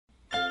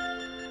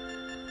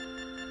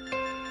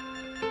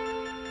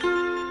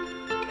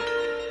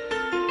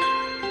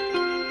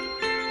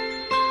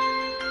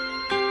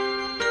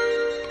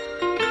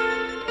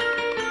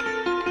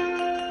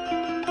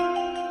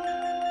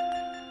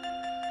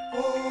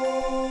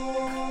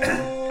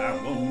I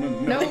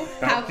wanna know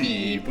how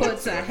he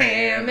puts a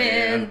ham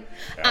in.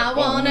 I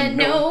wanna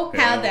know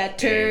how that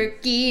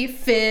turkey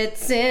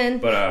fits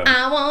in.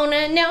 I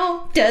wanna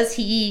know, does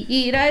he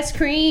eat ice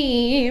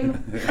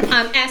cream?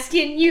 I'm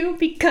asking you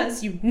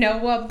because you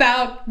know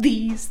about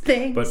these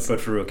things. But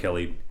for real,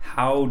 Kelly,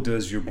 how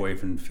does your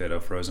boyfriend fit a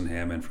frozen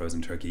ham and frozen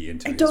turkey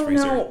into his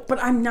freezer? I don't know,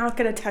 but I'm not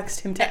going to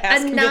text him to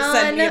ask him to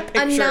send me a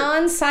picture. A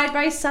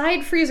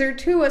non-side-by-side freezer,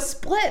 too, a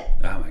split.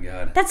 Oh, my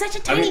God. That's such a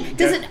tiny...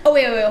 Oh,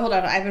 wait, hold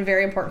on. I have a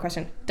very important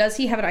question. Does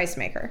he have an ice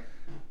maker?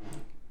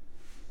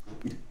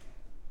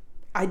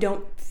 I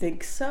don't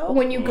think so.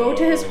 When you go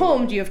to his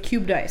home, do you have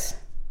cubed ice?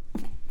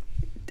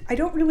 I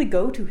don't really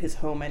go to his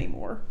home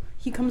anymore.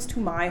 He comes to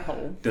my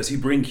home. Does he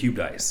bring cubed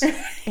ice?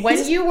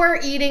 When you were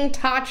eating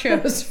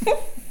tachos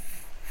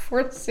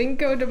for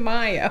Cinco de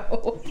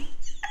Mayo.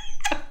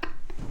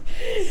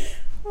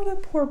 Oh,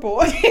 that poor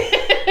boy.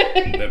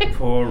 That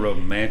poor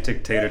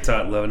romantic tater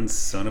tot loving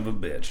son of a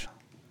bitch.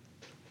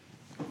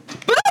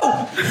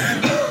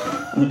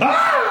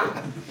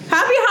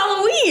 Happy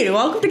Halloween!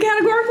 Welcome to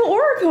Categorical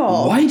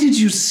Oracle. Why did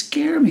you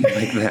scare me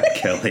like that,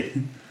 Kelly?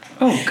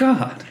 Oh,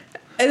 God.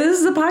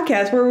 This is a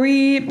podcast where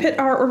we pit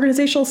our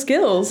organizational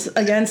skills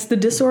against the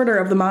disorder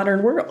of the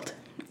modern world.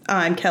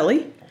 I'm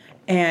Kelly,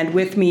 and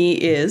with me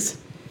is...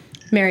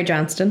 Mary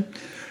Johnston.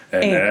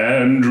 And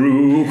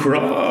Andrew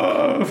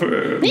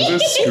Crawford, the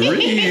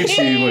screechy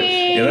voice.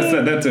 Yeah,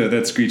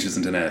 that screech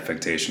isn't an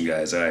affectation,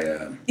 guys.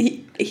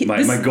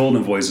 My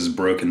golden voice is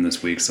broken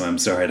this week, so I'm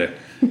sorry to,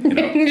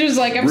 You're just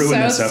like, I'm ruin so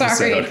this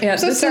sorry. episode. Yeah, I'm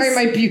so sorry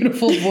my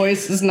beautiful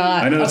voice is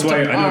not. I know that's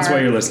why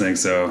you're listening.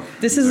 So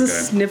this is a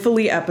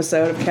sniffly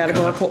episode of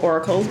Categorical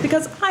Oracles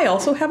because I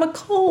also have a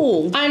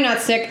cold. I'm not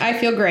sick. I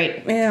feel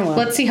great. Yeah, well.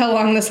 Let's see how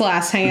long this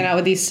lasts hanging out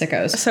with these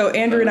sickos. So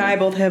Andrew and I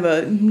both have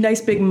a nice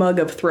big mug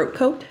of throat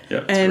coat. Yeah,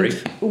 it's and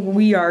great.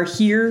 We are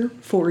here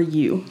for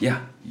you.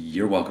 Yeah,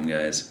 you're welcome,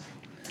 guys.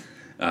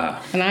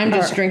 And I'm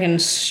just drinking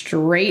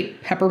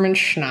straight peppermint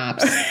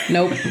schnapps.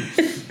 Nope.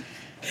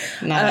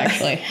 Not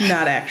actually.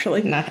 Not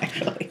actually. Not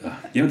actually.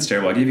 You know what's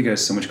terrible? I gave you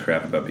guys so much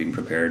crap about being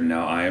prepared, and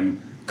now I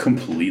am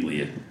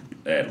completely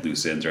at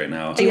loose ends right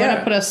now. Do you want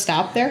to put a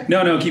stop there?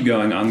 No, keep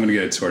going. I'm going to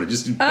get it sorted.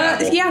 Just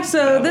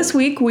babble. This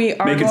week we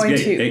are going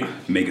to...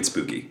 make it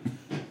spooky.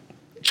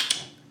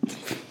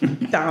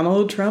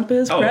 Donald Trump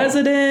is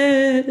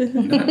president.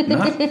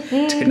 Not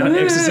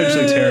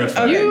existentially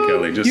terrifying,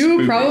 Kelly. Just you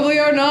spooky. probably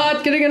are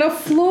not getting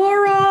enough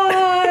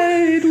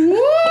fluoride.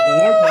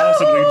 Or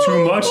possibly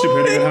too much,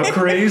 depending on how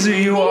crazy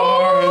you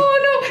are.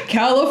 Oh, no.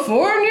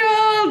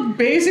 California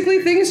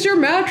basically thinks your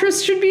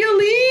mattress should be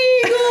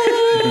illegal.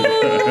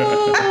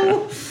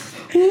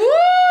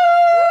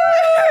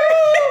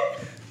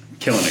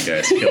 Killing it,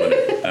 guys. Killing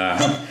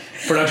it.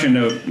 Production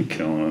note,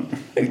 killing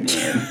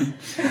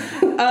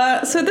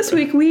it. So this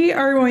week we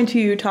are going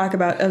to talk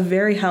about a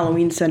very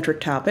Halloween-centric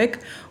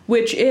topic,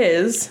 which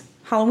is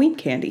Halloween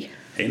candy.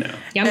 Hey now.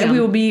 Yum, and yum. we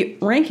will be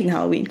ranking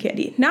Halloween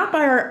candy, not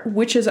by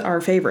which is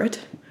our favorite,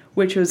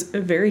 which was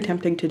very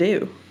tempting to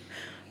do,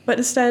 but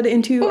instead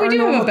into our we do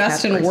normal have a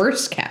best categories. and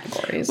worst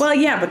categories. Well,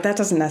 yeah, but that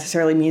doesn't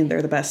necessarily mean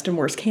they're the best and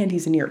worst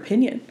candies in your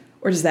opinion.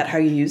 Or is that how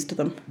you used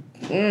them?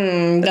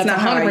 That's not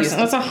how I 100%. use them.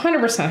 That's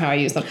 100% how I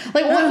use them.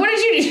 Like, what did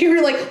you do? You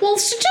were like, well,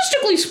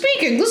 statistically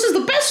speaking, this is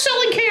the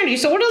best-selling candy,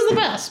 so what is the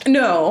best?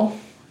 No.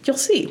 You'll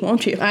see,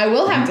 won't you? I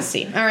will have to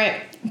see. All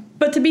right.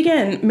 But to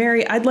begin,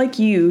 Mary, I'd like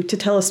you to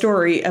tell a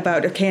story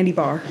about a candy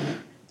bar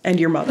and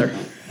your mother.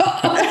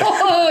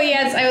 Oh,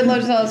 yes, I would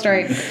love to tell a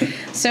story.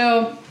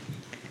 So,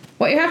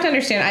 what you have to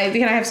understand, I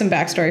think I have some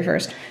backstory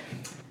first.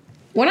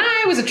 When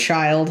I was a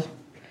child,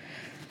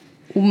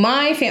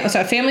 my family, so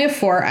a family of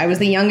four, I was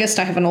the youngest,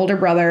 I have an older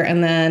brother,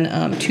 and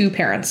then two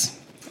parents.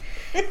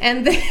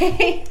 And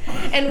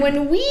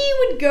when we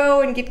would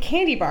go and get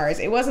candy bars,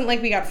 it wasn't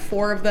like we got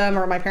four of them,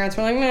 or my parents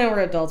were like,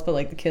 we're adults, but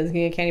like the kids can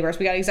get candy bars.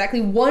 We got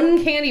exactly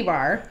one candy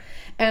bar,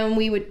 and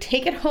we would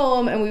take it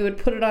home, and we would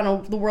put it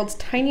on the world's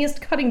tiniest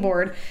cutting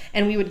board,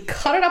 and we would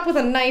cut it up with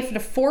a knife into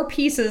 4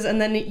 pieces,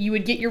 and then you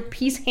would get your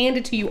piece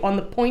handed to you on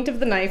the point of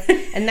the knife,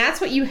 and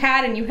that's what you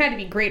had, and you had to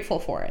be grateful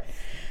for it.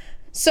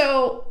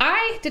 So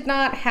I did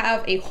not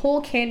have a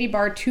whole candy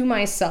bar to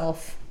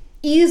myself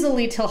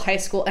easily till high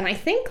school, and I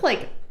think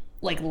like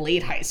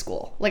late high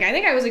school. Like I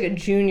think I was like a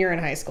junior in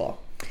high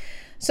school.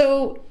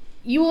 So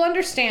you will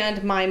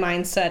understand my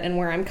mindset and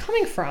where I'm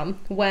coming from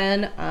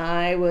when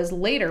I was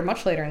later,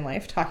 much later in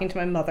life, talking to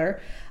my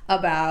mother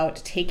about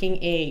taking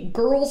a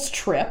girls'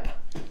 trip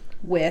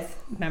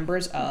with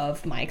members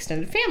of my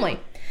extended family.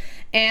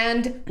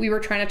 And we were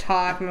trying to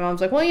talk. My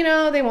mom's like,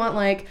 well, they want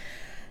like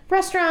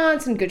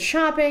restaurants and good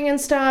shopping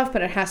and stuff,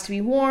 but it has to be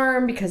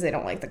warm because they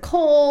don't like the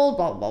cold,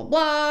 blah, blah,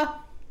 blah.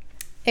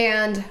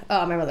 And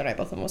my mother and I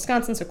both live in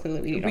Wisconsin, so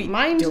clearly we do not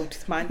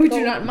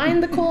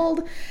mind the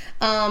cold.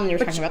 You're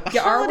talking about the holiday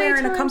You are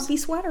wearing times. a comfy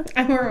sweater.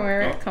 I'm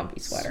wearing a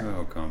comfy sweater.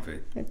 So comfy.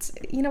 It's,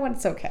 you know what?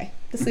 It's okay.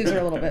 The sleeves are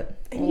a little bit.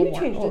 Did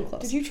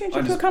you change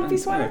it to a comfy I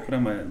sweater? put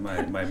on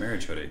my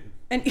marriage hoodie.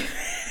 And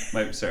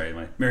My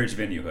marriage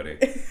venue hoodie.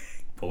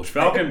 Polish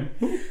Falcon.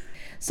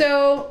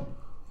 So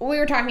we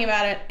were talking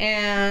about it,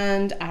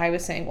 and I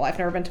was saying, well, I've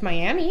never been to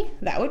Miami.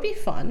 That would be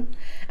fun.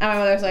 And my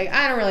mother was like,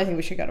 I don't really think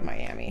we should go to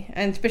Miami.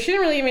 But she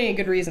didn't really give me any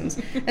good reasons.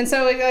 And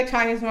so we were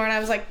talking some more, and I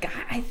was like, God,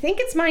 I think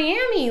it's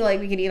Miami. Like,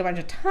 we could eat a bunch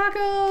of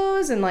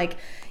tacos, and like,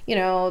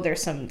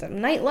 there's some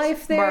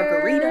nightlife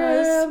there.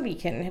 Margaritas. We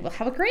can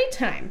have a great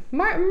time.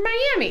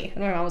 Miami.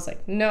 And my mom was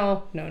like,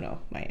 no,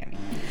 Miami.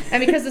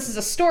 And because this is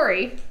a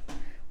story,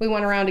 we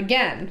went around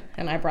again,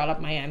 and I brought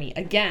up Miami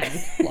again.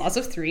 Laws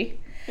of 3.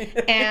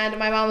 And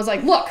my mom was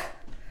like, look,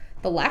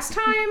 the last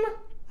time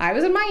I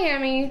was in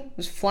Miami,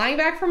 was flying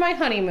back from my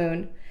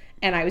honeymoon,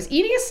 and I was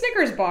eating a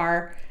Snickers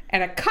bar,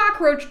 and a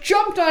cockroach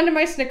jumped onto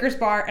my Snickers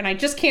bar, and I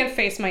just can't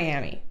face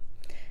Miami.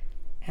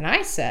 And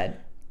I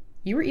said,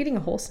 you were eating a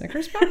whole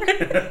Snickers bar?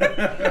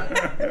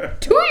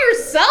 To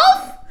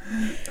yourself?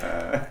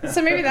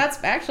 So maybe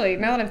that's actually,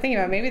 now that I'm thinking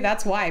about it, maybe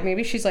that's why.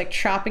 Maybe she's like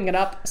chopping it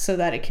up so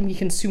that it can be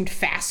consumed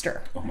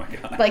faster. Oh my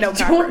God. Like, No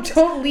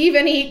don't leave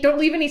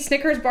any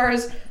Snickers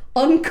bars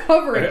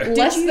uncovered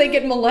lest they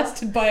get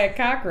molested by a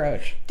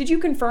cockroach. Did you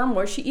confirm,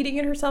 was she eating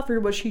it herself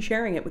or was she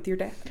sharing it with your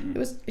dad?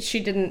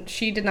 She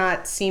did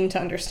not seem to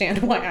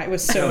understand why I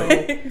was so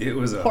It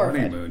was a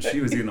horrified. honeymoon.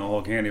 She was eating a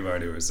whole candy bar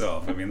to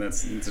herself. I mean,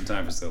 it's a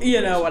time for celebration.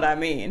 You know what I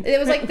mean. It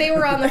was like they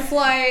were on the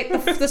flight.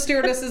 The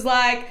stewardess is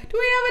like, do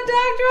we have a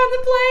doctor on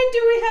the plane?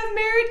 Do we have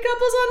married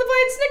couples on the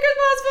plane? Snickers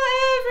bars for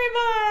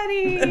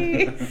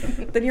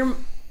everybody.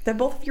 Then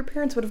both of your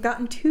parents would have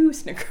gotten 2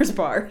 Snickers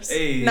bars.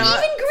 Hey.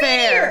 Not Even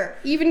fair.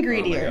 greedier. Even Oh my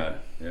greedier. God.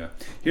 Yeah.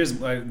 Here's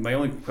my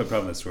only problem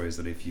with that story is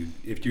that if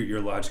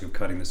your logic of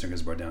cutting the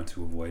Snickers bar down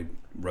to avoid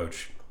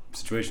roach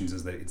situations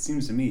is that it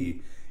seems to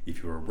me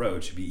if you were a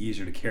roach, it'd be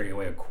easier to carry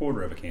away a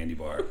quarter of a candy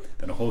bar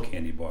than a whole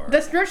candy bar.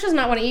 The roach does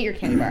not want to eat your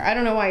candy bar. I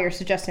don't know why you're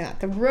suggesting that.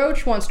 The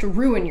roach wants to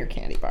ruin your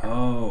candy bar.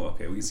 Oh,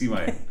 okay. We can see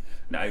my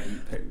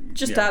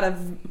Out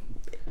of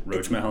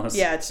roach malice.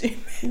 Yeah, it's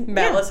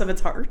malice of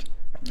its heart.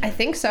 I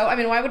think so. I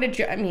mean, why would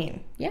yeah.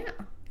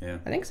 Yeah.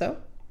 I think so.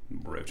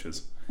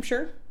 Roaches. I'm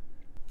sure.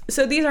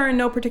 So these are in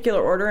no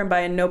particular order, and by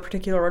in no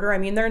particular order, I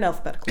mean they're in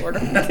alphabetical order.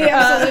 They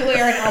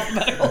absolutely are in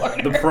alphabetical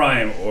order. The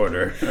prime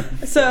order.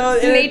 So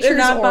they're Nature's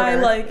not by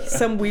order. like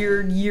some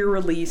weird year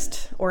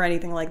released or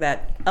anything like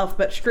that.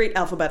 Straight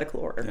alphabetical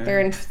order. They're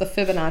in the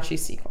Fibonacci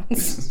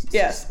sequence.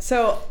 Yes.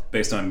 So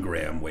Based on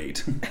gram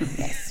weight.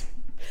 Yes.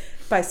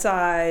 by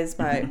size,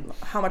 by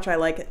how much I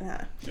like it.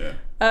 Yeah.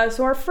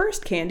 So our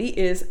first candy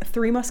is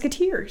Three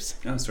Musketeers.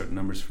 I'll start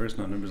numbers first,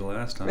 not numbers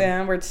last time.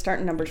 Yeah, we're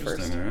starting numbers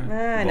first. Interesting, all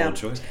right. I know. Bold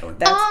choice, Kelly.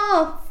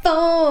 All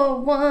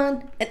for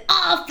one and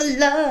all for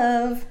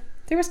love.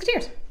 Three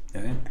Musketeers.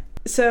 Yeah.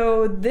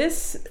 So do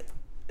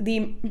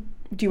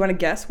you want to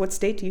guess what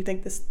state do you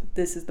think this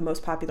is the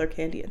most popular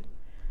candy in?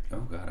 Oh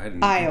God, I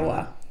didn't.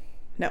 Iowa.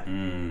 No.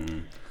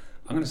 I'm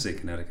gonna say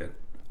Connecticut.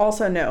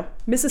 Also no.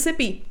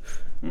 Mississippi.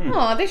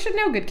 Oh, they should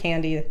know good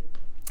candy.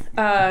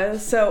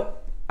 So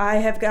I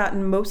have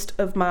gotten most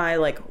of my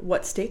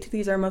what state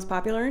these are most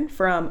popular in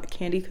from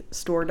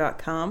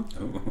candystore.com.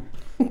 Oh.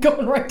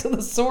 Going right to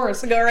the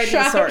source. Go right to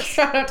the source.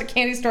 Shout out to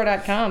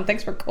candystore.com.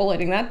 Thanks for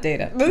collating that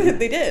data.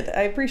 They did.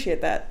 I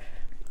appreciate that.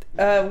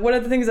 One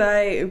of the things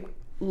I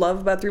love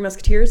about Three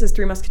Musketeers is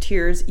Three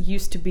Musketeers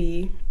used to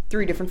be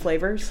 3 different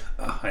flavors.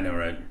 I know,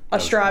 right? A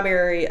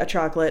strawberry, a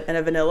chocolate, and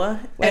a vanilla.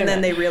 And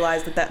then they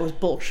realized that was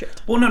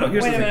bullshit. Well, no.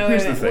 Here's Wait the a thing. minute,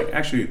 Here's wait a the thing.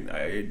 Actually,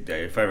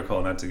 if I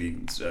recall, not to be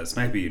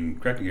snipey and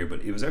correcting here,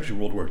 but it was actually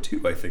World War II,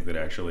 I think, that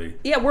actually.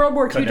 Yeah, World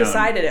War II Cut down.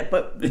 decided it,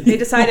 but they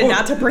decided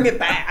not to bring it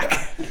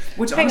back.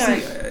 Which Hang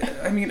honestly,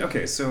 I mean,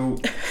 okay, so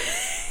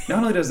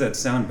not only does that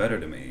sound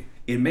better to me,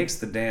 it makes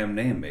the damn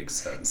name make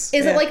sense.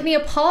 Is Yeah. it like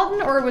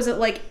Neapolitan, or was it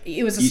like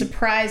it was a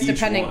surprise Each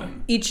depending?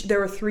 one. There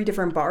were 3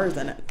 different bars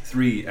in it.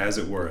 3, as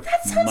it were,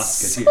 That sounds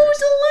musketeers. so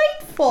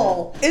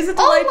delightful. Is it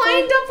all delightful?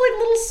 lined up like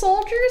little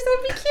soldiers?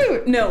 That'd be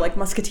cute. No, like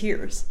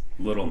musketeers.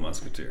 Little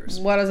musketeers.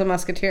 What is a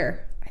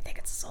musketeer? I think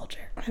it's a soldier.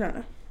 I don't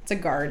know. It's a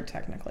guard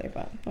technically,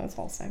 but that's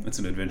all the same. It's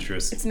an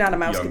adventurous It's not a young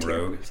musketeer,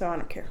 rogue. so I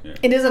don't care. Yeah.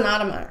 It is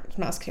not a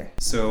musketeer.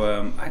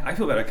 So I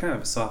feel bad. I kind of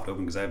have a soft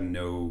open because I have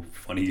no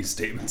funny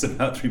statements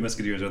about Three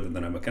Musketeers other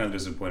than I'm kind of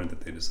disappointed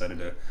that they decided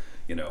to,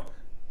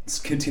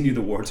 continue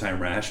the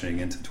wartime rationing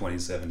into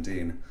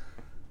 2017.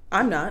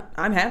 I'm not.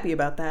 I'm happy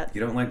about that.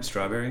 You don't like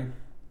strawberry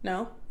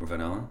No. or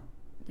vanilla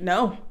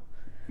No.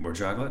 or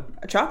chocolate?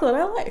 Chocolate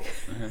I like.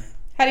 Okay.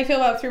 How do you feel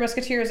about Three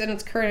Musketeers in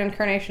its current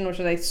incarnation, which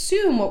is, I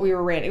assume, what we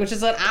were rating, which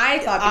is what I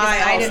thought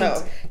because I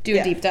also- didn't do a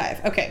yeah. deep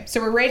dive. Okay, so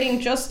we're rating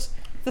just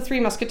the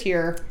Three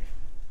Musketeer.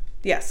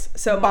 Yes.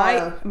 So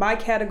Bar. my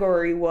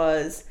category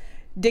was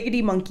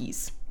Diggity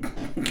Monkeys.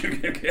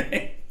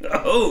 Okay.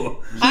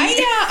 Oh.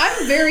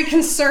 I'm very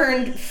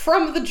concerned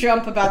from the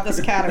jump about this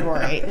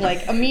category.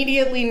 Like,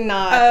 immediately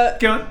not.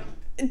 Go on.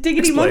 Diggity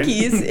Explain.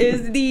 Monkeys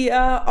is the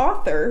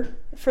author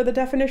for the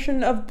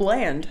definition of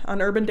bland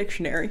on Urban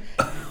Dictionary.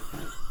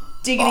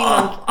 Diggity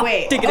monkey.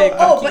 Wait. Diggity but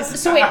monkeys.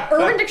 so wait,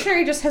 Urban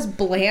Dictionary just has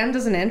bland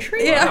as an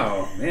entry? Yeah.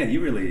 Wow, man,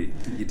 you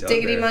dug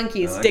Diggity there.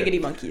 monkeys. I like Diggity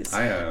it. monkeys.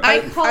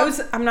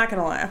 I'm not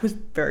gonna lie, I was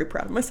very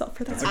proud of myself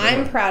for that. That's a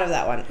good one. proud of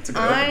that one. That's a good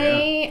one,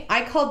 yeah.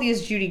 I called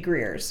these Judy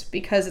Greer's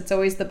because it's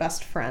always the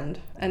best friend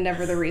and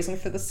never the reason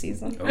for the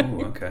season.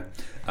 Oh, okay.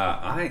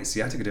 I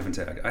took a different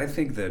tack. I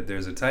think that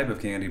there's a type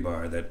of candy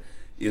bar that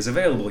is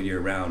available year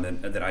round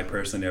and that I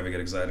personally never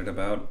get excited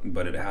about,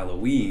 but at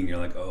Halloween you're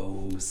like,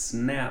 oh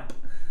snap,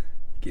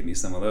 give me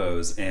some of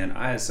those. And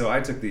I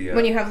took the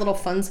When you have little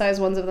fun size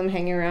ones of them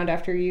hanging around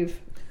after you've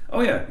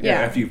oh yeah,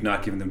 Yeah. after you've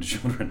not given them to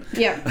children.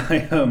 Yeah.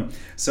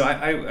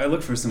 I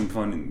look for some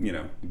fun,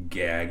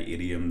 gag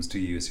idioms to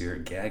use here.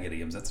 Gag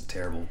idioms, that's a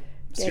terrible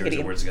series idiom.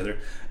 of words together.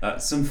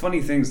 Some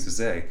funny things to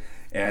say.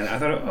 And I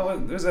thought,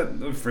 oh, there's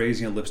that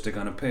phrase, lipstick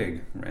on a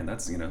pig, and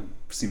that's,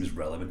 seems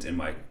relevant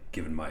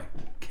given my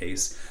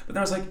case. But then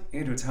I was like,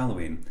 Andrew, it's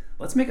Halloween.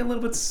 Let's make it a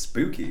little bit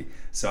spooky.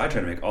 So I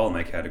tried to make all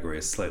my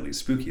categories slightly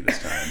spooky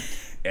this time.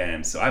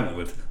 And so I went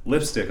with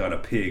lipstick on a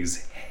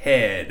pig's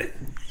head.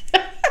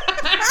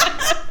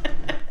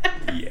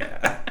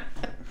 Yeah.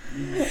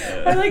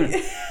 I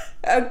like,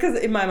 because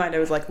in my mind I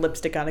was like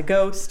lipstick on a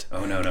ghost.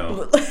 Oh,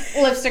 no.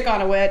 lipstick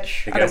on a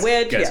witch. Hey, On a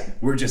witch, guys, yeah.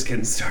 we're just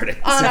getting started.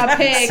 On a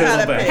pig. Sizzle On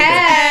a back. pig.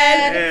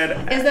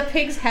 Head. Is the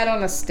pig's head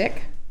on a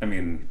stick? I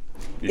mean,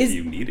 if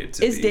you need it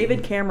to Is be.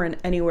 David Cameron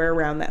anywhere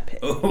around that pig?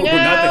 Oh, not the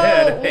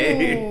head.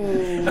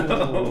 Hey.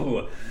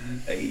 Oh.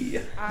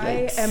 Hey.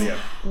 I am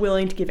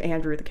willing to give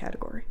Andrew the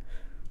category.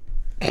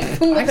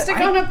 Lipstick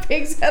on a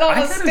pig's head on I a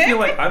kind of stick? feel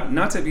like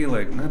not to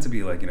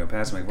be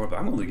passing my forth, but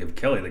I'm going to give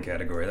Kelly the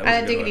category. That was a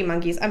good Diggity one.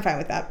 monkeys. I'm fine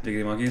with that.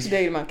 Diggity monkeys.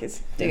 Diggity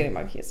monkeys. Diggity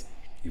monkeys.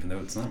 Even though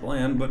it's not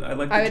bland, but I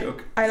like the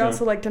joke. I'd So,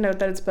 also like to note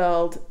that it's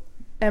spelled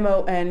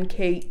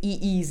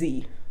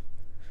Monkeez.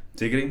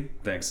 Diggity.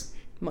 Thanks.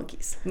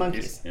 Monkeys.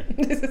 Monkeys. Yeah.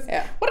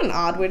 Yeah. What an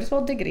odd way to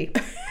spell diggity.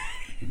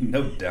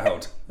 No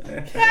doubt. All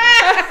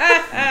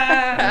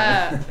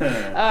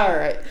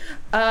right.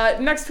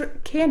 Next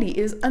candy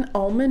is an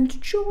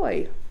almond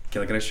joy.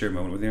 Kelly, can I share a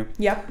moment with you?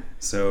 Yep.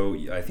 So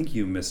I think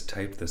you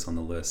mistyped this on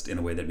the list in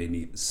a way that made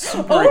me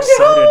super Oh excited.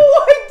 no!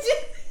 I did.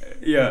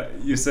 Yeah,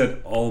 you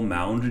said all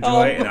mound joy,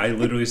 Oh. and I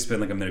literally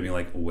spent like a minute being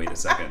like, wait a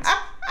second.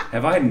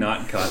 Have I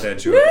not caught that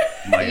joke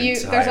my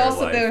entire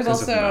life? There's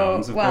 'Cause of also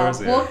mounds, of course?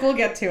 Yeah. we'll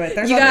get to it.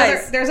 You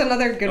guys. There's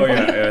another good Oh, one.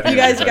 yeah, I think You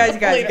guys,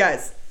 that's you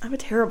guys. I'm a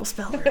terrible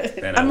speller.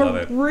 And I I'm love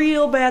a it.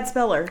 real bad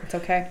speller. It's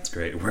okay. It's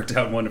great. It worked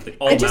out wonderfully.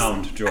 All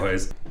mound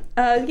joys.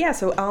 Yeah,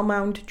 so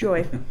almond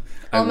joy.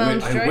 All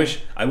mound joy?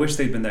 I wish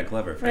they'd been that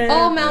clever. frankly.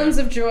 Yeah. All Mounds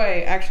of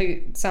Joy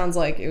actually sounds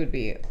like it would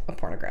be a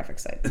pornographic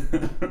site.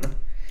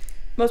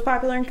 Most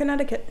popular in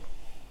Connecticut.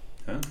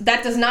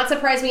 That does not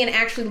surprise me and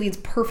actually leads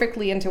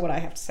perfectly into what I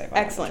have to say about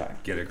Excellent. Almond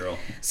Joy. Get it, girl.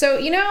 So,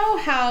 you know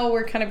how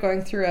we're kind of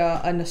going through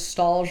a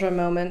nostalgia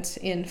moment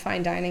in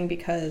fine dining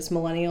because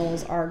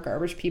millennials are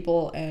garbage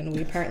people and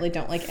we apparently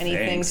don't like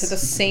anything Thanks. to the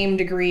same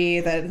degree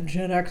that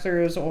Gen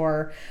Xers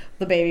or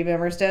the baby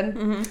boomers did.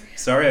 Mm-hmm.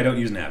 Sorry, I don't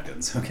use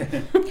napkins.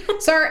 Okay.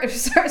 Sorry.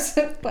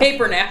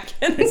 Paper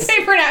napkins.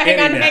 Paper napkin.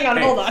 Hang on,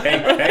 hold on.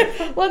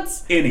 Hey.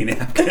 Let's Any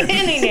napkin.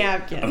 any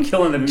napkin. I'm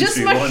killing the Just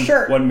industry my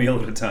shirt. one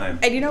meal at a time.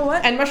 And you know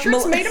what? And my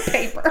shirt's made of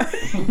paper.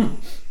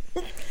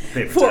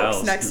 Paper Forks.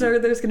 towels. Next,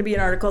 there's going to be an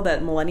article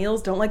that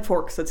millennials don't like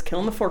forks. It's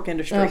killing the fork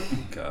industry. Ugh.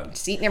 God.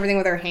 Just eating everything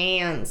with their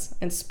hands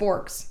and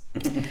sporks.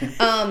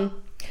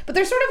 But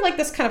there's sort of like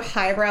this kind of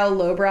highbrow,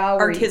 lowbrow.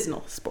 where you-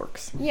 Artisanal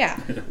sporks. Yeah,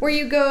 where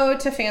you go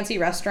to fancy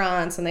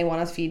restaurants and they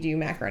want to feed you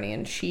macaroni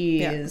and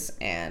cheese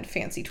and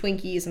fancy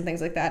Twinkies and things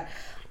like that.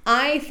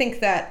 I think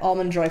that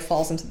Almond Joy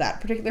falls into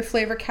that particular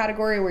flavor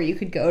category where you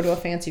could go to a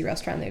fancy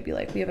restaurant and they'd be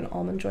like, we have an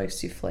Almond Joy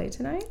souffle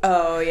tonight.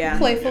 Oh, yeah.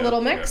 Playful Yeah,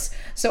 little mix.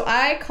 So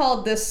I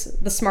called this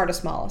the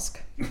smartest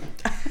mollusk.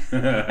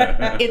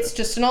 It's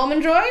just an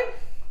Almond Joy.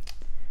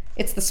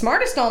 It's the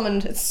smartest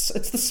almond. It's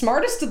the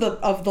smartest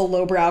of the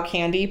lowbrow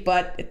candy,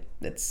 but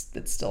it's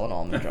still an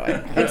Almond Joy.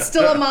 It's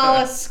still a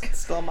mollusk.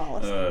 Still a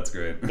mollusk. That's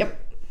great. Yep.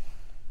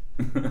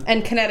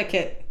 And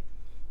Connecticut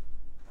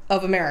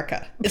of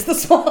America is the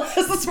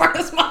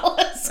smartest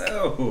mollusk.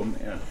 Oh,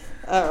 man.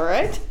 All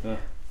right.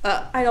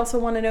 I'd also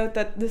want to note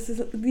that this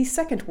is the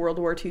second World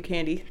War II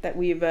candy that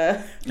we've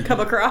come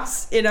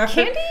across in our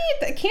Candy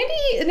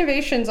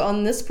innovations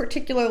on this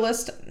particular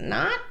list,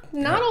 not a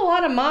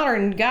lot of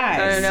modern guys.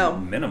 I don't know.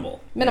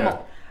 Minimal.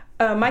 Minimal.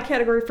 My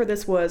category for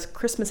this was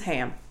Christmas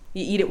ham.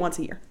 You eat it once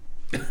a year.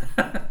 Yeah.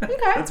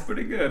 That's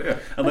pretty good. Yeah.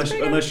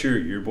 Unless you're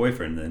your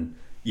boyfriend, then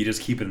you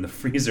just keep it in the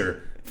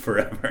freezer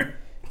forever.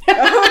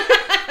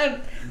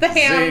 The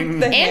ham. Zing.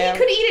 The And ham. he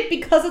could eat it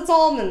because it's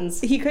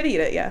almonds. He could eat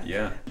it, yeah.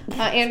 Yeah.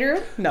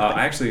 Andrew? Nothing.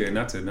 Actually,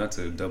 not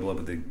to double up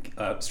at the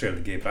straight out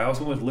of the gate, but I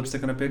also went with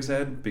lipstick on a pig's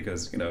head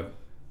because I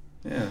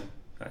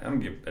don't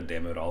give a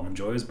damn about Almond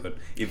Joys, but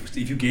if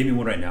you gave me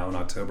one right now in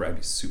October, I'd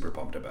be super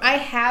pumped about it. I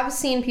have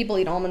seen people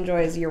eat Almond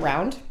Joys year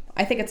round.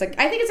 I think it's a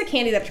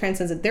candy that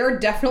transcends it. There are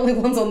definitely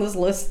ones on this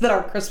list that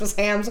are Christmas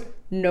hams,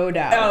 no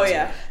doubt. Oh,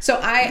 yeah. So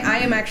I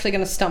am actually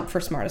going to stump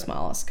for smartest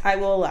mollusk. I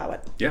will allow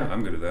it. Yeah,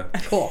 I'm good at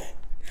that. Cool.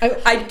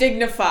 I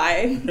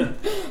dignify.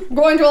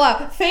 Going to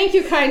allow. Thank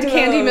you, kind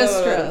candy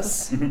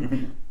mistress.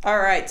 All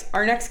right,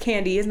 our next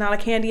candy is not a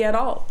candy at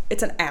all.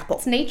 It's an apple.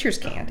 It's nature's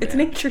candy. It's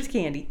nature's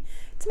candy.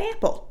 It's an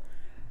apple.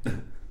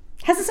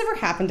 Has this ever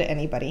happened to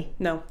anybody?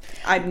 No,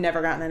 I've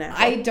never gotten an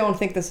apple. I don't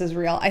think this is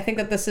real. I think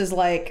that this is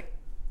like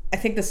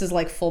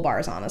full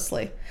bars,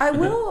 honestly. I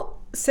will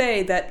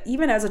say that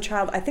even as a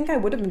child, I think I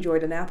would have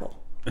enjoyed an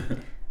apple.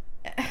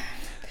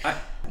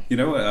 You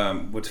know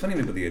what? What's funny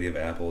about the idea of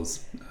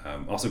apples?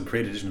 Also,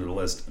 great addition to the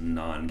list,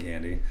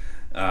 non-candy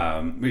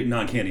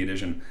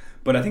edition.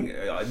 But I think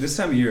this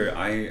time of year,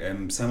 I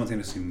am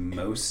simultaneously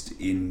most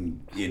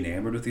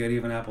enamored with the idea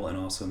of an apple and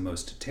also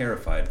most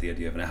terrified of the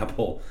idea of an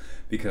apple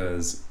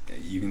because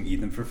you can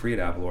eat them for free at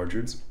apple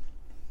orchards.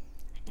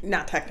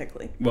 Not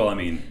technically. Well, I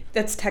mean,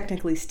 that's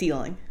technically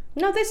stealing.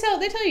 No, they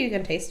tell you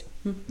can taste.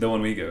 The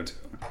one we go to.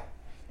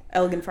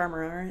 Elegant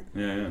Farmer, all right.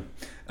 Yeah.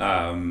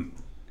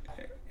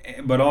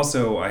 But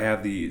also, I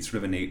have the sort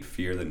of innate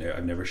fear that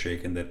I've never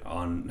shaken that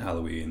on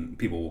Halloween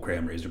people will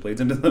cram razor blades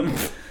into them.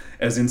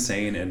 As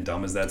insane and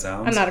dumb as that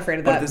sounds, I'm not afraid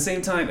of that. But at the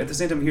same time,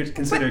 here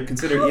consider.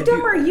 How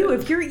dumb are you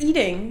if you're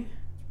eating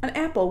an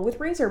apple with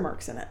razor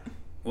marks in it?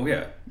 Well,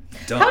 yeah,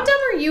 dumb. How dumb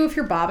are you if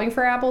you're bobbing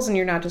for apples and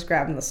you're not just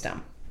grabbing the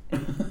stem?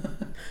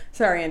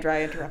 Sorry, Andrew,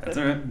 I interrupted.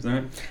 That's all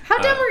right. How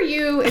dumb are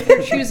you if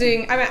you're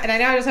choosing... and I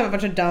now just have a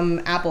bunch of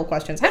dumb apple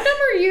questions. How dumb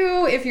are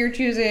you if you're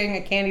choosing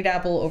a candied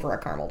apple over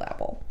a carameled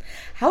apple?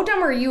 How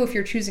dumb are you if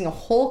you're choosing a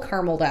whole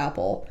carameled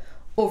apple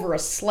over a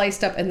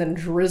sliced up and then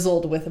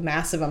drizzled with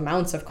massive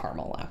amounts of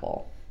caramel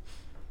apple?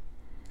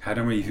 How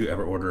dumb are you if you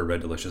ever order a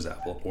Red Delicious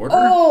apple?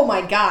 Oh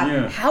my god!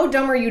 Yeah. How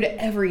dumb are you to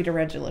ever eat a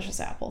Red Delicious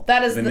apple?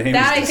 That is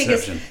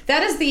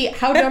the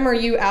how dumb are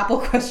you apple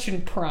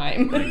question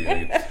prime.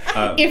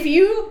 If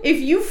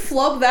you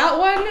flub that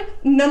one,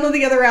 none of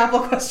the other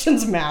apple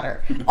questions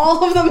matter.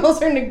 All of them else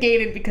are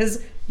negated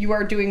because you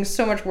are doing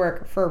so much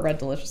work for a Red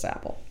Delicious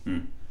apple,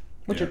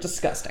 which are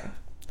disgusting.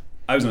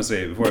 I was going to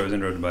say before I was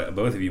interrupted by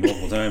both of you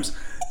multiple times.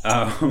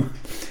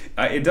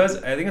 It does.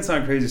 I think it's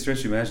not a crazy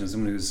stretch to imagine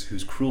someone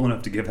who's cruel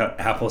enough to give out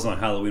apples on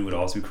Halloween would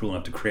also be cruel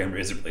enough to cram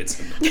razor blades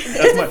in them.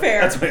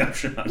 That's my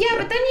option. Yeah,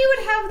 but then you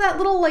would have that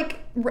little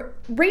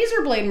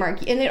razor blade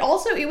mark, and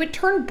it would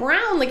turn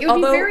brown. Like it would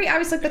be very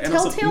obvious, like the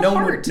telltale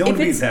heart. No one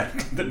reads that.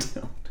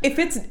 If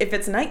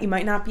it's night, you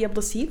might not be able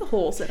to see the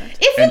holes in it.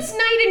 If it's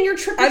night and you're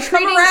trick or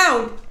treating, come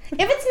around.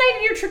 If it's night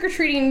and you're trick or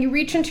treating and you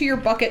reach into your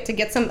bucket to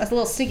get a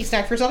little sneaky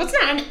snack for yourself, it's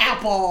not an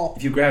apple.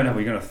 If you grab an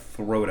apple, you're gonna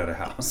throw it at a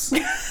house.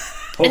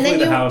 And then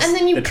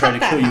you that cut tried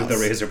to kill you house. with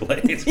a razor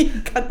blade.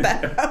 You cut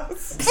that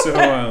house.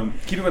 So,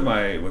 keeping with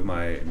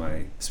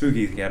my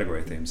spooky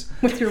category themes.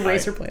 With your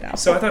razor blade apple.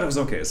 So I thought it was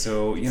okay.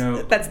 So,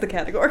 that's the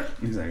category.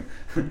 Exactly.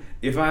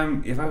 If I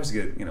was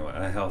to get,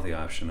 a healthy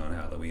option on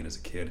Halloween as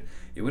a kid,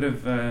 it would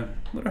have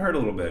hurt a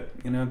little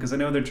bit, because I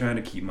know they're trying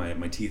to keep my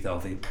teeth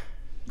healthy,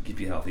 keep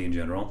you healthy in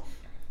general.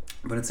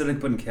 But instead of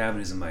putting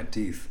cavities in my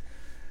teeth,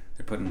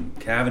 they're putting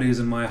cavities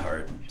in my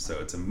heart. So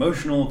it's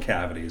emotional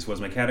cavities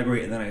was my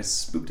category, and then I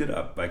spooked it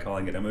up by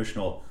calling it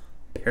emotional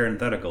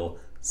parenthetical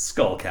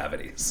skull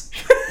cavities.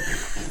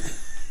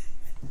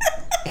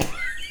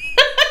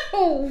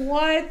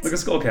 What? Like a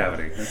skull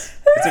cavity. It's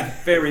a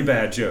very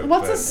bad joke.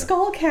 What's a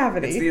skull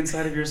cavity? It's the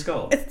inside of your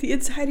skull. It's the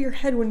inside of your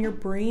head when your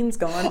brain's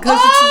gone because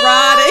it's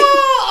rotting.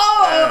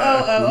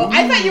 Oh.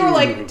 I thought you were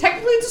like,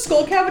 technically it's a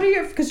skull cavity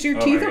because your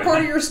teeth are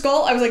part of your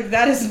skull. I was like,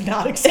 that is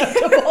not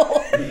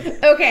acceptable.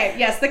 Okay,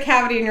 yes, the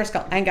cavity in your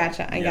skull. I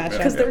gotcha.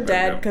 Because they're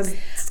dead, because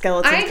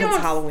skeletons, because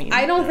Halloween.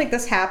 I don't think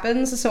this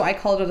happens, so I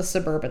called it a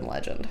suburban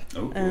legend.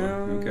 Oh,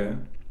 okay.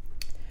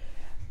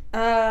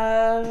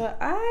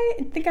 I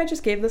think I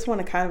just gave this one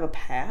a kind of a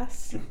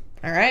pass.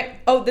 All right.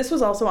 Oh, this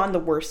was also on the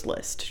worst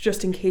list,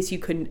 just in case you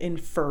couldn't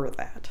infer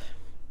that.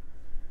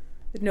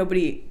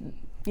 Nobody,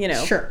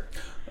 Sure.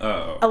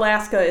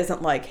 Alaska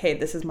isn't like, hey,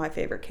 this is my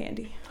favorite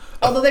candy.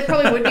 Although they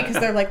probably would be because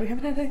they're like, we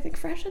haven't had anything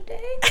fresh a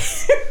day.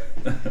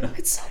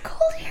 It's so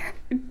cold here.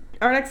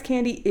 Our next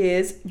candy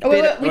is.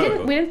 We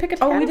didn't pick a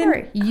category. we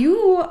didn't.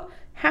 You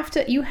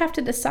have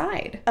to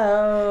decide.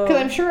 Oh.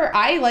 Because I'm sure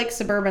I like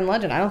Suburban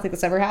Legend. I don't think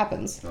this ever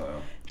happens.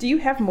 Do you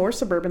have more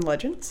Suburban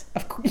Legends?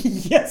 Of course,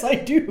 yes, I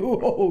do.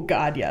 Oh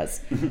God,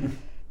 yes.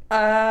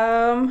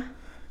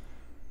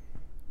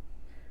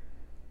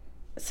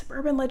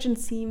 Suburban Legend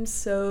seems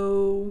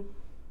so.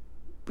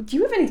 Do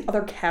you have any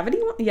other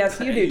cavity ones? Yes,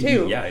 you do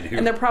too. Yeah, I do.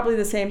 And they're probably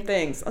the same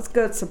things. Let's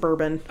go with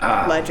Suburban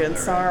Legend.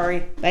 Right.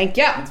 Sorry. Thank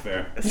you. That's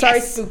fair. Sorry,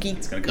 Yes. Spooky.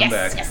 It's gonna come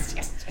back.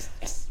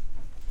 Yes.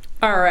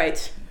 All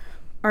right.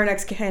 Our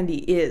next candy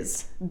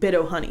is Bit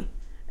O' Honey.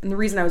 And the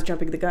reason I was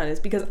jumping the gun is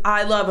because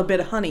I love a bit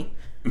of honey.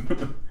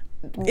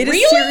 It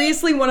is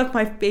seriously one of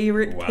my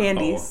favorite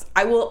candies.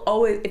 I will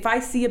always, if I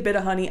see a bit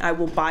of honey, I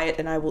will buy it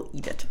and I will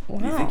eat it.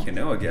 Wow. You think you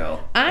know a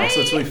gal. Also,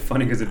 it's really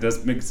funny because it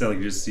does make it sound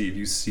like if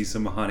you see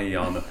some honey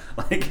on the,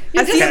 like...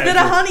 I see a bit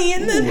of honey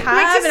in the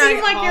hive and it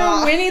seems like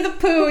you're Winnie the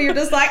Pooh. You're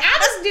just like, I'll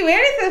just do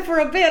anything for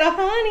a bit of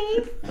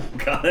honey.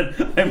 God,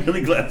 I'm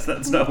really glad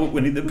that's not what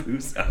Winnie the Pooh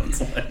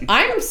sounds like.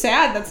 I'm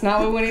sad that's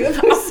not what Winnie the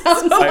Pooh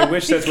sounds like. I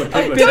wish that's what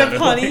Piglet sounded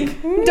honey.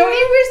 like. Don't you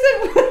wish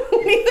that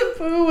Winnie the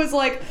Pooh was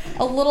like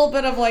a little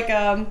bit of like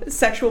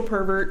sexual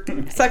pervert,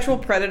 sexual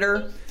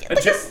predator, a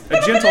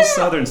gentle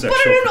southern sexual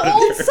predator, but in an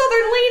old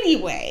southern lady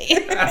way.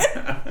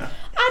 I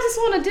just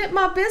want to dip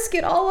my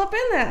biscuit all up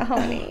in that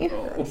honey.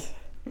 Oh.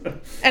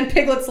 And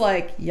Piglet's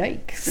like,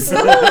 yikes.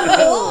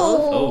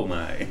 Oh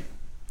my.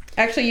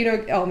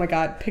 Actually, oh my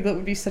god, Piglet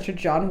would be such a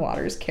John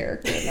Waters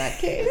character in that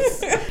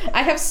case.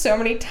 I have so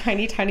many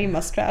tiny, tiny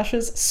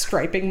mustaches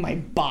striping my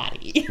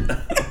body.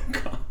 Oh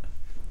god.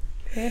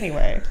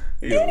 Anyway.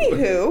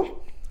 Anywho,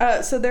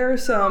 so there are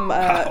some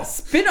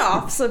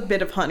spin-offs of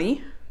Bit of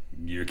Honey.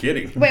 You're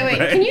kidding. Wait,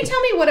 right? Can you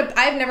tell me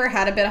I've never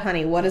had a bit of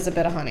honey. What is a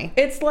bit of honey?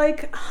 It's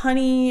like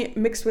honey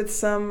mixed with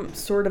some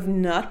sort of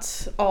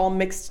nut, all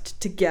mixed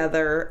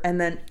together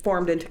and then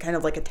formed into kind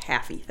of like a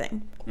taffy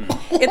thing.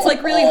 It's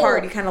like really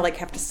hard. You kind of like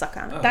have to suck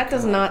on it. That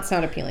does not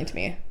sound appealing to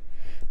me.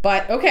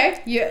 But okay,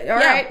 all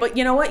right. But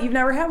you know what? You've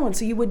never had one,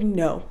 so you wouldn't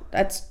know.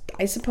 I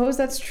suppose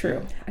that's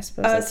true.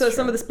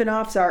 Some of the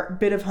spin-offs are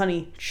Bit of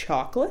Honey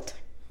chocolate.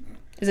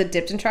 Is it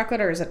dipped in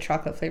chocolate or is it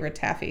chocolate flavored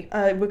taffy?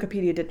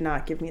 Wikipedia did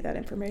not give me that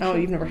information. Oh,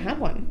 you've never had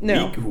one?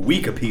 No.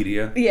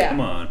 Wikipedia? Yeah.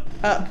 Come on.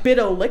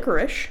 Bit-o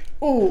licorice.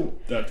 Ooh.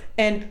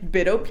 And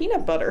Bit-o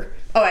peanut butter.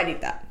 Oh, I'd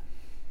eat that.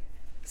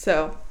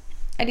 So.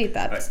 I'd eat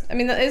that.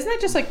 Isn't that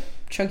just like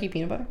chunky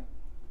peanut butter?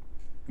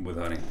 With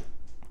honey.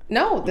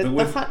 No,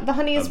 the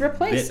honey is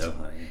replaced. Bit of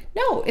honey.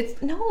 No,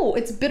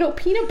 it's Bit-o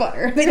peanut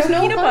butter. There's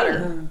no peanut honey.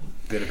 butter.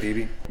 Bit of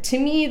peanut. To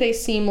me, they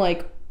seem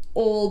like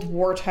old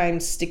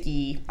wartime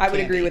sticky I would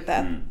candy. agree with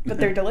that, but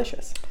they're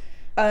delicious.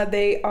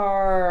 They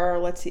are,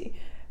 let's see,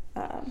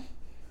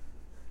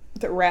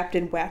 they're wrapped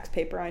in wax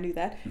paper. I knew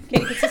that.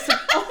 Candy consists of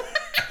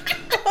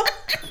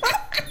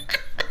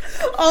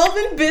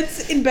almond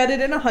bits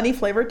embedded in a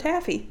honey-flavored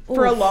taffy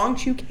for a long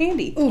chew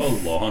candy. Oof. A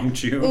long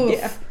chew? Oof.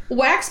 Yeah.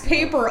 Wax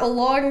paper, a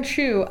long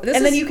chew.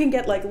 Then you can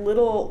get like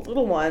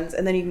little ones,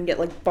 and then you can get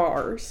like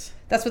bars.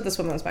 That's what this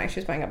woman was buying. She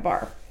was buying a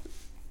bar.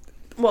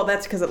 Well,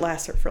 that's because it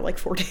lasts her for like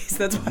 4 days.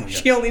 That's why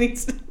she only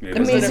needs to... It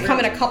means to come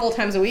in a couple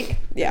times a week.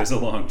 Yeah. It's a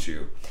long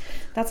chew.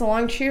 That's a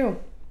long chew.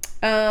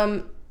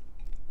 So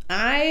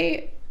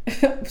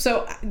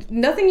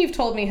nothing you've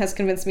told me has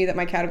convinced me that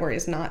my category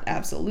is not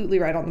absolutely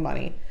right on the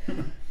money.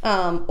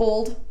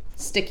 Old,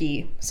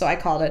 sticky. So I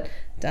called it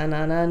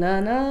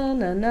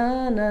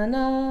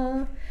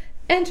da-na-na-na-na-na-na-na-na.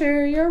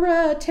 Enter your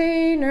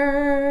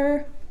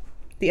retainer.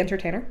 The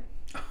Entertainer.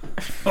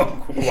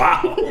 Oh,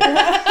 wow.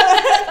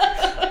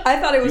 I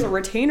thought it was a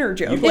retainer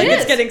joke.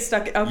 It's getting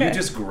stuck. Okay. You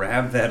just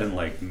grabbed that and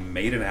like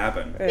made it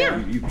happen.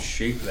 Yeah. You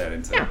shaped that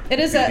into. Yeah,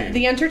 it is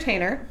the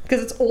Entertainer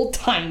because it's old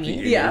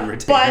timey. Yeah.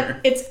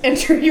 But it's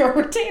Enter Your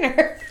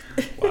Retainer.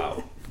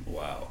 Wow.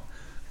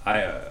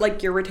 I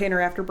like your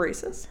retainer after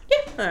braces. Yeah.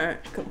 All right.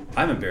 Cool.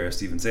 I'm embarrassed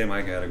to even say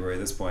my category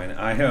at this point.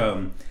 I've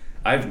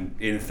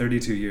in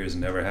 32 years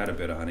never had a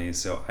bit of honey,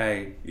 so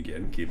I,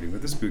 again, keeping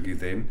with the spooky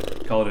theme,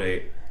 called it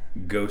a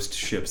ghost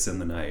ships in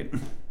the night.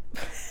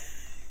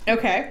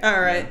 Okay.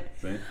 All right.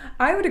 Yeah,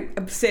 I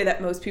would say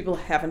that most people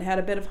haven't had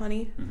a bit of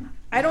honey. Mm-hmm.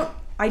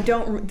 I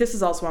don't. This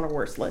is also on a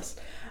worse list.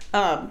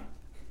 I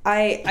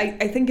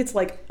think it's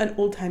like an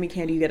old timey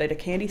candy you get at a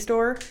candy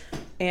store,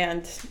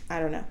 and I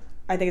don't know.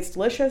 I think it's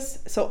delicious,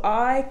 so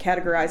I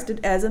categorized it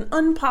as an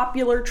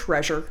unpopular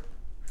treasure.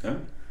 Huh?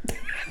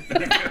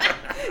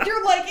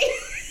 You're like...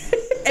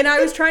 And I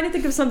was trying to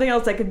think of something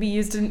else that could be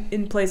used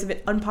in place of an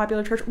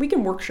unpopular treasure. We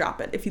can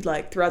workshop it if you'd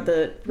like throughout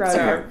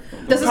our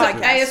This is like,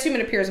 I assume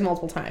it appears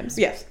multiple times.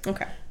 Yes.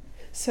 Okay.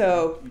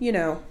 So,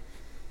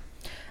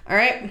 All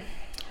right.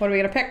 What are we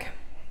going to pick?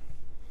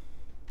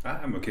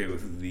 I'm okay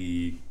with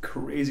the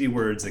crazy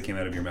words that came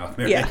out of your mouth,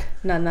 Mary. Yeah.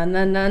 Na na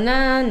na na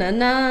na na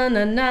na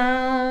na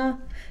na.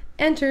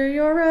 Enter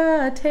your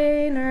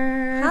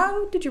retainer.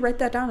 How did you write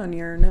that down on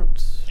your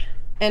notes?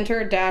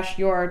 Enter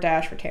your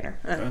retainer.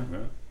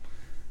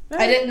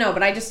 Right. I didn't know,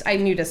 but I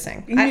knew to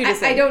sing. You knew to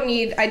sing.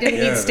 I didn't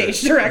need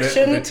stage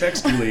direction. The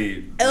text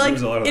really like,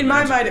 a lot of in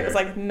my mind, there. it was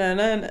like na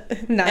na na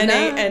na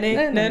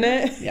na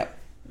na. Yep.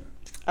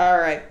 All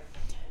right.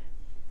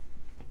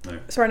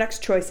 So our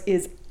next choice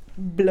is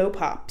Blow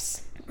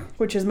Pops,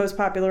 which is most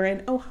popular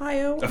in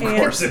Ohio. Of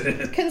course it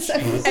is.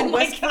 And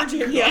West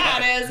Virginia. Yeah,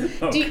 it is.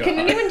 Can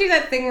anyone do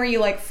that thing where you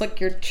like flick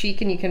your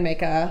cheek and you can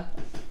make a...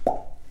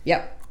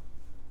 Yep.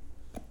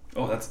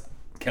 Oh, that's...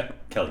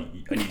 Kelly,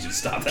 I need you to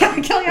stop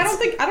that. Kelly, I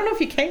don't know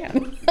if you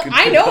can.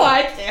 I know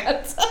I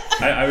can't.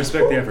 I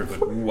respect the effort,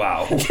 but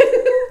wow.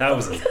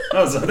 That's still,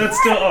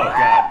 oh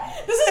God.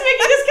 This is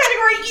making this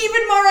category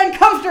even more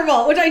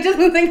uncomfortable, which I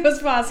didn't think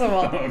was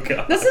possible. Oh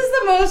God. This is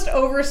the most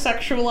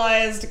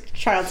over-sexualized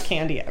child's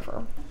candy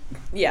ever.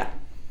 Yeah.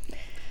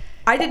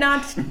 I did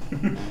not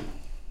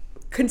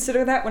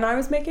consider that when I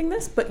was making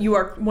this, but you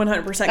are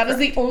 100% correct. That is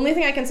the only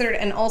thing I considered.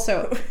 And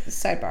also,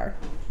 sidebar,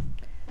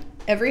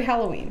 every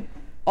Halloween,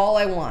 all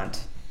I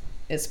want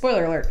is,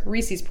 spoiler alert,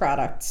 Reese's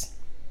products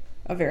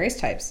of various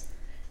types,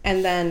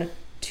 and then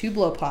 2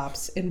 blow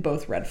pops in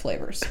both red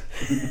flavors.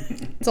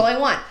 That's all I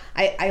want.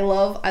 I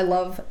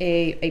love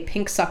a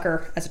pink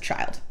sucker as a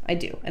child. I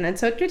do. And then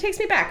so it takes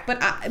me back.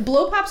 But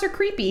blow pops are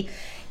creepy,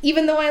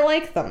 even though I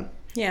like them.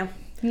 Yeah.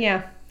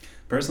 Yeah.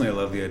 Personally, I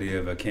love the idea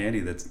of a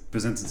candy that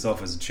presents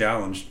itself as a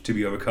challenge to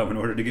be overcome in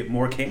order to get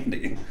more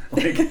candy.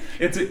 Like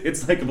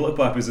it's like a blow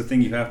pop is a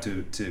thing you have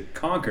to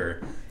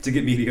conquer to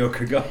get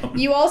mediocre gum.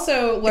 You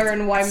also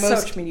learn why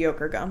most such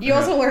mediocre gum. You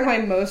also learn why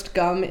most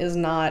gum is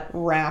not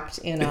wrapped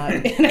in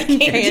a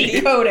candy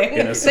coating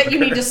that you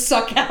need to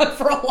suck out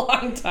for a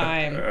long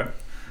time.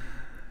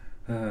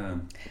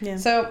 Yeah.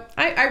 So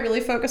I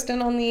really focused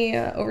in on the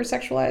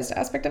over-sexualized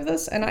aspect of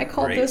this, and I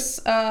called this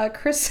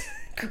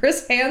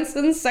Chris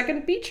Hansen's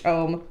second beach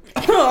home.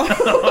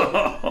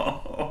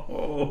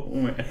 Oh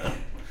man!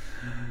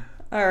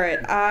 All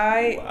right,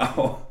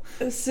 Wow.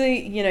 So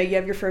you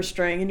have your first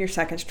string and your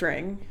second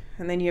string,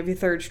 and then you have your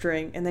third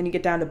string, and then you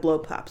get down to blow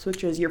pops,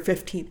 which is your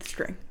 15th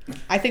string.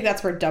 I think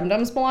that's where Dum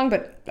Dums belong,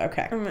 but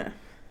okay.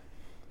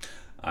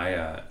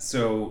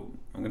 So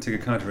I'm gonna take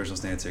a controversial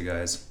stance here,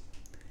 guys.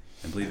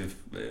 I believe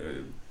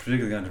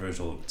particularly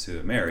controversial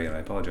to Mary, and I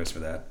apologize for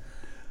that.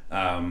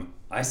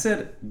 I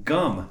said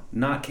gum,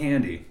 not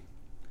candy.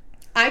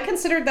 I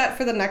considered that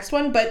for the next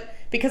one, but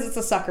because it's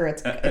a sucker,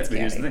 it's candy.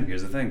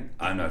 Here's the thing.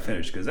 I'm not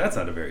finished because that's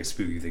not a very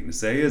spooky thing to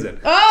say, is it?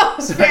 Oh,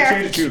 so fair. I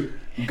changed it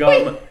to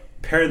gum.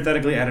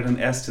 Parenthetically added an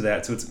S to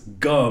that, so it's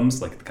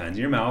gums, like the kinds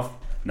in your mouth,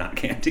 not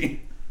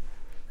candy.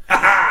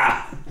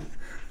 Ha!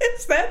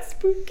 Is that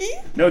spooky?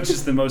 No, it's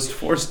just the most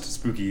forced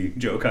spooky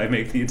joke I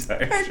make the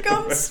entire show. Are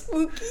gums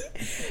spooky?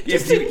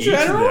 If you eat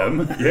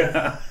them,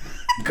 yeah.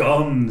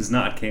 Gums,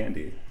 not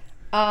candy.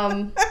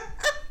 I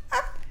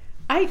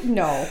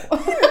no. No.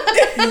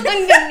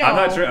 I'm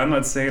not sure. I'm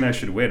not saying I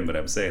should win, but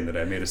I'm saying that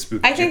I made a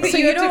spooky. I think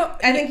joke. that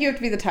I think you have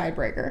to be the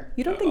tiebreaker.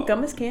 You don't think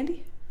gum is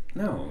candy?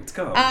 No, it's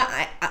gum.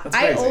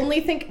 I only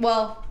think.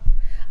 Well,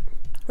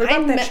 what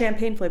about that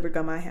champagne flavored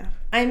gum I have?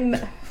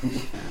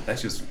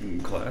 That's just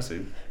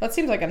classy. That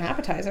seems like an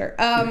appetizer.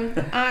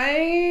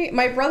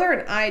 My brother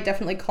and I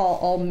definitely call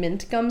all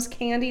mint gums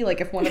candy.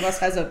 Like if one of us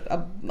has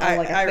a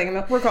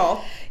thing.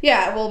 Recall.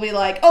 Yeah, we'll be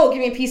like, oh, give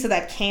me a piece of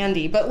that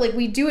candy. But like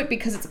we do it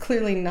because it's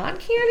clearly not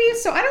candy.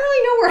 So I don't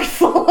really know where I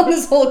fall on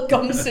this whole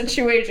gum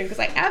situation because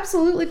I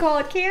absolutely call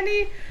it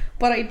candy.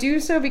 But I do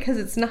so because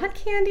it's not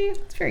candy.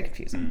 It's very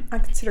confusing. I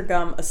consider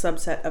gum a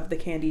subset of the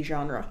candy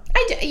genre.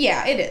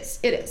 Yeah, it is.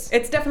 It is.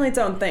 It's definitely its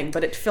own thing,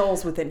 but it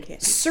fills within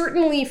candy.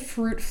 Certainly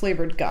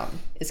fruit-flavored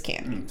gum is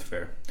candy.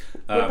 Fair.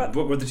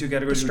 What were the two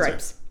categories?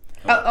 Stripes.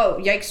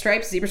 Yikes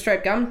stripes, zebra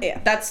stripe gum? Yeah.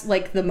 That's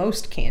like the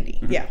most candy.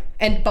 Mm-hmm. Yeah.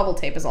 And bubble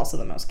tape is also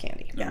the most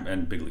candy. Yeah.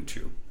 And Big League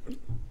Chew.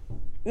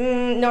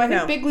 No, I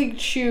think Big League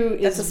Chew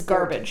is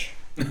garbage.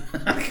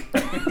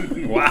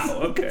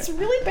 Wow, okay. It's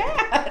really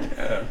bad.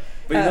 Yeah.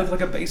 But you look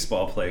like a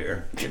baseball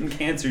player. Getting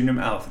cancer in your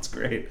mouth. It's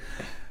great.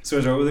 So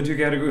what were the two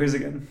categories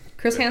again?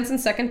 Chris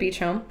Hansen's second beach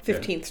home.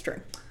 15th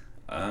string.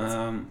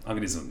 I'm gonna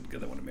need some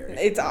good that one to marry.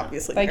 It's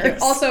obviously Thank you.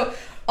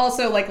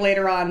 Also, like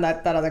later on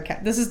that other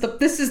cat. This is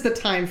the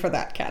time for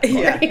that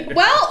category. Yeah.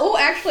 Well,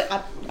 actually,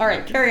 all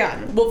right, carry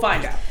on. We'll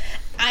find out.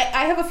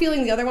 I have a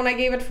feeling the other one I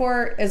gave it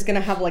for is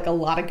gonna have like a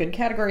lot of good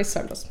categories. So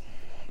I'm just,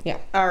 yeah.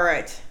 All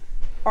right.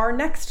 Our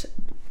next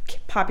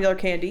popular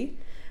candy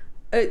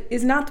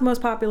is not the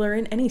most popular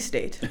in any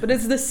state, but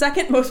it's the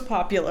second most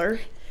popular.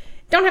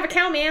 Don't have a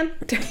cow, man.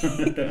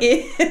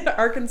 In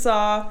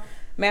Arkansas,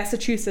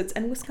 Massachusetts,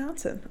 and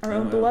Wisconsin, our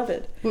own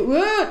beloved.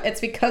 It's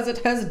because it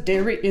has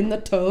dairy in the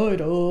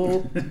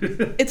title.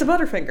 It's a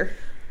Butterfinger.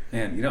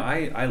 Man,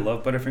 I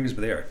love Butterfingers,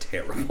 but they are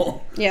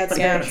terrible. Yeah, it's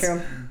very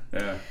true.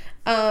 Yeah.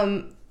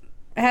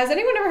 Has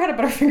anyone ever had a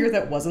Butterfinger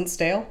that wasn't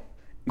stale?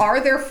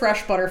 Are there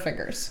fresh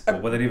Butterfingers? Well,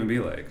 what would that even be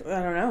like?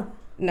 I don't know.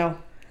 No.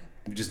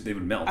 They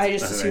would melt. I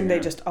just assume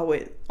they just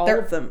always, all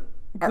of them,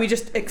 we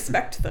just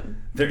expect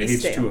them. They're to be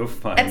aged stale. to a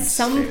fine At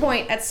some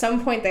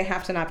stale. point, they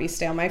have to not be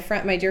stale. My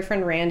dear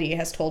friend Randy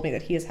has told me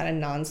that he has had a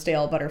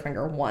non-stale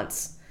Butterfinger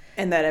once.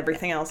 And that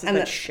everything else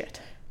is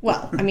shit.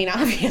 Well, I mean,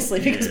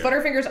 obviously, because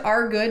Butterfingers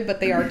are good, but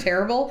they are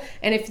terrible.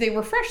 And if they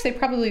were fresh, they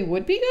probably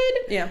would be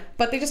good. Yeah.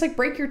 But they just like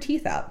break your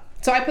teeth out.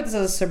 So I put this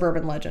as a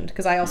suburban legend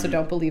because I also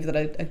don't believe that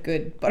a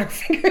good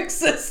Butterfinger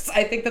exists.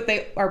 I think that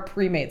they are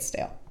pre-made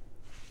stale.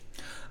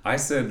 I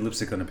said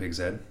lipstick on a pig's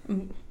head.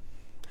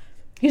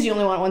 Because you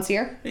only want it once a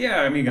year?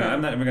 Yeah, I mean,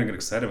 I'm not ever gonna get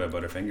excited about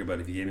Butterfinger, but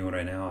if you gave me one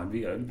right now, I'd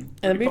be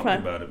It'd be fine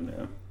about it.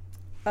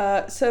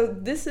 Yeah. So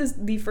this is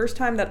the first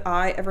time that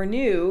I ever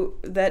knew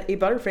that a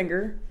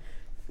Butterfinger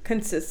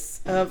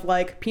consists of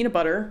like peanut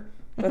butter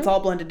that's all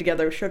blended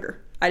together with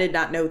sugar. I did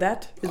not know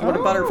that is what a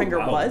Butterfinger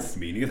wow. was.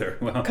 Me neither.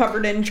 Wow.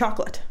 Covered in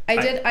chocolate.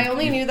 I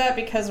only knew that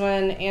because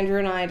when Andrew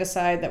and I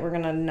decide that we're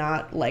gonna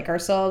not like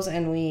ourselves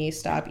and we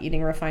stop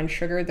eating refined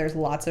sugar, there's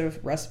lots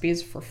of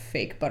recipes for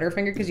fake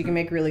Butterfinger because you can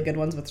make really good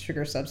ones with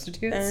sugar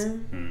substitutes.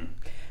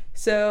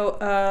 So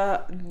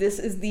this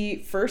is the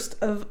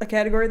first of a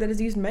category that is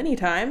used many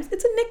times.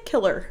 It's a Nick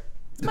killer.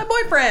 It's my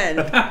boyfriend.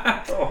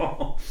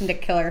 Oh.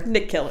 Nick killer.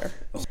 Nick killer.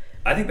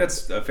 I think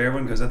that's a fair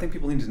one because I think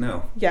people need to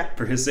know. Yeah.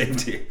 For his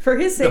safety. For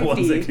his safety. The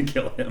ones that can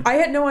kill him. I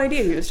had no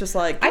idea. He was just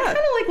like, I yeah. kind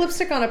of like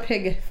lipstick on a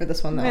pig for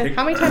this one though. Pig-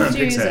 How many times do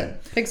you Pig's use head.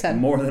 it? Pig's head.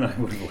 More than I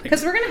would have liked.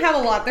 Because we're gonna have a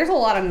lot. There's a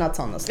lot of nuts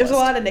on this There's list.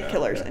 a lot of Nick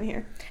killers in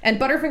here. And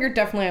Butterfinger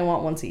definitely I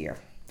want once a year,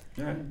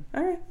 All right.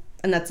 All right.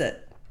 and that's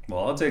it.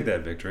 Well, I'll take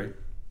that victory.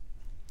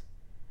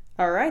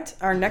 All right.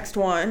 Our next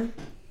one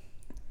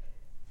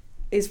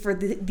is for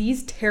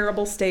these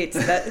terrible states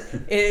that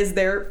it is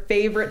their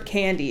favorite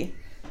candy,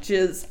 which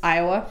is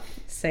Iowa.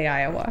 Say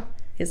Iowa.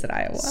 Is it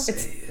Iowa? Say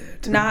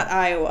it. not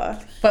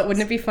Iowa. But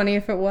wouldn't it be funny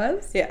if it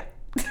was? Yeah.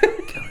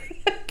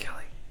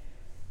 Kelly.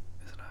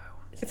 Is it Iowa?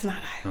 It's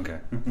not Iowa. Okay.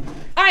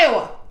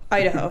 Iowa.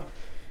 Idaho.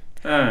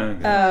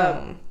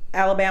 Okay.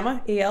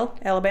 Alabama.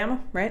 Alabama,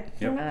 right?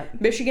 Yep.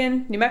 Not-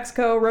 Michigan, New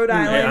Mexico, Rhode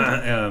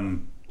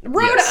Island,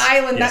 Rhode Yes.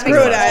 Island. Yes, That makes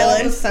Rhode all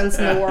Island. the sense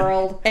in the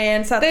world.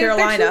 and South They're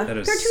Carolina. That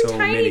is They're too so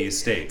tiny. many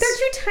states.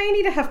 They're too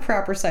tiny to have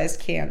proper sized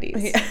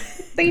candies. Yeah.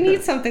 They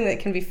need something that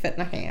can be fit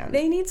in a hand.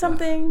 They need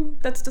something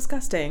that's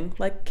disgusting,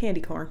 like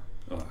candy corn.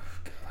 Oh, God.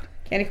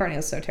 Candy corn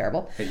is so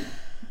terrible. Hey,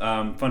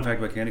 fun fact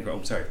about candy corn.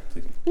 Oh, sorry.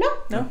 Please. No.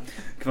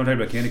 Fun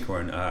fact about candy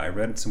corn. I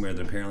read somewhere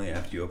that apparently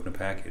after you open a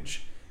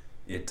package,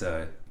 it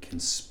can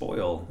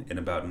spoil in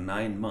about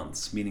 9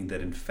 months, meaning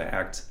that in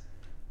fact,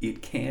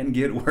 it can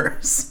get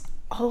worse.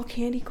 All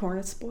candy corn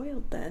is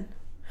spoiled then.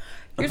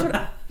 Here's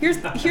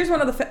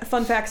one of the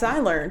fun facts I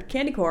learned.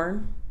 Candy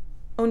corn,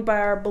 owned by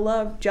our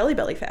beloved Jelly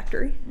Belly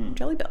factory.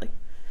 Jelly Belly.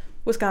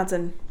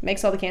 Wisconsin.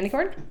 Makes all the candy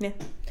corn? Yeah.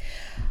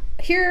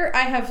 Here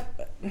I have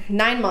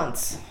 9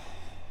 months.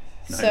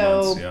 9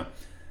 So, months, yeah.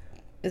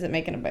 is it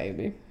making a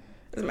baby?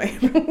 Is my-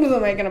 Is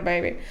it making a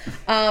baby?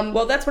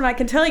 Well, that's when I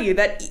can tell you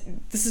that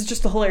this is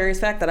just a hilarious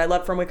fact that I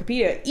love from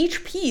Wikipedia.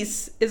 Each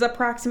piece is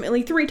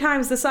approximately 3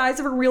 times the size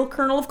of a real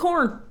kernel of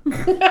corn.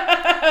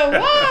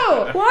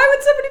 Whoa! Why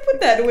would somebody put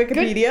that in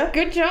Wikipedia?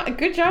 Good job.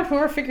 Good job.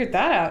 Whoever figured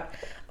that out.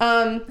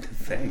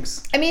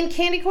 Thanks. I mean,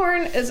 candy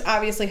corn is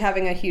obviously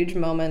having a huge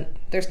moment.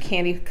 There's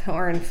candy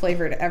corn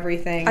flavored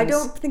everything. I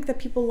don't think that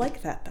people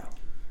like that,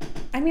 though.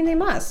 I mean, they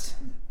must.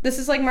 This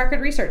is like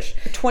market research.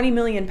 20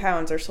 million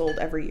pounds are sold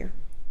every year.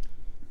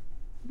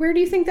 Where do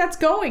you think that's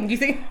going? Do you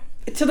think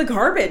To the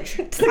garbage.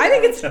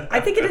 I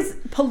think it is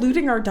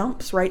polluting our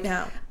dumps right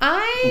now.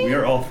 We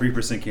are all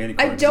 3% candy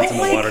corn. I don't it's in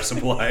like- the water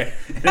supply.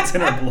 It's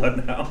in our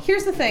blood now.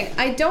 Here's the thing.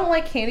 I don't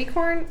like candy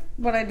corn,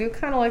 but I do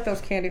kind of like those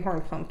candy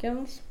corn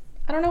pumpkins.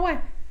 I don't know why.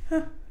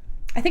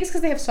 I think it's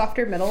because they have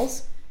softer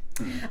middles.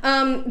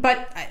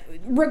 But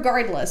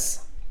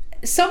regardless,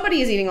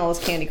 somebody is eating all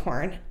this candy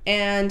corn,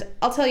 and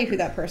I'll tell you who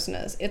that person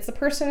is. It's the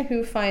person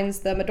who finds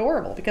them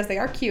adorable because they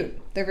are cute.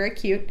 They're very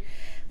cute.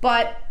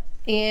 But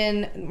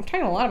I'm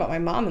talking a lot about my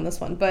mom in this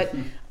one, but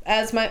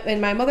as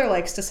my mother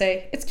likes to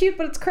say, it's cute,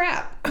 but it's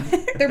crap.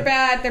 They're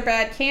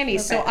bad candy.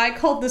 Okay. So I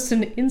called this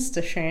an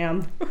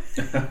Insta-sham.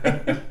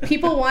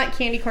 People want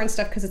candy corn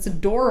stuff because it's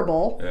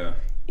adorable. Yeah.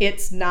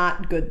 It's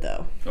not good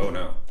though. Oh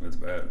no, it's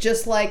bad.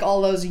 Just like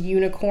all those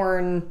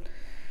unicorn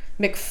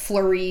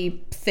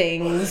McFlurry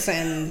things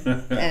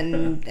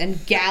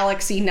and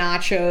Galaxy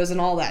nachos and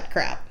all that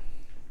crap.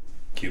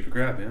 Cupid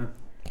crap, yeah.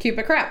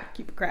 Cupid crap.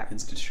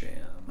 Insta sham.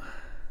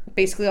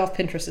 Basically, off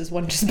Pinterest is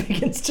one just big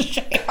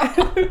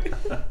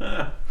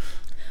Insta-sham.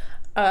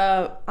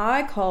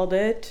 I called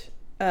it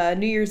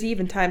New Year's Eve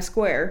in Times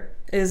Square.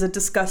 It is a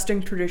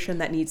disgusting tradition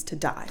that needs to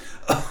die.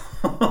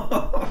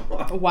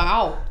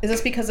 Wow. Is this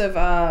because of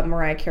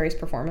Mariah Carey's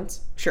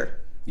performance? Sure.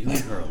 You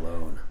leave her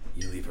alone.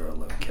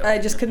 Kelly. I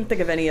just couldn't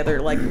think of any other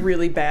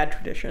really bad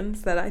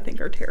traditions that I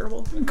think are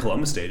terrible.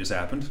 Columbus Day just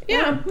happened.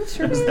 Yeah, that's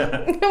true.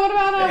 What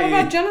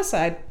about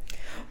genocide?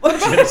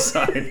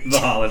 Genocide, the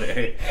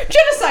holiday.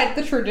 Genocide,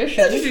 the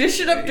tradition. The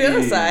tradition of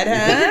genocide, The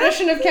huh?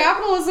 tradition of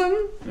capitalism.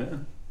 Yeah.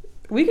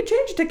 We could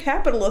change it to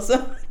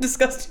capitalism.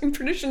 Disgusting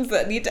traditions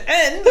that need to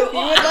end. If you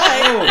would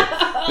like.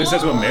 At least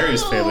that's what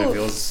Mary's family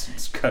feels.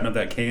 It's cutting up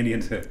that candy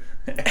into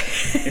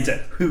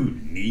who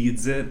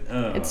needs it.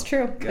 Oh, It's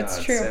true. God,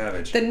 it's true.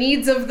 Savage. The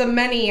needs of the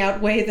many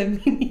outweigh the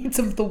needs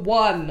of the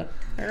one.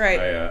 All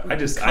right.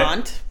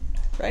 Kant,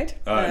 right?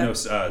 No,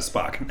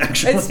 Spock.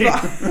 Actually, It's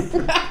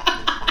Spock.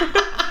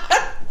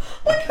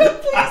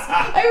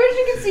 I wish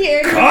you could see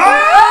Andrew.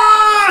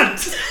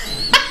 Kant!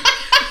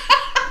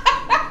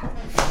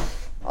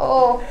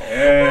 Oh.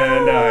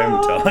 And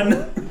I'm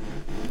done.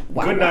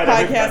 Wow. Good night,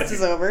 Podcast everybody.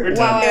 is over. We're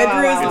Wow, done.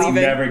 Andrew is It's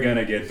leaving. never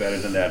gonna get better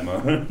than that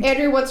moment.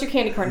 Andrew, what's your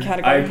candy corn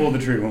category? I pulled the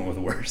trigger, went with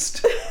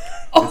worst.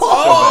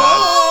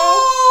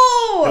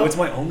 Oh! No, it's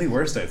my only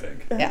worst, I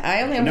think. Yeah,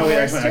 I only have No, one wait,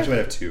 worst, actually, too. I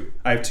have two.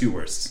 I have two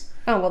worsts.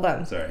 Oh, well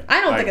done. Sorry.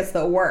 I don't think it's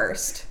the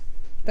worst.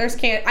 There's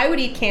I would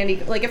eat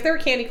candy. Like, if there were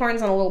candy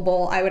corns in a little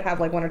bowl, I would have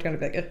like one or two and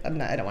be like,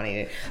 I don't want to eat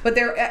it. But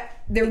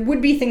there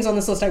would be things on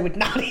this list I would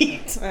not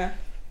eat. All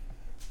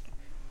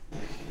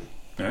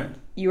right.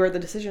 You are the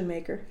decision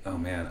maker. Oh,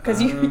 man.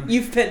 Because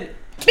you've been...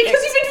 Because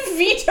you've been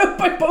vetoed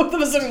by both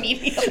of us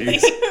immediately.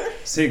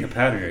 Seeing a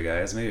pattern here,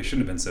 guys. Maybe it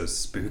shouldn't have been so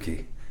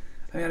spooky.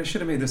 I mean, I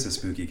should have made this a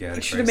spooky category.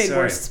 You should have made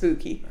worse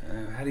spooky.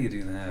 How do you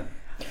do that?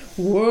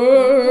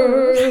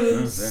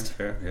 Worst.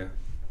 Fair, yeah.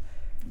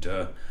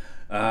 Duh.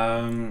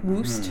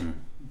 Woost.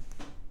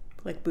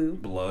 Like boo.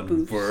 Blood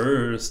Boost.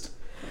 worst.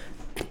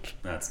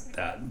 That's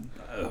that.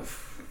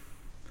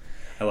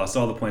 I lost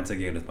all the points I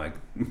gave with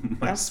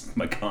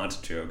my Kant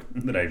joke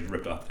that I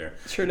ripped off there.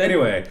 Sure did.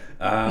 Anyway,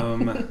 I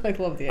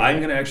love the idea. I'm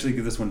gonna actually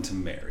give this one to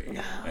Mary.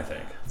 I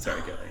think.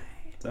 Sorry, Kelly.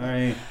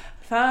 Sorry.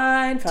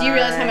 Fine. Do you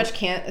realize how much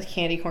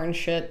candy corn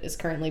shit is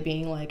currently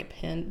being like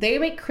pinned? They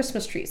make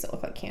Christmas trees that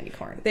look like candy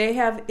corn. They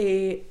have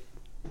a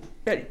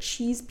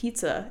cheese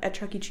pizza at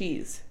Chuck E.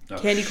 Cheese.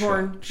 Candy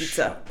corn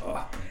pizza.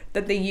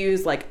 That they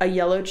use like a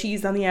yellow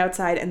cheese on the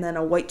outside and then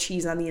a white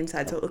cheese on the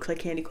inside, so it looks like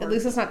candy corn. At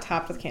least it's not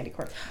topped with candy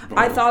corn.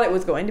 I thought it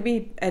was going to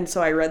be, and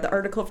so I read the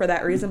article for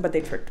that reason, but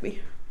they tricked me.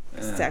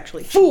 It's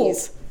actually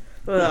Fools. cheese.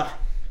 Ugh.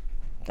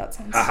 That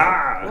sounds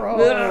Aha! so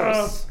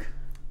gross.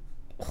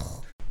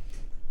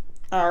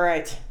 All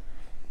right.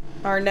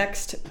 Our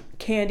next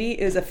candy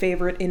is a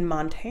favorite in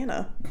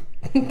Montana.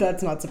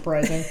 That's not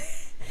surprising.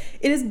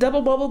 It is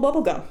double bubble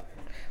bubble gum.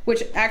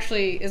 Which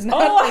actually is not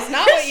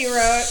what you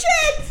wrote.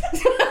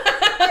 Shit!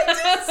 I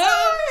just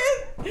saw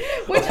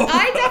it! Which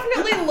I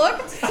definitely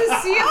looked to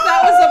see if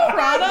that was a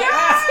product.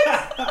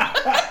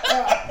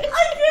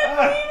 I can't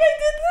believe I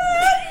did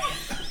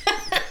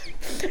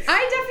that! I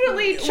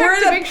definitely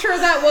checked to make sure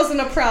that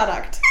wasn't a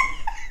product.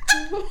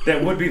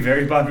 That would be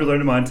very popular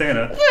in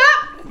Montana.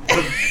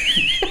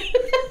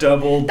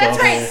 Double That's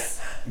bubble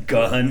right.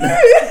 gun.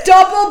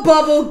 Double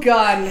bubble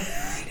gun.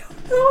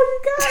 I don't know, you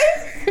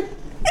guys.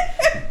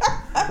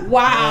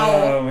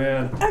 Wow. Oh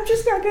man. I'm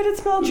just not good at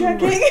spell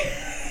checking.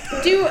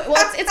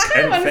 It's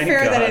kind of And thank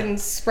unfair that God. in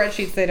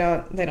spreadsheets they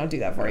don't do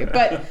that for you.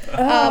 But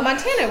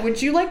Montana,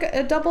 would you like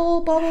a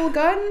double bubble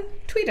gun?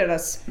 Tweet at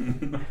us.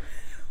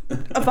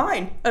 A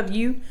vine of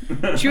you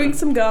chewing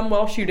some gum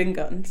while shooting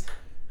guns.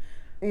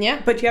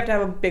 Yeah. But you have to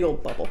have a big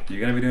old bubble.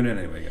 You're gonna be doing it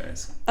anyway,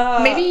 guys.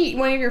 Maybe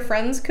one of your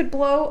friends could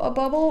blow a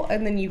bubble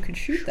and then you could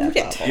shoot that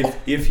bubble.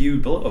 If you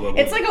blow a bubble,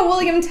 It's like a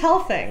William Tell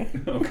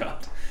thing. oh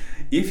god.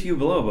 If you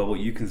blow a bubble,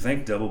 you can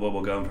thank Double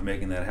Bubble Gum for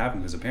making that happen,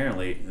 because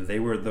apparently they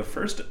were the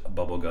first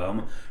bubble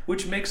gum,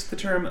 which makes the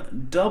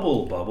term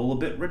double bubble a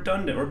bit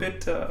redundant or a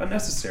bit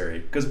unnecessary.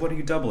 Because what are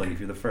you doubling if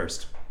you're the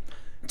first?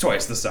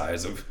 Twice the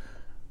size of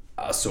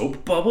a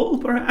soap bubble,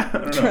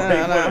 perhaps?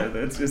 I don't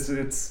know.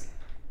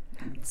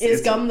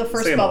 Is gum the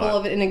first saying a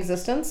bubble lot. in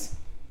existence?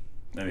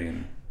 I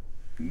mean,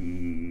 I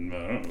don't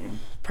know.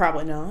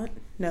 Probably not.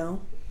 No.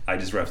 I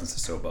just referenced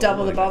the soap bubble.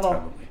 Double the I think that's bubble.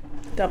 probably-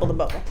 Double the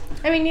bubble.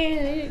 I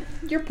mean,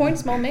 your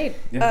point's well made.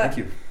 Yeah,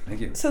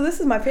 thank you. So this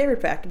is my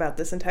favorite fact about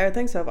this entire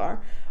thing so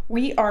far.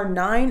 We are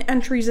 9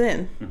 entries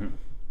in. Mm-hmm.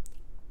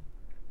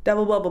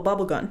 Double Bubble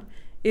Bubble Gun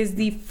is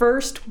the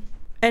first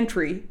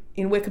entry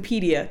in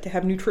Wikipedia to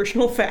have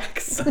nutritional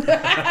facts. Like,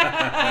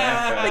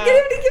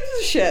 anybody gives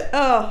a shit.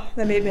 Oh,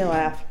 that made me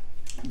laugh.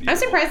 I'm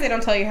surprised they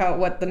don't tell you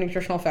what the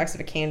nutritional effects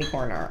of a candy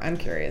corn are. I'm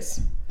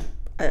curious.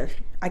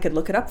 I could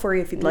look it up for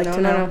you if you'd like to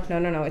know.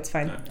 No, it's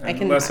fine.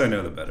 The less I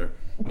know, the better.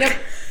 Yep.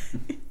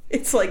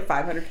 It's like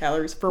 500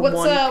 calories for one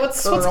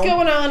What's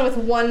going on with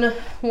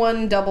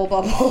one double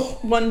bubble?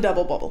 One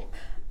double bubble.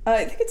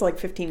 I think it's like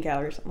 15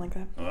 calories, something like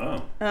that.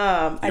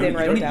 Oh. I didn't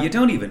write it down. You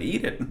don't even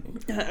eat it.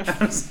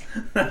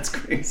 That's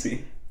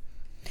crazy.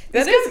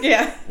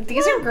 Yeah.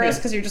 These are gross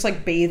because you're just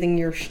like bathing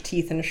your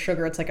teeth in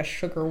sugar. It's like a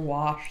sugar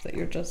wash that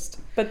you're just.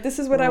 But this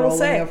is what I will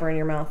say. Over in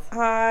your mouth.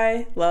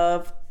 I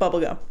love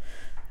bubblegum.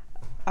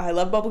 I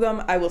love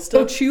bubblegum. I will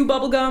still chew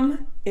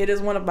bubblegum. It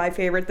is one of my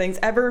favorite things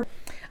ever.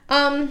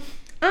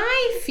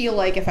 I feel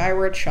like if I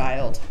were a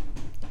child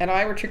and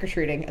I were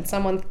trick-or-treating and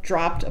someone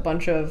dropped a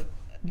bunch of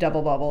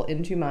double bubble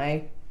into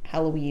my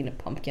Halloween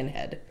pumpkin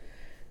head,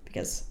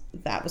 because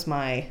that was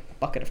my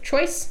bucket of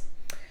choice,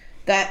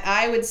 that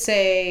I would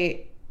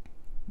say,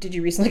 did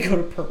you recently go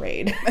to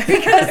parade?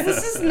 Because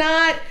this is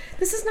not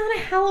a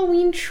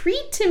Halloween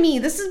treat to me.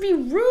 This would be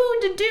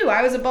rude to do.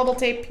 I was a bubble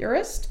tape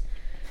purist.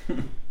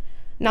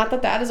 Not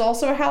that is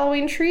also a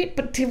Halloween treat,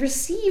 but to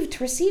receive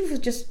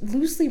just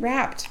loosely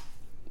wrapped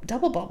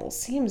double bubbles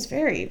seems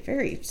very,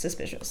 very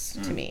suspicious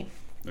to me.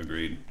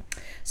 Agreed.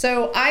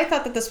 So I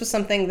thought that this was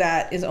something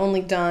that is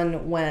only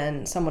done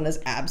when someone is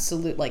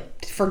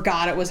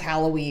forgot it was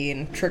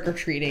Halloween,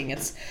 trick-or-treating.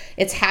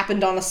 It's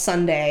happened on a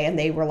Sunday and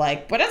they were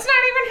like, but it's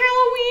not even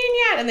Halloween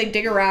yet. And they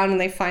dig around and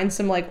they find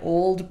some like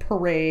old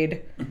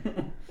parade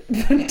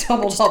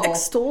double bubble.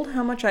 Extolled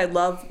how much I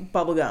love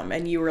bubblegum,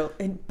 and you were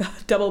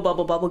double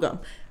bubble bubblegum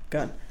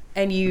gun.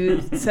 And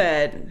you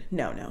said,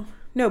 no,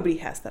 nobody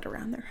has that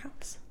around their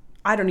house.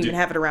 I don't even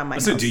have it around my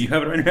house. So do you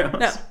have it around your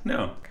house?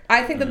 No.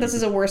 I think that this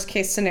is a worst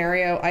case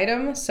scenario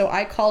item, so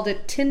I called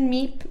it tin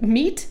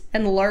meat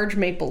and large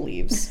maple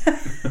leaves.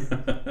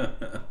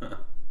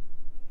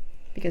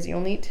 Because you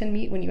only eat tin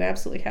meat when you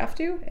absolutely have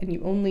to, and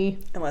you only...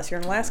 Unless you're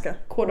in Alaska.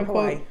 Quote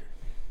unquote.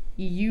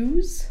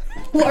 Use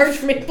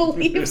large maple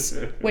leaves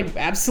when you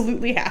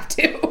absolutely have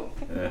to.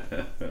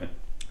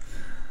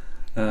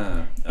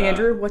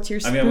 Andrew, what's your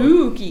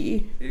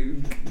spooky?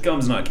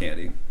 Gum's not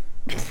candy.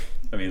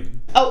 I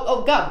mean...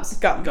 Oh, gums.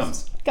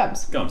 Gum's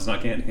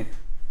not candy.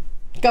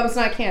 Gum's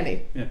not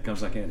candy. Yeah,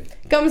 gum's not candy.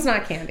 Gum's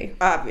not candy.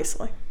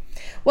 Obviously.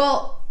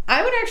 Well,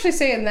 I would actually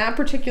say in that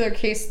particular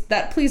case,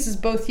 that pleases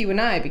both you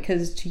and I,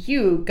 because to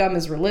you, gum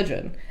is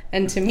religion.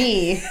 And to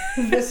me,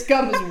 this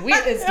gum is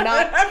weird.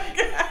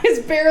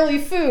 It's barely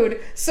food.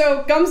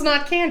 So gum's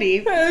not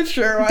candy.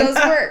 Sure. Does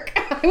work.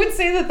 I would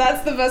say that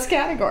that's the best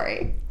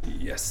category.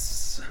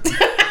 Yes.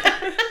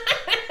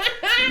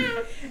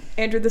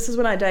 Andrew, this is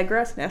when I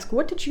digress and ask,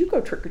 what did you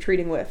go?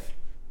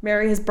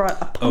 Mary has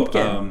brought a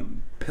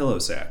pumpkin. Pillow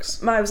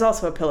sacks. I was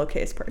also a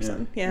pillowcase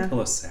person. Yeah.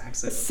 Pillow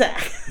sacks. A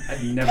sack.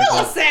 I've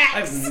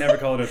never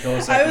called it a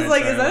pillow sack. I was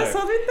like, is that a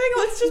southern thing?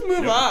 Let's just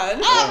move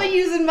on. I'll be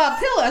using my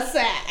pillow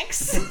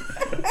sacks.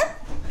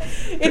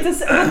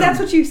 Well, that's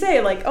what you say.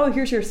 Like, oh,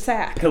 here's your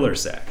sack. Pillar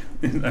sack.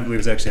 I believe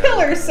it's actually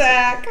pillar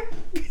sack.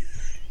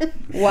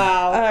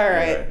 Wow. All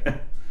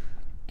right.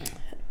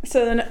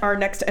 So then our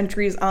next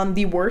entry is on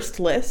the worst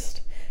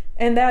list,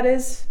 and that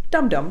is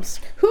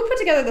Dum-Dums. Who put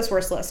together this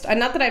worst list?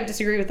 Not that I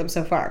disagree with them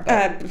so far.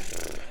 But...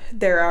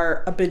 there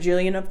are a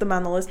bajillion of them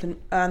on the list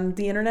on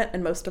the internet,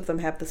 and most of them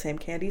have the same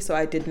candy, so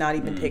I did not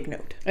even take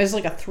note. Is it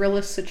like a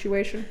Thrillist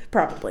situation?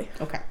 Probably.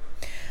 Okay.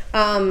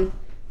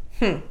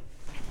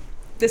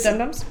 This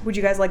Dum-Dums? Would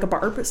you guys like a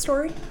Barb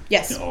story?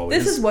 Yes.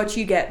 This is what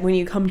you get when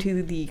you come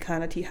to the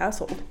Conaty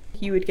household.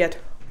 You would get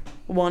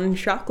one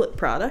chocolate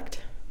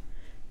product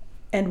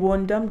and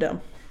one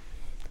Dum-Dum.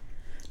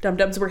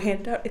 Dum-Dums were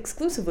handed out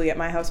exclusively at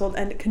my household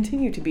and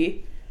continue to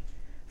be,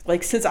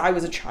 like, since I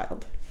was a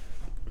child.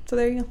 So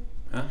there you go.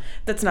 Huh?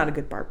 That's not a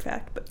good Barb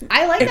fact, but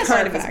I like that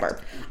kind Barb of fact.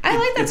 Barb. I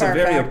like that It's Barb a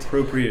very fact.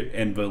 appropriate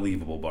and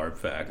believable Barb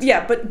fact.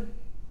 Yeah,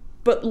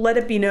 but let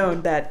it be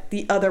known that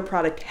the other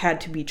product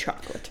had to be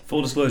chocolate.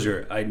 Full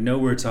disclosure, I know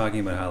we're talking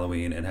about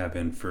Halloween and have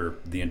been for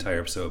the entire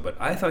episode, but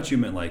I thought you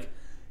meant, like,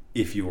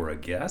 if you were a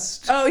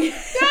guest. Oh, yeah.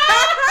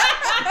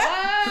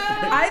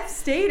 I've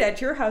stayed at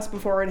your house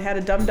before and had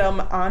a Dum-Dum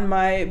on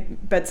my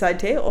bedside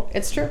table.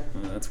 It's true.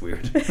 Oh, that's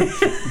weird.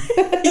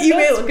 You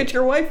may look at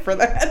your wife for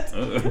that.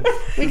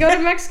 We go to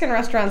Mexican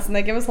restaurants and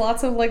they give us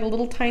lots of like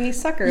little tiny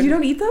suckers. You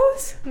don't eat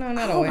those? No,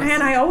 not always. Oh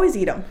man, I always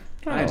eat them.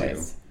 I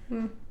always.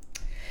 Do.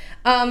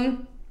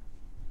 Dum-Dums,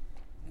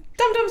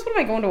 what am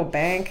I going to a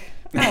bank?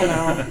 I don't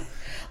know.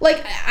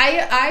 Like,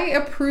 I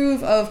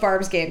approve of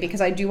Barb's game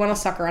because I do want a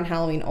sucker on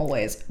Halloween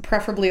always.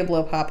 Preferably a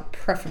blow pop,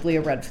 preferably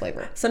a red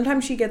flavor.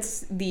 Sometimes she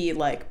gets the,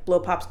 like,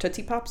 blow pops,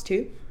 Tootsie Pops,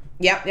 too.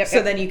 Yep.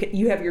 So then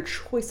you have your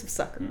choice of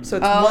sucker. So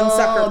it's one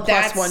sucker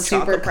plus one chocolate. That's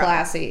super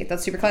classy.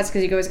 That's super classy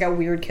because you always got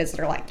weird kids that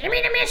are like, give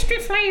me the mystery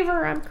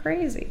flavor. I'm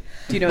crazy.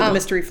 Do you know what the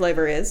mystery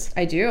flavor is?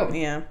 I do.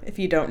 Yeah. If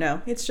you don't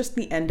know, it's just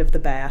the end of the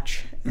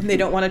batch. And they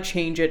don't want to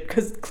change it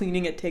because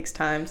cleaning it takes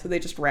time. So they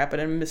just wrap it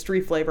in a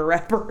mystery flavor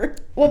wrapper.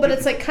 Well, but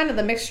it's like kind of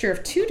the mixture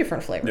of two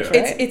different flavors,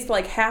 right? It's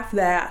like half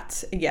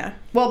that. Yeah.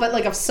 Well, but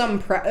like of some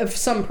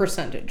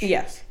percentage.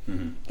 Yes.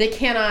 Mm-hmm. They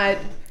cannot...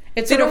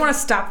 They don't want to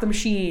stop the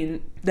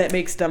machine that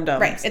makes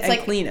Dum-Dums and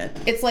clean it.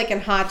 It's like in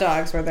hot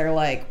dogs where they're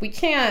like, we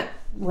can't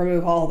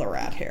remove all the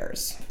rat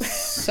hairs.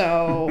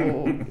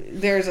 So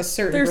there's a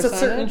certain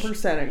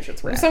percentage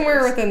it's rat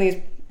somewhere hairs.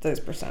 Within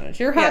those percentage.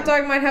 Your hot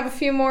dog might have a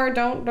few more.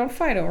 Don't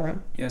fight over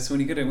them. Yeah, so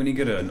when you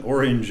get an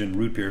orange and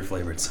root beer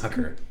flavored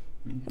sucker,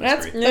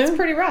 that's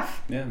pretty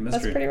rough. Yeah,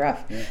 mystery. That's pretty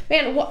rough. Yeah.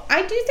 Man,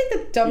 I do think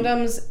that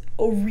Dum-Dums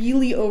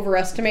really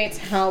overestimates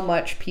how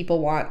much people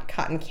want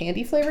cotton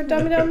candy flavored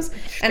Dum-Dums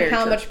and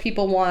how much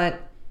people want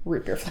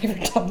root beer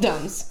flavored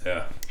Dum-Dums.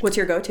 Yeah. What's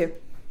your go-to?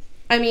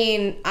 I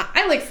mean,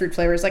 I like fruit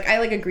flavors. Like I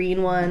like a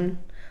green one.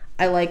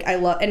 I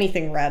love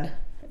anything red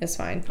is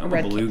fine. I'm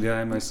a blue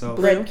guy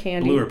myself. Red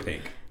candy. Blue or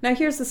pink. Now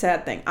here's the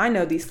sad thing. I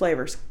know these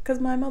flavors because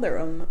my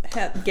mother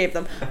gave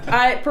them.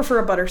 I prefer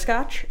a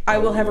butterscotch. I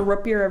will have a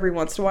root beer every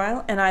once in a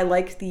while, and I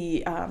like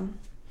the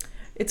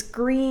it's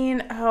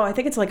green. Oh, I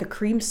think it's like a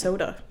cream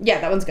soda. Yeah,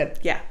 that one's good.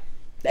 Yeah.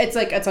 It's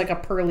like a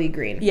pearly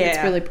green. Yeah.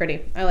 It's really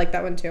pretty. I like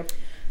that one too.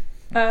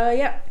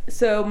 Yeah.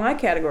 So my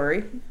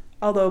category,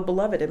 although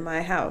beloved in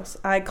my house,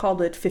 I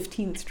called it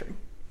 15th string.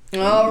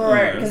 All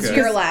right, because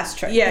your last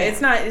choice. Yeah, it's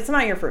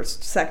not your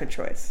second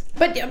choice.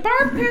 But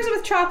Barb pairs it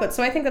with chocolate,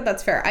 so I think that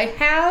that's fair.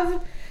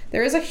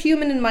 There is a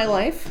human in my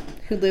life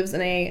who lives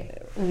in a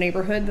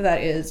neighborhood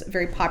that is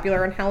very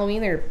popular on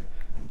Halloween. There are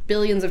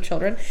billions of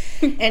children.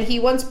 And he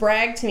once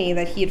bragged to me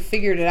that he had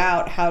figured it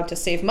out how to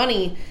save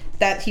money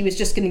that he was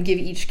just going to give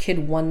each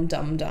kid one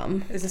Dum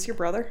Dum. Is this your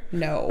brother?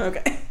 No.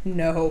 Okay.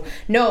 No.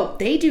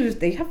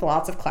 They have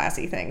lots of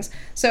classy things.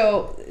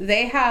 So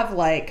they have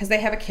like, because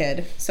they have a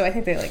kid, so I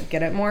think they like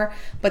get it more,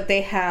 but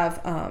they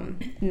have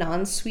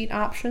non-sweet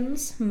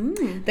options.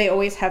 They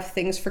always have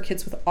things for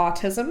kids with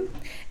autism,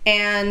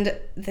 and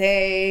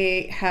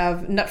they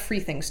have nut-free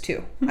things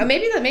too.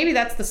 Maybe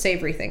that's the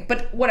savory thing,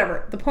 but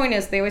whatever. The point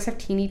is, they always have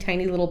teeny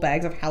tiny little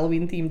bags of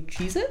Halloween-themed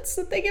Cheez-Its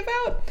that they give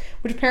out,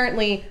 which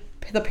apparently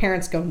the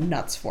parents go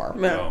nuts for.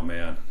 Oh,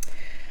 man.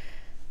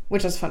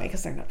 Which is funny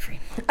because they're nut free.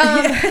 But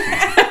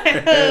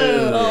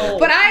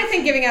I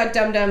think giving out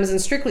Dum Dums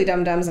and strictly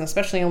Dum Dums, and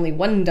especially only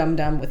one Dum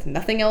Dum with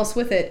nothing else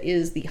with it,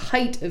 is the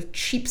height of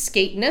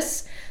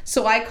cheapskateness.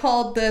 So I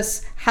called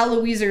this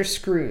Halloweezer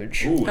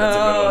Scrooge. Ooh, that's a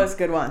good one. That's a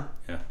good one.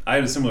 Yeah. I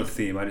had a similar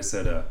theme. I just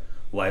said,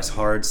 life's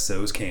hard,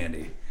 so's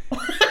candy.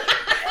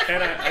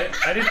 And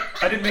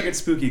I didn't make it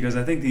spooky because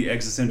I think the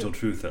existential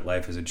truth that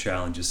life is a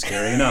challenge is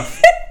scary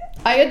enough.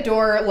 I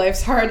adore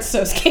Life's Hard,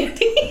 So's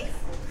Candy.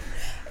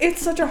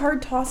 It's such a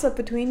hard toss-up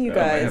between you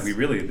guys. Man, we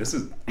really, this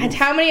is... And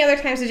how many other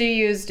times did you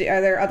use,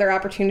 are there other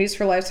opportunities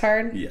for Life's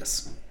Hard?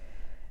 Yes.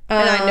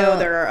 And I know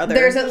there are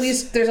others.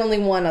 There's only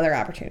one other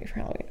opportunity for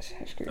Halloween.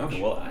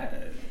 Okay, well,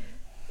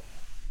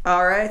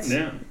 All right.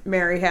 Yeah.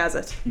 Mary has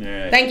it.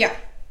 Yeah. Thank you.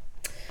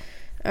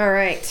 All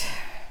right.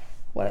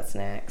 What's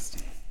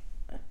next?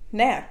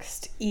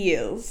 Next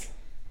is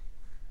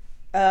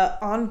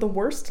on the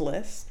worst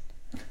list.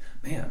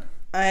 Man.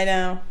 I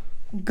know.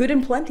 Good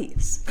and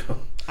Plenty's.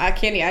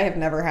 Candy I have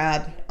never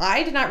had.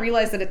 I did not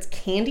realize that it's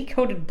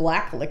candy-coated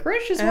black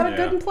licorice is what a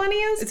Good and Plenty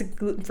is. It's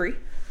gluten-free.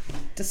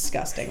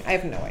 Disgusting. I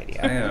have no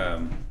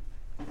idea.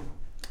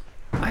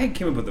 I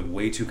came up with a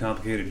way too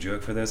complicated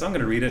joke for this. I'm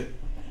going to read it.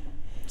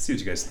 See what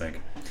you guys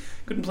think.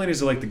 Good and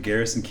Plenty's are like the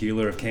Garrison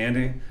Keillor of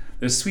candy.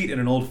 They're sweet in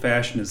an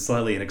old-fashioned and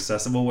slightly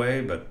inaccessible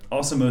way, but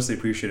also mostly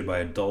appreciated by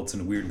adults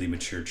and weirdly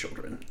mature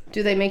children.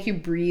 Do they make you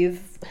breathe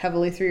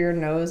heavily through your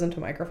nose into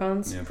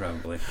microphones? Yeah,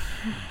 probably.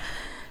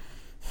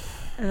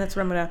 And that's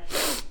what I'm gonna...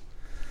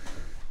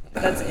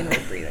 That's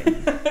inward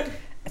breathing.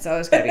 It's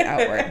always gotta be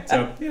outward.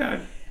 So,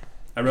 yeah,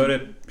 I wrote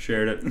it,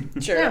 shared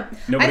it. Sure. Yeah.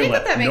 Nobody I think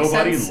laughed. that makes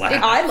Nobody sense.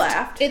 laughed. I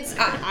laughed.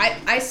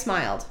 I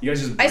smiled. You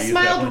guys just I breathed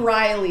smiled that one?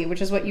 wryly, which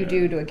is what you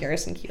do to a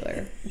Garrison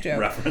Keillor joke.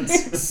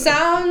 Reference.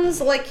 Sounds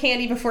like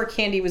candy before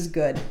candy was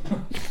good.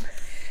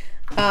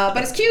 But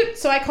it's cute,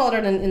 so I called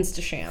it an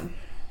Instasham.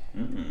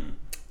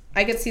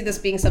 I could see this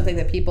being something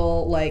that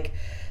people like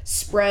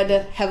spread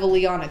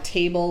heavily on a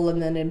table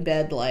and then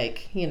embed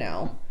like,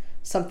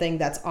 something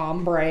that's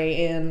ombre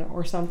in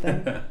or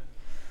something.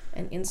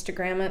 And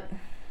Instagram it.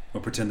 Or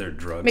pretend they're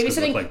drugs. Maybe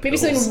something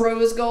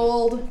rose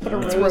gold. Put a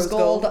rose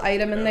gold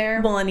item in there.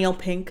 Millennial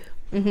pink.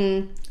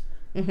 I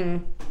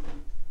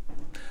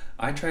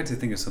tried to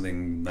think of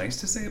something nice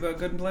to say about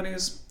Good and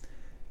Plenty's.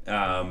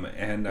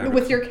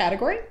 With your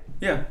category?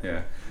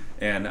 Yeah.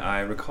 And I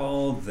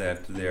recall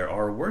that there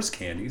are worse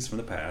candies from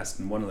the past,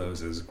 and one of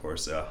those is, of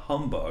course,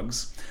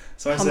 humbugs.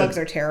 So Humbugs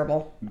are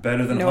terrible.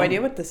 Better than No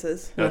idea what this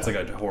is. That's like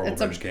a horrible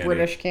It's a British candy.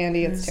 British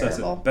candy. It's So I said,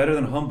 terrible. better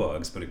than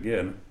humbugs, but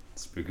again,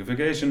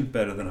 spookification.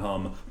 Better than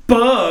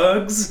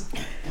bugs.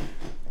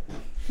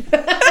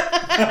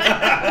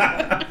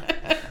 Yeah.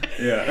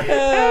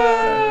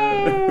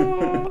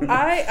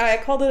 I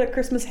called it a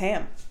Christmas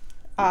ham.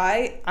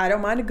 I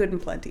don't mind a Good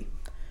and Plenty,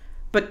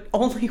 but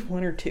only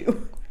one or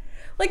two.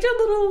 Like just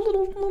a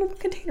little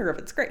container of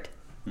it's great.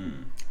 I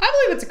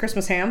believe it's a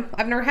Christmas ham.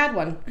 I've never had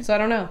one, so I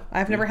don't know.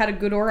 I've never had a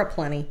Good or a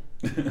Plenty.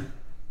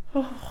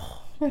 I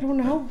don't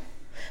know.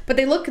 But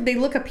they look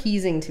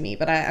appeasing to me,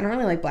 but I don't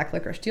really like black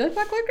licorice. Do you like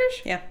black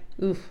licorice? Yeah.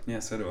 Oof. Yeah,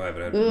 so do I,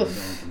 but I've been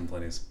from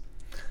Plenty's.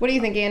 What do you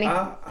think, Annie?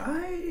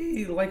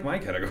 I like my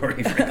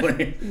category,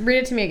 frankly. Read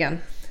it to me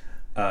again.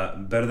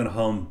 Better than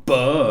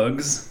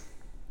bugs.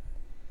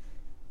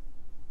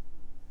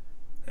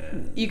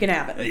 You can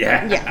have it.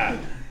 Yeah.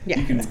 You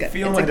can that's good.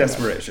 feel It's my a good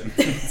desperation.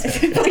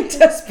 My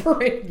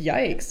desperate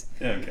yikes.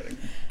 Yeah, I'm kidding.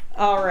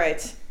 All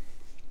right.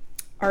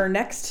 Our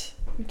next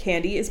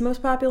candy is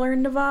most popular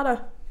in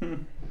Nevada.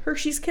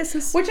 Hershey's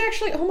Kisses. Which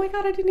actually, oh my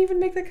god, I didn't even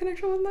make the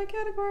connection with my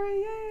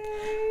category.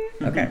 Yay.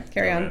 Okay,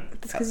 carry on.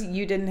 That's because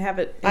you didn't have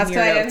it in That's your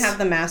because I notes. didn't have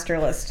the master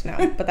list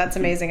now. But that's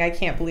amazing. I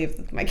can't believe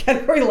that my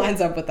category lines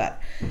up with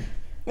that.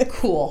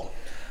 Cool.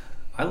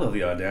 I love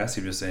the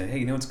audacity of just saying, hey,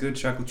 you know what's good?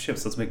 Chocolate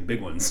chips. Let's make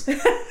big ones.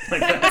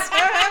 Like that's all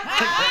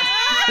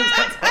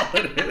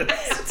it is.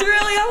 That's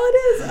really all it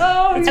is.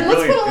 Oh, And let's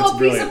brilliant. put a little It's piece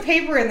brilliant. of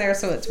paper in there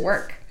so it's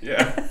work.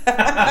 Yeah.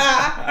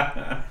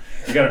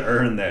 You gotta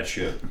earn that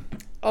shit.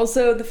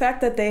 Also, the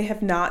fact that they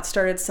have not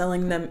started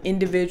selling them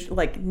individual,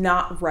 like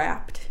not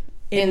wrapped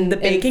in the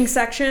baking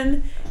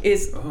section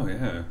is Oh,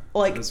 yeah.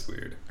 Like- That's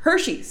weird.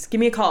 Hershey's. Give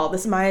me a call.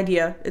 This is my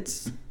idea.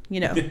 It's,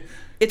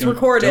 it's Don't-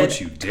 recorded,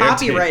 don't you dare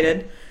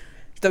copyrighted.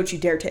 Don't you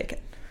dare take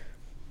it.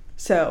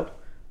 So,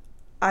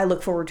 I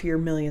look forward to your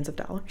millions of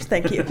dollars.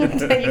 Thank you.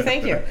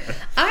 Thank you.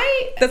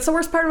 That's the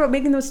worst part about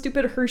making those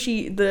stupid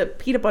Hershey, the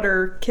peanut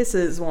butter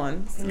kisses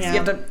ones. Yeah. You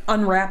have to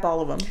unwrap all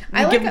of them.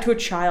 You give them to a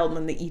child and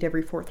then they eat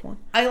every fourth one.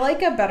 I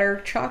like a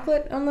better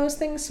chocolate on those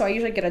things, so I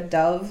usually get a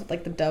Dove,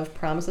 like the Dove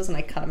Promises, and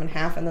I cut them in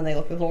half, and then they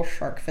look like little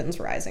shark fins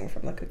rising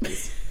from the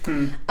cookies.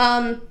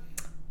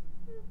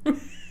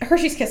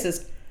 Hershey's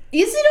Kisses.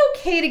 Is it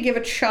okay to give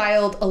a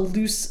child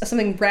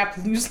something wrapped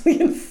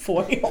loosely in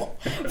foil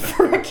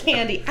for a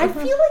candy? I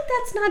feel like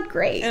that's not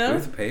great.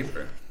 With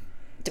paper.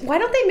 Why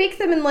don't they make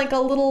them in like a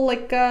little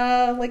like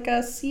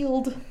a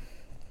sealed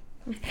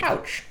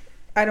pouch?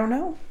 I don't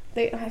know.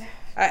 I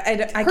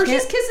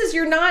Hershey's can't. Kisses.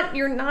 You're not.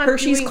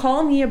 Hershey's doing...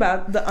 call me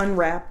about the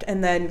unwrapped,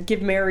 and then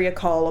give Mary a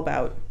call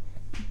about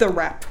the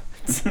wrap.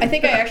 I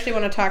think I actually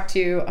want to talk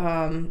to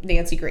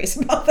Nancy Grace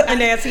about that.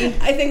 Nancy.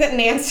 I think that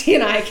Nancy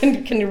and I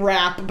can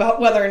rap about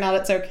whether or not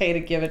it's okay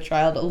to give a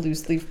child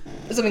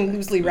something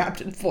loosely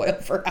wrapped in foil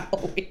for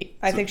Halloween.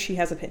 I think she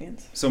has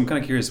opinions. So I'm kind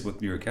of curious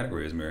what your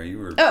category is, Mary. You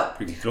were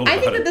pretty thrilled I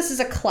about think it. that this is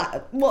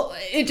a well,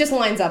 it just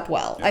lines up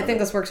well. Yeah, I think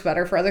this works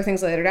better for other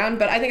things later down,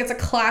 but I think it's a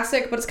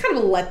classic, but it's kind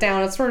of a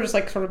letdown. It's sort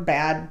of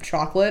bad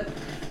chocolate.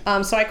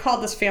 So I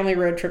called this Family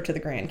Road Trip to the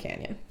Grand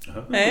Canyon.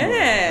 Oh,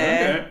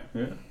 Hey. Okay.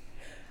 Yeah.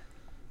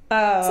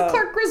 It's the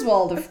Clark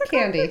Griswold of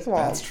candy.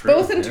 That's true.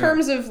 Both in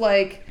terms of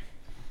like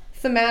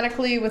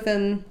thematically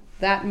within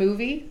that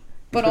movie,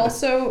 but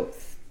also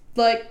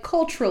like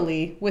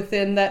culturally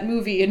within that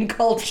movie and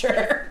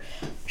culture.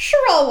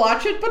 Sure, I'll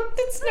watch it, but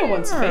it's no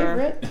one's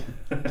favorite.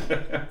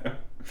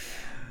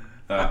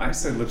 I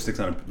said lipstick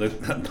on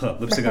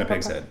a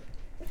pig's head.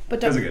 But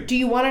Good. do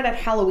you want it at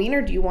Halloween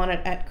or do you want it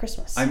at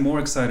Christmas? I'm more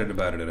excited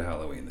about it at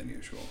Halloween than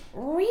usual.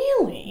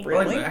 Really?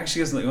 Well,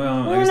 actually, it's like,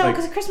 well, Oh, I guess no, like,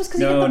 because Christmas, because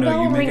you get the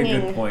bell you make ringing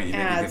a good point. You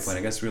make a good ads. point.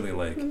 I guess really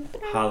like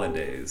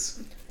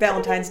holidays.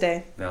 Valentine's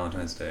Day.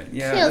 Valentine's Day.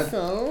 Yeah.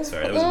 Kisses.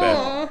 Sorry, that was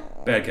a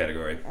bad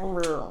category.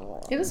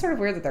 It is sort of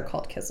weird that they're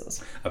called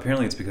kisses.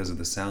 Apparently, it's because of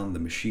the sound the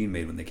machine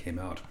made when they came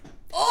out.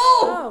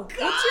 Oh,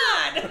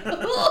 God!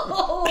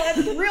 Oh, that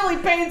really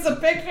paints a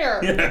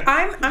picture.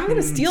 I'm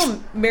gonna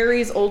steal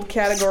Mary's old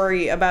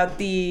category about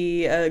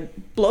the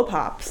blow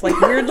pops, like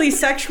weirdly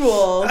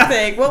sexual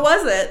thing. What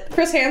was it?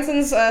 Chris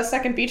Hansen's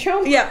second beach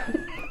home? Yeah,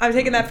 I'm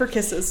taking that for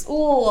kisses.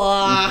 Ooh,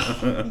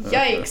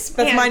 yikes.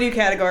 That's my new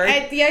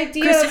category. The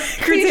idea of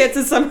Chris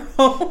Hansen's summer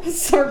home.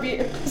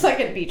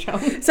 second beach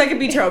home. Second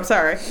beach home,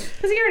 sorry.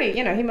 Because he already,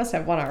 he must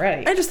have one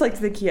already. I just like to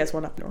think he has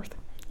one up north.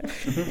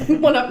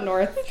 One up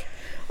north.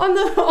 On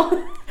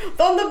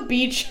the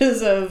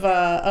beaches of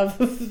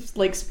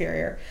Lake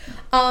Superior.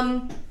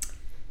 That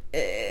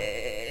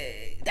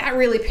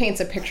really paints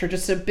a picture.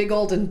 Just a big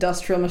old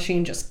industrial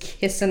machine just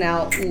kissing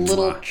out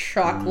little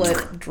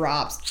chocolate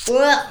drops.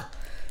 Ugh.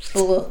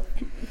 Ugh.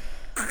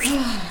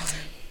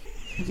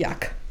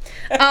 Yuck.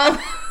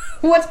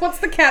 What's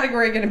the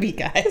category going to be,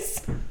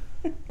 guys?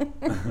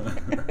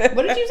 What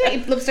did you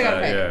say? Lipstick on a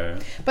pig. Yeah.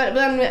 But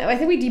I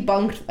think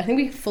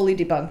we fully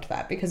debunked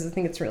that because I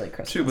think it's really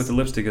Christmas. True, but the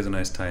lipstick has a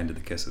nice tie into the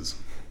kisses.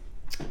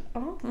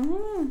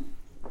 Oh.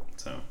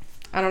 So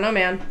I don't know,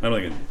 man. I don't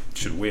think it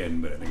should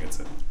win, but I think it's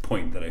a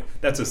point that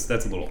that's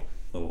a little.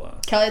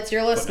 Kelly, it's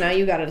your list now.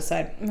 You got to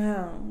decide.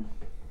 No.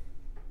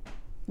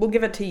 We'll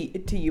give it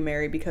to you,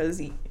 Mary,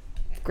 because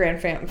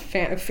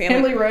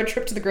Family road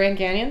trip to the Grand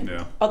Canyon.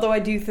 Yeah. although I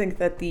do think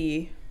that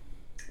the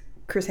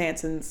Chris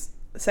Hansen's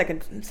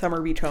second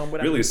summer beach home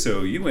would have. Really,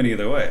 so you win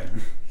either way.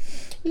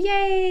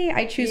 Yay!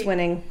 I choose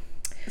winning.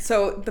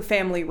 So the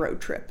family road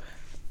trip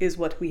is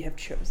what we have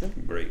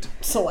chosen. Great.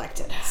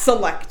 Selected.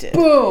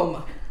 Boom.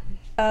 Boom.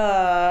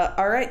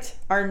 All right.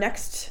 Our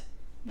next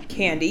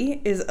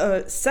candy is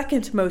a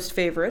second most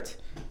favorite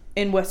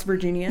in West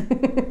Virginia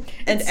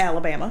and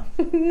Alabama.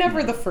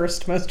 Never the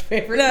first most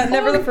favorite. No,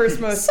 never the first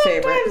most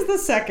favorite. Sometimes the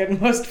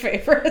second most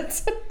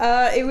favorite.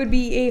 It would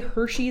be a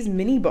Hershey's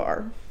mini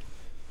bar.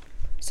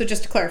 So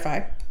just to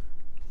clarify,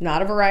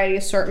 not a variety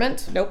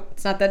assortment. Nope.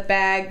 It's not that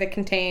bag that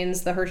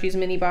contains the Hershey's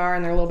mini bar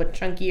and they're a little bit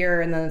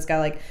chunkier and then it's got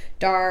like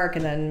dark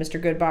and then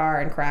Mr. Good Bar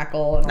and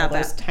Crackle and all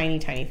those tiny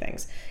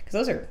things.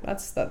 Because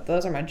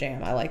those are my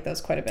jam. I like those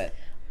quite a bit.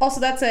 Also,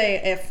 that's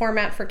a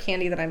format for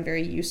candy that I'm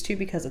very used to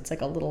because it's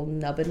like a little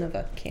nubbin of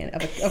a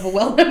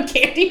well-known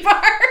candy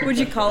bar. Would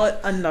you call it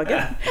a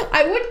nugget?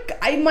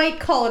 I might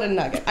call it a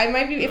nugget. I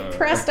might be, if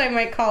pressed, I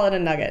might call it a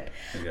nugget.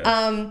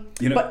 I'm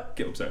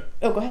sorry.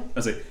 Oh, go ahead. I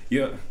was like,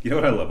 you know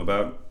what I love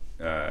about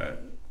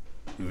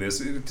this?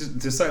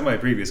 To cite my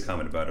previous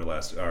comment about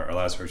our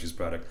last Hershey's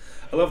product,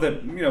 I love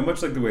that,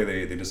 much like the way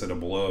they just had to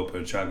blow up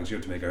a chocolate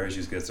chip to make a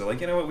Hershey's Kiss, they're like,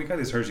 you know what, we got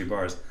these Hershey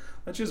bars.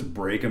 Let's just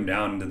break them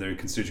down into their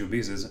constituent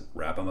pieces,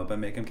 wrap them up, and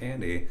make them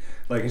candy.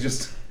 Like, it's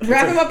just...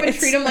 Wrap them up and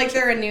treat them like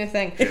they're a new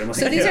thing.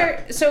 So these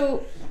are...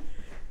 So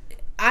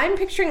I'm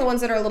picturing the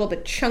ones that are a little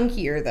bit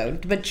chunkier, though,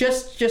 but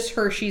just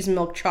Hershey's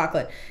milk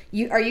chocolate.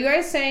 Are you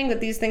guys saying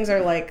that these things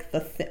are like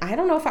I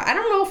don't know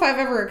if I've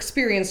ever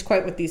experienced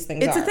quite what these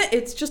things are.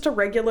 It's just a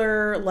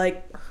regular,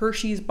 like,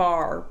 Hershey's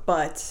bar,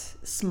 but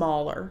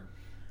smaller.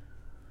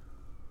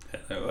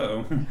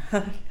 Oh.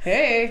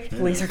 Hey.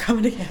 Police are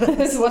coming to get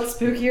us. What's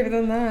spookier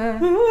than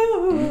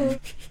that?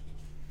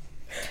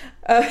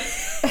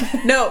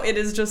 No, it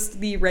is just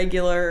the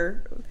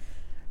regular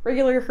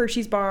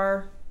Hershey's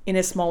bar in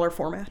a smaller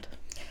format.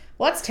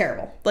 Well, that's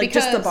terrible. Like,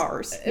 just the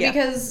bars. Yeah.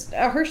 Because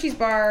a Hershey's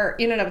bar,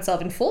 in and of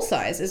itself, in full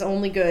size, is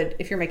only good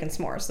if you're making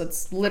s'mores.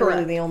 That's literally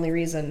Correct. the only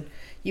reason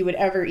you would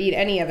ever eat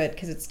any of it,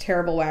 because it's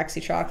terrible waxy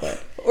chocolate.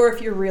 Or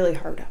if you're really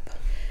hard up.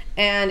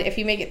 And if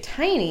you make it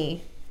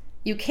tiny,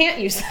 you can't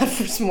use that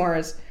for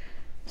s'mores.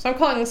 So I'm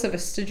calling this a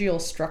vestigial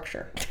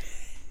structure.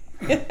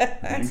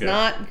 It's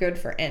not good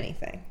for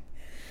anything.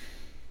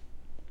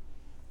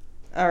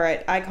 All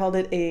right, I called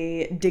it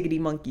a Diggity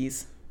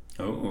Monkeys.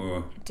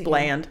 Oh.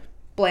 Bland.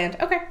 Bland.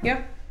 Okay,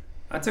 yeah.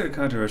 I took a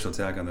controversial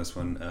tack on this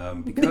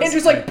one. Because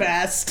Andrew's like,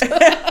 best.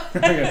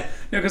 Yeah,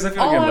 because I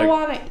feel All like I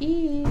want to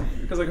eat.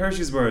 because like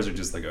Hershey's bars are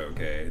just like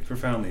okay,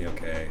 profoundly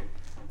okay.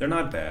 They're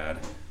not bad,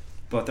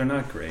 but they're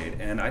not great.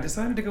 And I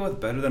decided to go with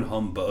better than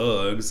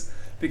humbugs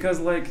because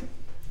like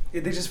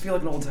they just feel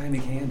like an old timey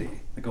candy,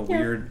 like a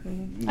weird.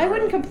 Mm-hmm. I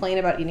wouldn't complain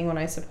about eating one,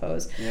 I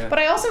suppose. Yeah. But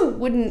I also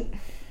wouldn't.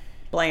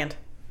 Bland.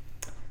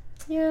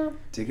 Yeah.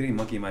 Diggity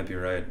monkey might be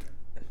right.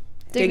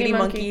 Diggity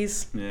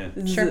Monkeys. Yeah.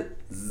 Sure.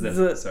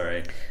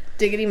 Sorry.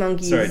 Diggity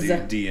monkeys. Sorry,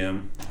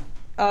 DM.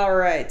 All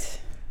right.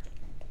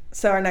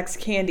 So our next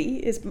candy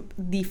is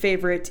the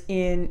favorite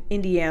in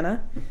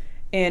Indiana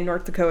and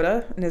North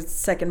Dakota, and is the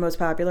second most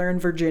popular in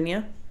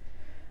Virginia.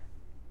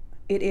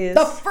 It is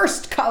The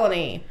first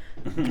colony.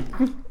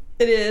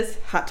 It is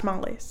hot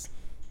tamales.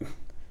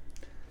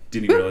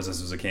 Didn't even realize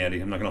this was a candy.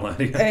 I'm not gonna lie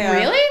to you. Yeah.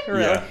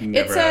 Really? Yeah,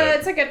 never had it.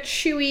 It's like a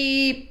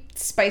chewy,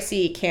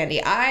 spicy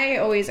candy. I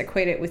always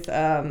equate it with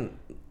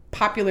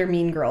popular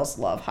Mean Girls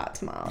love hot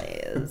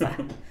tamales.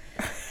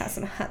 Have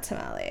some hot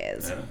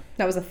tamales. Yeah.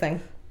 That was a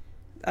thing.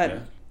 Yeah.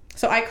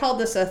 So I called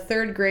this a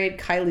third grade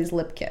Kylie's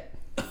lip kit.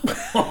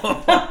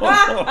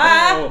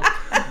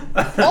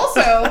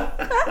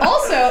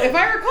 Also, if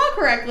I recall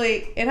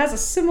correctly, it has a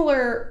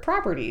similar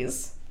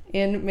properties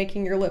in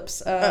making your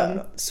lips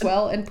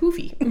swell and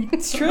poofy.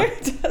 It's true.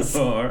 It does.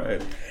 Oh, all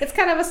right. It's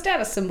kind of a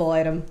status symbol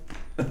item.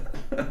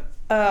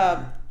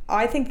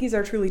 I think these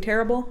are truly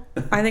terrible.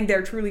 I think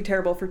they're truly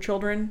terrible for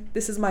children.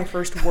 This is my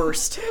first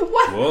worst.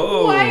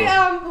 Whoa.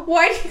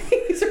 Why do you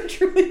think these are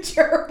truly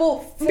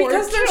terrible for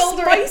Because they're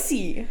children?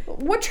 spicy.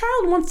 What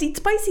child wants to eat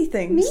spicy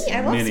things? Me,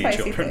 I love Many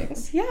spicy children.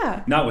 things.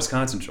 Yeah. Not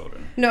Wisconsin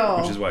children. No.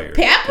 Which is why you're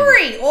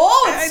peppery.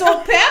 Oh, it's so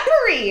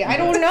peppery. I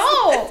don't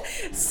know.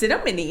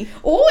 Cinnamony.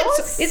 Oh,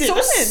 it's so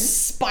cinnamon.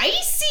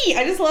 spicy.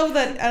 I just love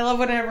that. I love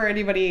whenever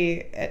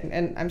anybody,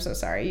 and I'm so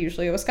sorry,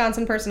 usually a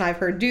Wisconsin person I've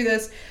heard do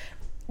this,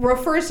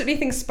 refers to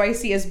anything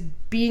spicy as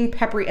being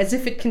peppery, as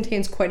if it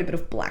contains quite a bit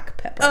of black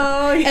pepper.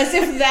 Oh, yeah. As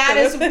if that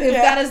is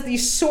that is the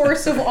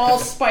source of all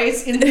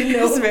spice in the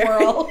known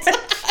world.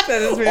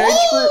 That is very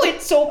Oh, true.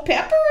 it's so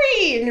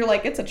peppery, and you're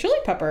like, it's a chili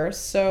pepper,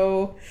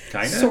 so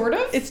Kinda? sort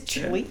of. It's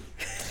chili.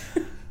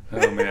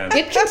 Oh man.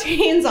 It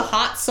contains a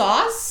hot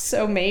sauce,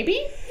 so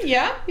maybe.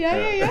 Yeah.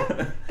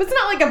 But it's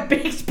not like a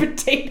baked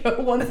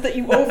potato ones that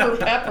you over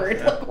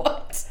peppered. Like,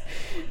 what?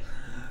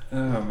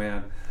 Oh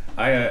man.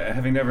 I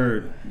having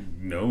never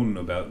known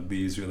about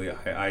these really,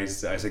 I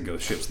said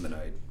ghost ships in the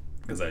night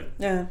because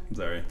Yeah. I'm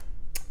sorry.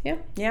 Yeah.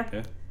 Yeah.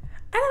 Yeah.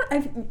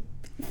 I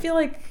feel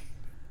like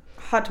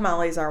hot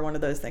tamales are one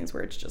of those things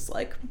where it's just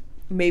like,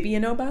 maybe you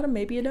know about them,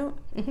 maybe you don't.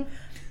 Mm-hmm.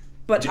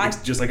 But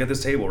Just like at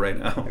this table right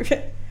now.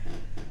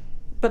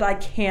 But I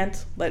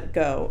can't let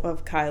go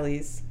of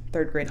Kylie's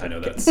third grade. I know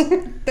lip that's.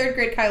 kit. Third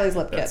grade Kylie's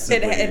lip kit. That's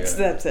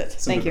That's it.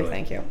 Thank you.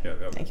 Yeah, yeah.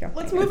 Thank you.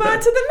 Let's move on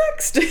to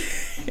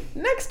the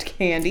next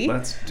candy,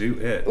 Let's do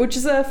it. which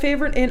is a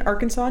favorite in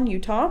Arkansas and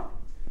Utah.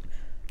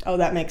 Oh,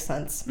 that makes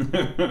sense.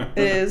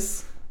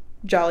 Is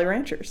Jolly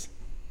Ranchers.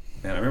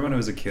 Man, I remember when I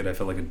was a kid, I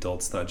felt like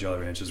adults thought Jolly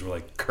Ranchers were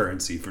like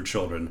currency for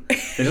children.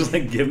 They just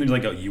like give them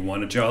like, oh, you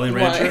want a Jolly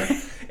Rancher?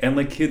 And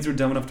like kids were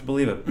dumb enough to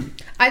believe it.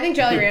 I think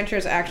Jolly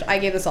Ranchers actually. I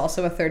gave this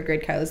also a third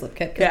grade Kylie's lip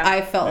kit because Yeah.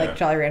 I felt Yeah. like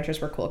Jolly Ranchers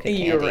were cool kid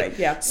candy. You're right.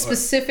 Yeah.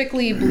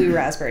 Specifically, blue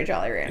raspberry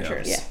Jolly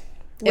Ranchers. Yeah.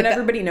 When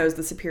everybody knows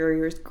the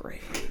superior is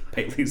great.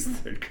 Bailey's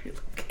third grade.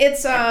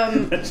 It's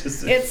That's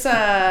just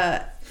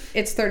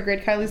it's third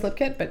grade Kylie's lip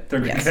kit, but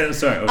third grade. yes.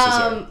 Sorry, I was so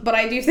sorry. But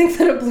I do think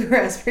that a blue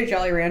raspberry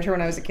Jolly Rancher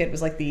when I was a kid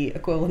was like the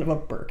equivalent of a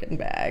Birkin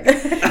bag.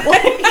 like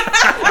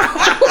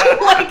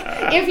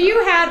if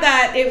you had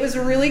that, it was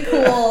really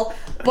cool,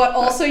 but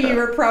also you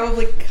were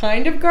probably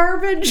kind of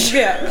garbage.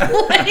 Yeah.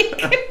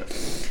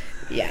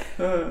 Yeah.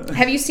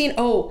 Have you seen?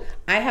 Oh,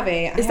 I have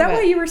a. Is that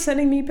why you were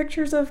sending me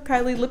pictures of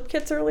Kylie lip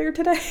kits earlier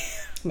today?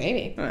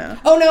 Maybe. Yeah.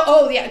 Oh no!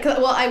 Oh yeah.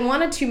 Well, I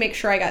wanted to make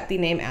sure I got the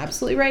name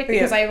absolutely right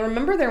because Yeah. I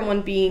remember there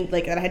one being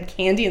like that had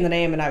candy in the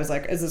name, and I was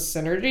like, "Is this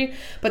synergy?"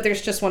 But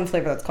there's just one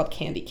flavor that's called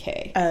Candy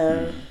K.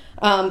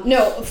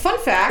 No, fun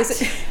fact.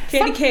 Is it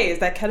Candy K? Is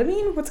that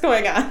ketamine? What's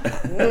going on?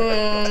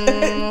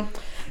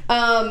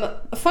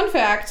 Fun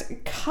fact.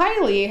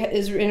 Kylie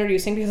is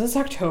introducing because it's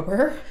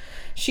October.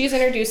 she's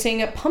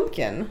introducing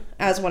pumpkin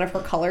as one of her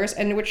colors,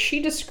 and which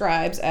she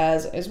describes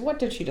as what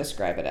did she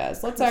describe it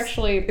as?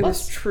 It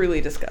was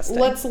truly disgusting.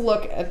 Let's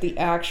look at the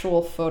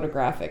actual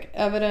photographic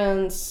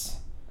evidence.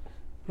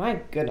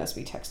 My goodness,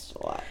 we texted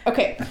a lot.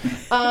 Okay.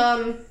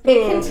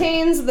 It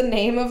contains the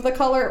name of the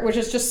color, which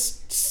is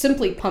just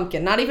simply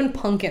pumpkin, not even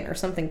pumpkin or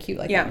something cute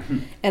like that.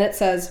 And it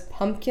says,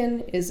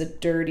 pumpkin is a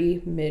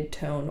dirty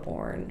mid-tone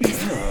orange.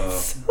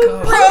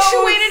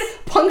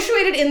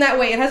 Punctuated in that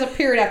way. It has a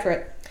period after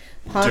it.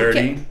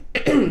 Dirty.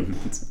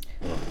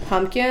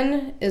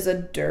 Pumpkin is a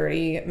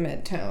dirty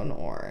mid-tone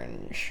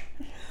orange.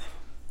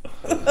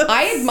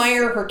 I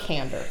admire her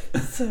candor.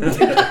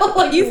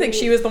 You think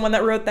she was the one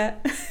that wrote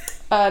that?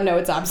 No,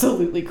 it's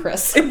absolutely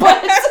Chris.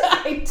 But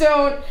I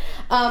don't.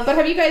 But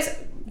have you guys,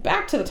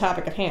 back to the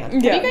topic at hand,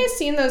 have you guys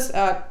seen those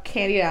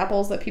candied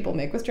apples that people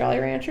make with Jolly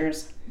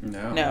Ranchers?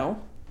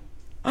 No.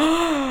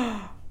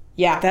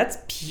 Yeah. That's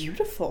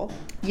beautiful.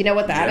 You know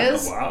what that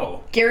is?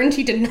 Wow.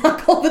 Guaranteed to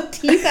knock all the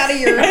teeth out of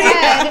your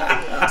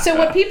head. So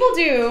what people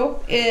do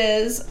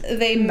is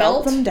they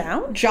melt them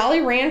down?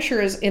 Jolly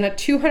Ranchers in a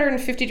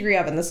 250-degree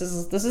oven. This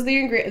is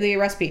the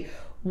recipe.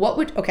 What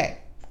would... Okay.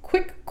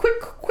 Quick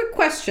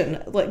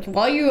question. Like,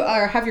 while you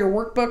have your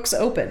workbooks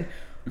open,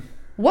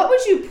 what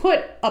would you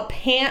put a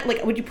pan,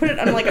 like, would you put it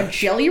on like a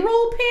jelly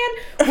roll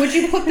pan? Would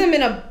you put them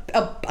in a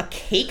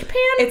cake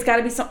pan? It's got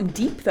to be something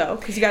deep though,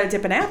 because you got to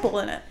dip an apple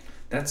in it.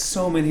 That's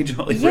so many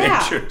Jolly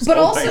Ranchers. But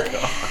also,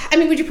 I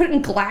mean, would you put it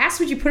in glass?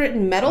 Would you put it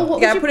in metal?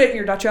 You gotta put it in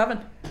your Dutch oven.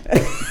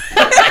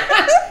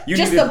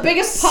 Just the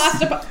biggest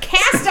pasta,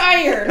 cast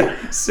iron.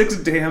 6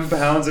 damn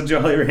pounds of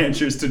Jolly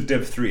Ranchers to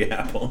dip 3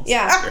 apples.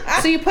 Yeah.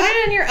 So you put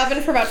it in your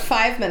oven for about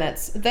 5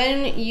 minutes.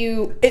 Then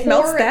you It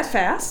melts that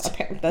fast?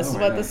 Okay, this is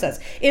what this says.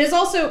 It is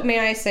also, may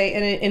I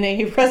say, in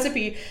a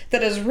recipe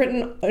that is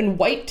written in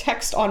white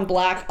text on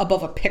black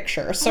above a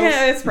picture. So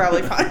yeah, it's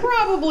probably fine.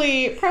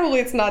 Probably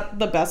it's not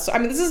the best. I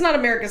mean, this is not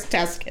America's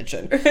Test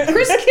Kitchen.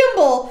 Chris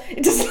Kimball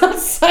does not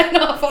sign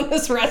off on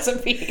this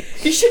recipe.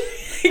 You should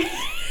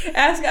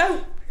ask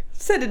out.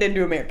 Send it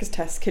into America's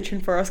Test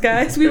Kitchen for us,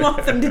 guys. We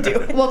want them to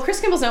do it. Well,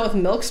 Chris Kimball's now with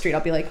Milk Street. I'll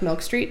be like,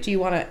 Milk Street, do you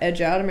want to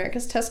edge out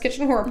America's Test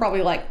Kitchen? Who are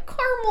probably like,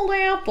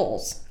 carameled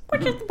apples.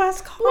 Which is the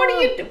best color? What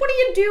do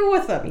you do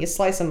with them? You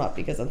slice them up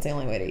because that's the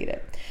only way to eat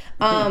it.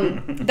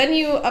 Then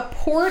you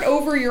pour it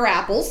over your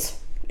apples.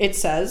 It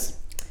says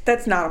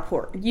that's not a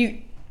pour.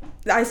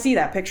 I see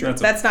that picture.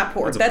 That's not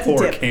pour. That's a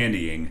pour dip.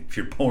 Candying if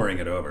you're pouring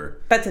it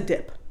over. That's a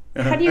dip.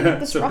 How do you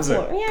get this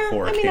ruffle? Yeah,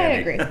 I mean, I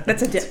agree.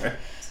 That's a dip.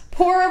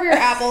 Pour over your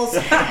apples.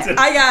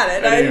 I got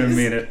it. I didn't even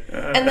mean it.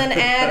 And then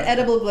add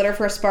edible glitter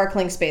for a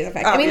sparkling space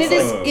effect. I mean,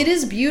 it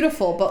is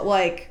beautiful, but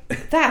like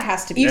that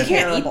has to be you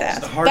terrible. Can't eat that.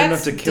 It's hard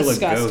enough to kill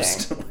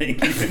disgusting. a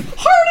ghost.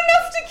 Hard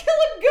enough to kill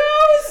a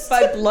ghost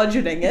by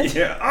bludgeoning it.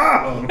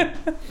 Yeah.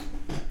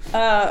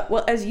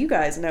 Well, as you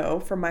guys know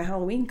from my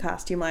Halloween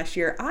costume last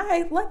year,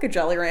 I like a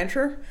Jolly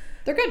Rancher.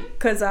 They're good.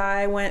 Because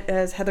I went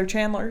as Heather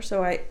Chandler,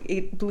 so I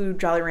ate blue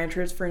Jolly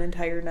Ranchers for an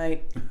entire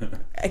night.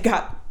 I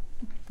got,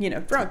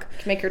 drunk.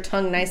 To make your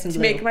tongue nice and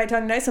blue. To make my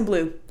tongue nice and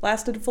blue.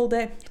 Lasted a full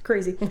day.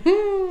 Crazy.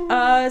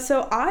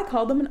 So I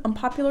called them an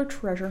unpopular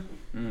treasure.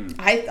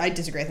 I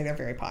disagree. I think they're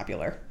very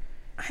popular.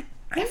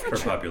 For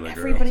popular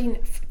everybody,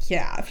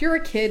 yeah. If you're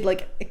a kid,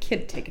 like a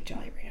kid, take a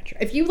Jolly Rancher.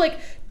 If you like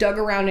dug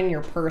around in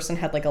your purse and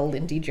had like a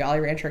Lindy Jolly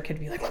Rancher, a kid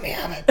would be like, "Let me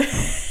have it."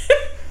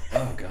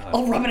 Oh God!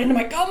 I'll rub it into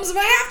my gums if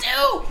I have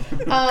to.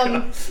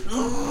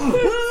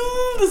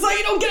 This is how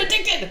you don't get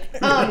addicted.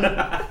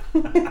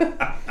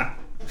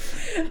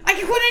 I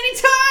can quit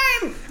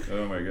anytime.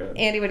 Oh my God!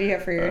 Andy, what do you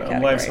have for your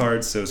category? Life's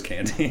hard, so's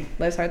candy.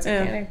 Life's hard,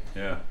 so's candy.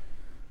 Yeah.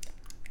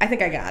 I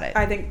think I got it.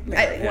 I think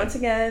once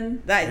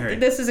again,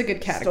 this is a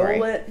good category.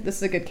 Stole it. This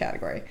is a good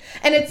category,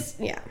 and it's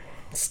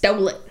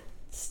stole it.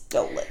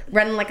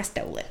 Running like a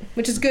stole it,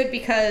 which is good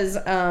because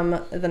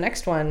the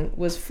next one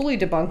was fully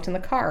debunked in the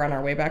car on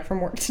our way back from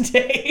work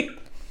today.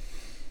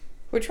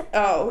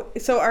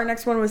 So our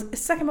next one was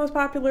second most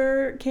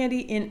popular candy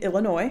in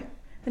Illinois,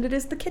 and it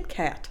is the Kit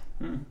Kat.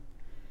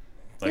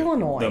 Like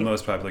Illinois. The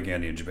most popular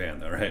candy in Japan,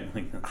 though, right?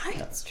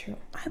 That's true.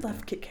 I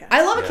love Kit Kat.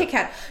 I love a Kit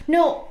Kat.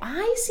 No,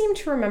 I seem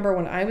to remember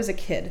when I was a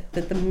kid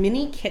that the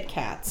mini Kit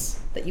Kats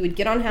that you would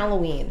get on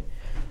Halloween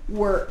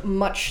were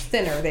much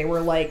thinner. They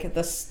were like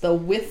the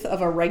width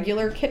of a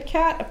regular Kit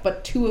Kat,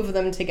 but 2 of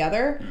them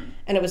together.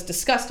 And it was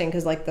disgusting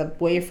because like the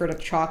wafer to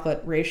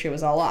chocolate ratio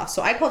was all off.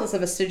 So I call this a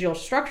vestigial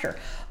structure.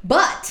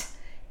 But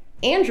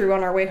Andrew,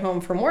 on our way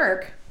home from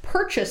work,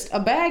 purchased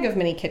a bag of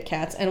mini Kit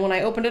Kats, and when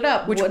I opened it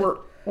up, which are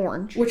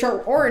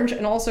orange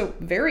and also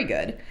very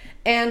good.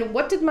 And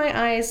what did my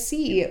eyes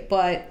see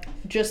but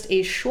just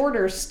a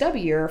shorter,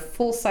 stubbier,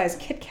 full-size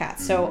Kit Kat?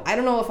 So I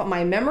don't know if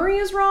my memory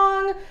is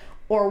wrong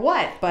or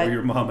what, but... Or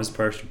your mom is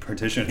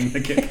partitioning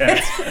the Kit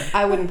Kats.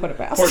 I wouldn't put it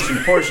past.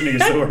 Portioning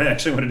is the word I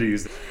actually wanted to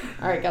use.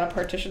 All right, gotta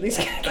partition these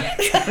Kit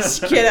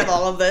Kats. You can't have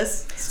all of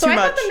this. It's So too I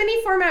much. thought the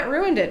mini format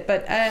ruined it,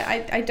 but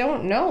I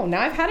don't know. Now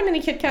I've had a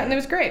mini Kit Kat and it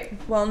was great.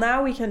 Well,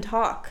 now we can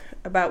talk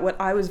about what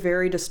I was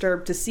very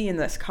disturbed to see in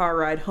this car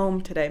ride home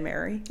today,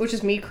 Mary. Which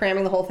is me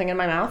cramming the whole thing in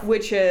my mouth.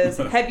 Which is,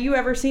 have you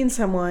ever seen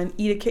someone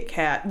eat a Kit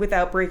Kat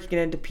without breaking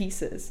it into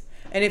pieces?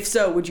 And if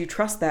so, would you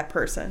trust that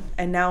person?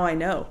 And now I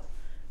know.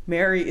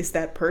 Mary is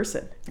that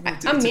person. A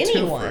mini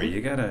twofer. one.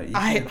 You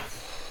gotta...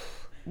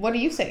 What do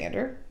you say,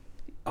 Andrew?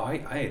 Oh,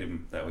 I ate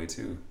them that way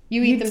too.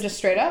 You eat them just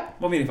straight up?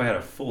 Well, I mean, if I had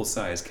a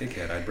full-size Kit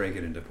Kat, I'd break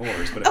it into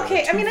fours. But if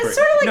Okay, I it's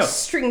sort of like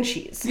string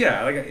cheese.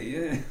 Yeah,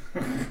 yeah.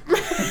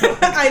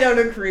 I don't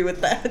agree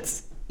with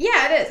that.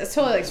 Yeah, it is. It's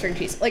totally like string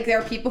cheese. Like, there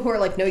are people who are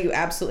like, no, you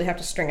absolutely have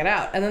to string it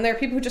out. And then there are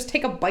people who just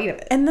take a bite of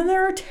it. And then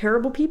there are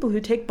terrible people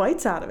who take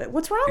bites out of it.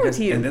 What's wrong with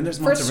you? And then there's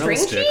For mozzarella string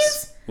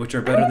sticks, cheese? which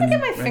are I better don't than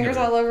want to get my fingers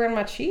regular. all over in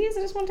my cheese.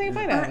 I just want to take a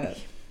bite out of it.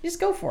 You just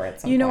go for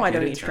it. You know I Get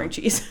don't it eat string down.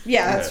 cheese.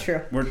 Yeah, that's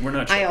true. We're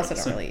not I also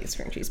sure. don't really eat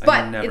string cheese. I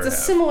But never it's a have.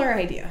 similar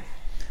idea.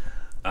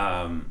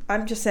 I'm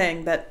just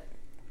saying that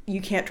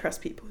you can't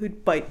trust people who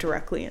bite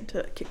directly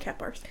into Kit Kat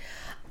bars.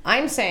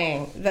 I'm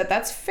saying that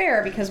that's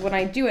fair because when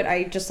I do it,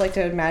 I just like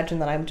to imagine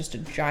that I'm just a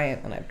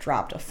giant and I've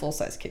dropped a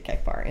full-size Kit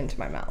Kat bar into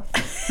my mouth.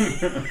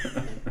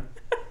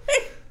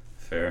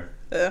 Fair.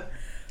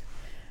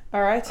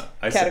 All right.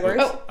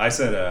 Categories. I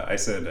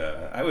said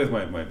I with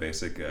my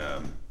basic.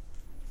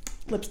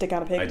 Lipstick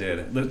on a pig. I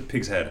did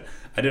pig's head.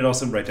 I did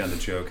also write down the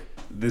joke.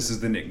 This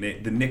is the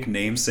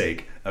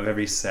nicknamesake of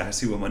every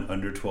sassy woman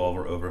under 12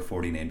 or over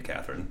 40 named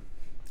Catherine.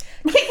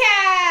 Kit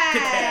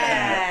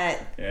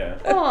Kat! Yeah.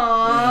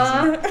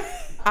 Aww.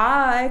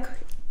 I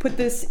put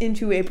this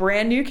into a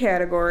brand new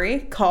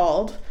category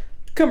called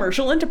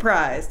commercial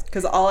enterprise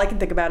because all I can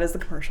think about is the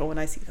commercial when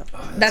I see them.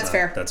 Oh, That's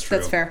fair. That's true.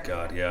 That's fair.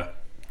 God, yeah.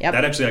 Yep.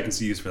 That actually I can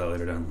see use for that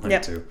later down the line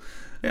Yep. too.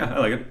 Yeah, I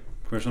like it.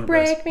 Commercial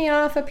enterprise. Break me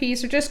off a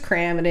piece or just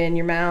cram it in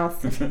your mouth.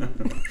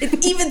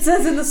 It even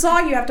says in the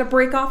song you have to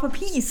break off a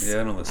piece.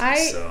 Yeah, I don't listen to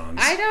songs.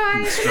 I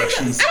don't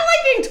Instructions. like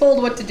being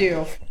told what to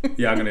do.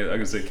 Yeah, I'm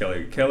gonna say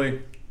Kelly.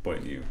 Kelly,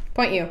 point you.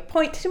 Point you.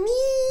 Point to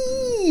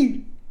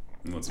me.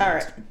 What's All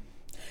next? right.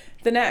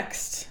 The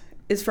next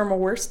is from a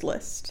worst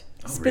list.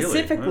 Oh, really?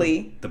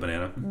 Specifically, Wow. The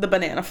banana. the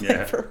banana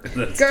Yeah, flavor.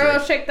 that's Girl,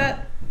 true. shake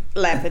that.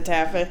 Laffy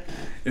Taffy.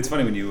 It's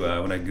funny when you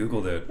when I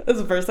googled it. That's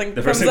the first thing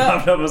The that first comes thing up.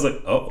 popped up, I was like,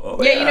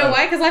 oh Yeah, you know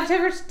why? Because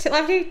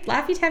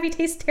Laffy Taffy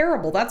tastes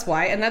terrible. That's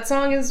why. And that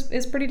song is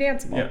pretty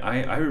danceable. Yeah,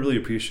 I really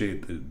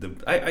appreciate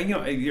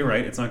you're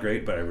right. It's not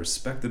great, but I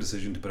respect the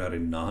decision to put out a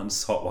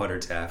non-saltwater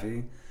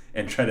taffy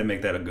and try to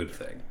make that a good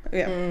thing.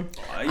 Yeah.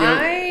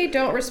 I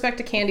don't respect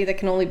a candy that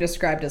can only be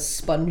described as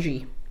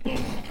spongy.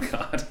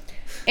 God.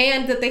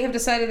 And that they have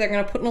decided they're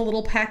going to put in a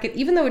little packet,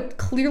 even though it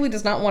clearly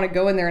does not want to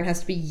go in there and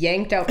has to be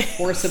yanked out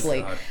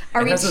forcibly. God.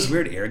 Are It we has those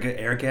weird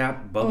air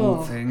gap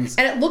bubble things.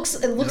 And it looks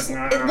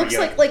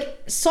Yeah. like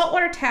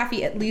saltwater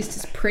taffy at least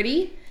is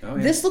pretty. Oh,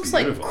 yeah, This it's looks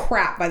beautiful. like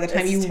crap by the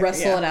time It's you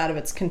wrestle yeah. it out of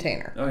its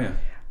container. Oh yeah.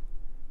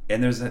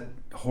 And there's that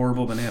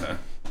horrible banana.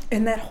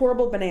 And that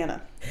horrible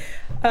banana.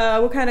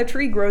 What kind of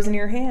tree grows in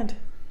your hand?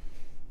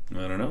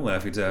 I don't know,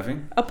 Laffy Taffy.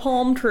 A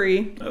palm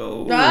tree.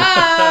 Oh.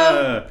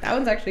 Ah, that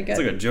one's actually good.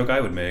 That's like a joke I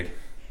would make.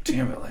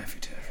 Damn it, Laffy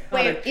Taffy.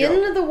 Wait, Not a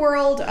joke. in the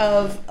world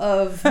of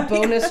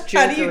bonus jokery.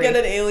 How do you get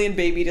an alien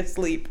baby to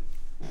sleep?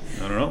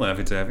 I don't know,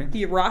 Laffy Taffy.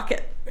 You rock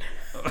it.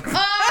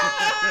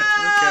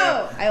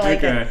 Oh! I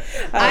like it.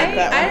 I like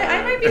that one.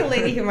 I might be a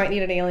lady who might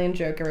need an alien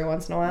joke every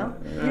once in a while.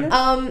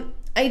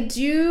 I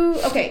do.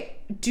 Okay,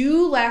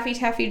 do Laffy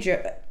Taffy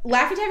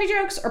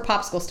jokes or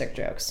popsicle stick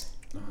jokes?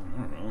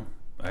 I don't know.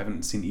 I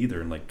haven't seen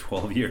either in like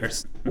 12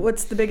 years.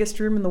 What's the biggest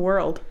room in the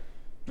world?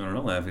 I don't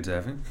know, Laffy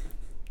Taffy.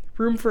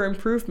 Room for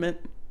improvement.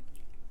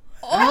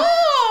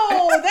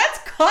 Oh, that's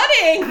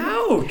cutting.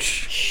 Ouch!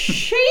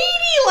 Shady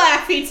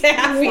Laffy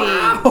Taffy.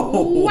 Wow.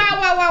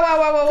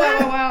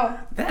 Wow.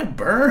 That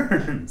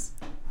burns.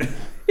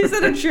 Is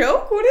that a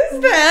joke? What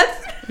is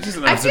that? It's just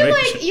an I feel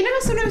observation. like, you know,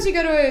 sometimes you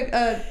go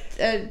to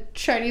a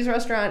Chinese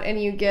restaurant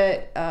and you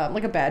get,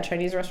 like a bad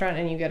Chinese restaurant,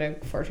 and you get a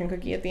fortune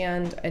cookie at the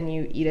end and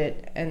you eat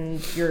it,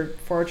 and your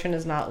fortune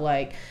is not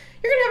like,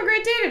 you're gonna have a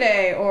great day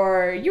today,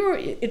 or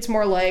it's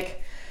more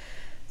like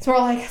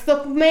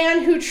the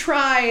man who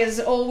tries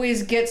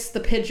always gets the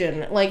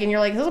pigeon. Like, and you're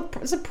like,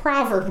 it's a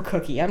proverb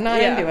cookie. I'm not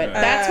Yeah. into it.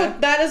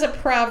 That is a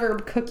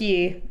proverb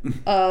cookie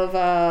of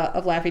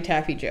Laffy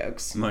Taffy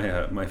jokes.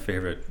 My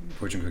favorite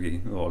fortune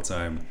cookie of all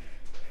time,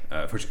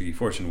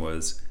 fortune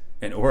was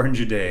an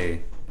orange a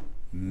day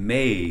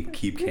may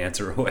keep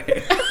cancer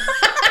away.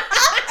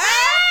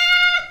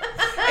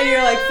 And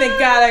you're like, thank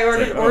God I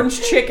ordered orange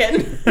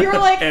chicken. You're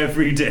like,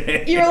 Every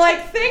day.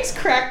 thanks,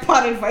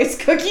 crackpot advice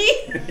cookie.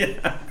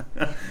 Yeah.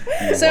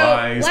 So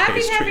Wise Laffy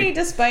pastry. Taffy,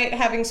 despite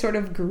having sort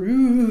of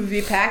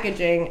groovy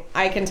packaging,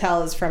 I can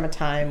tell is from a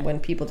time when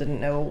people didn't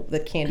know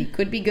that candy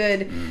could be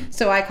good.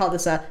 So I call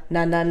this a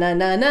na na na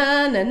na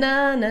na na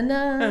na na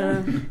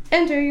na.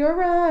 Enter your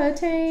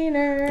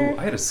retainer. Ooh,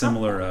 I had a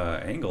similar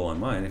angle on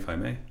mine, if I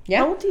may. Yeah.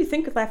 How old do you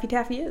think Laffy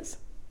Taffy is?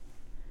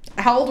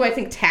 How old do I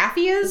think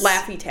Taffy is?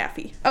 Laffy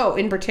Taffy. Oh,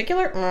 in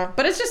particular?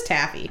 But it's just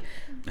Taffy.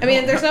 I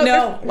mean, there's no...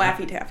 No,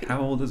 Laffy Taffy. How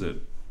old is it?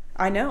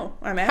 I know.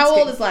 I'm asking. How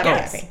old is Laffy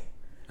Yes. Taffy?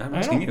 I'm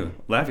asking you.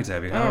 Laffy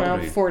Taffy, I how don't old know,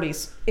 are you?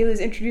 40s. It was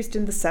introduced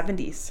in the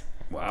 70s.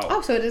 Wow.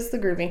 Oh, so it is the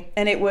groovy.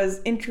 And it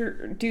was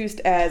introduced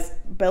as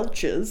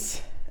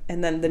Belch's,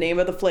 and then the name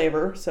of the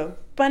flavor, so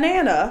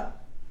banana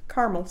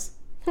caramels.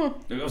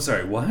 Oh,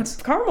 sorry, what?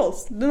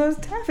 Caramels. No, it's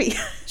taffy.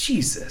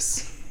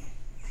 Jesus.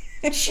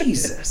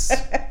 Jesus.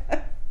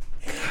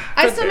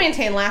 I still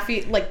maintain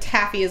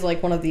Taffy is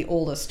like one of the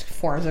oldest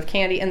forms of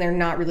candy, and they're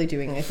not really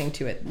doing anything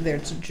to it.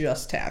 It's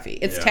just taffy.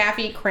 It's Yeah.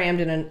 taffy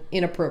crammed in an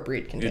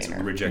inappropriate It's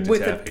container. rejected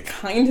With taffy. a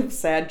kind of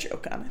sad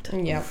joke on it.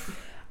 Yep.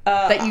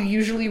 That you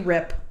usually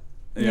rip.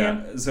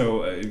 Yeah.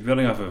 So,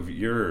 building off of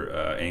your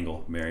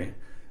angle, Mary,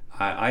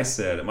 I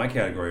said my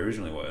category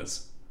originally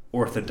was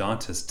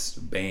orthodontist's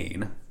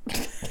bane.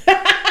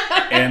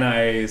 And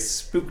I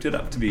spooked it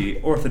up to be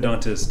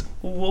orthodontist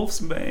wolf's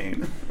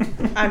bane.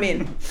 I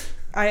mean,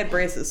 I had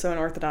braces, so an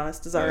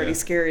orthodontist is already yeah.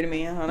 scary to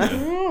me. I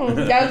don't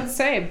know. I would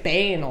say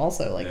bane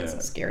also, it's Yeah.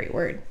 a scary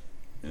word.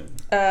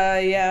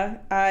 Yeah,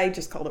 I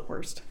just called it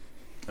worst.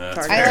 That's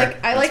Sorry. fair.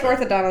 I like That's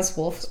fair. orthodontist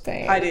wolf's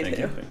bane. I did Thank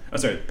too. you. Oh,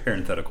 sorry,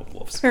 parenthetical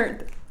wolves. All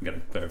Gotta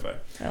clarify.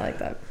 I like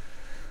that.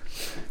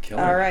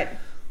 Killer. right.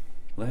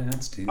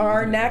 Let's do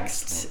Our this.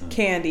 next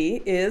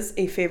candy is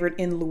a favorite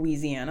in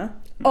Louisiana.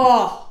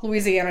 Oh,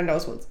 Louisiana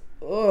knows what's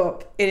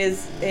up. It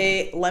is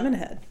a lemon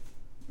head.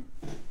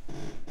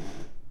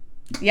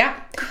 Yeah.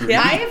 Yeah.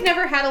 I have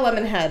never had a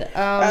lemon head.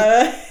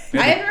 Uh, I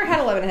have never had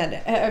a lemon head.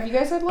 Have you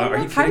guys had lemon Are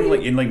you head? How do kidding? you-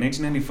 Like in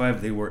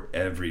 1995, they were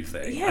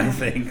everything. Yeah. I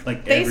think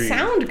They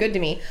sound good to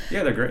me.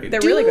 Yeah, they're great. They're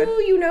really good.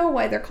 Do you know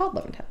why they're called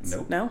lemon heads?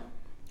 Nope. No?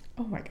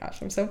 Oh my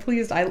gosh, I'm so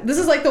pleased. This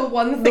is like the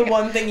one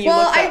thing. you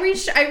Well, looked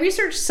up. I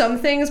researched some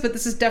things, but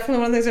this is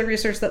definitely one of the things I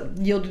researched that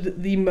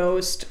yielded the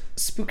most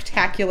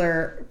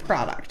spooktacular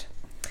product.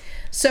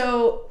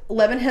 So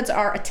lemon heads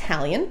are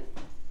Italian.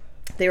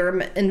 They were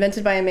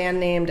invented by a man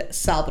named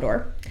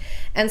Salvador,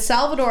 and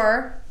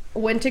Salvador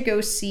went to go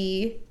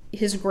see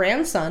his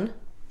grandson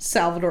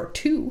Salvador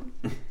II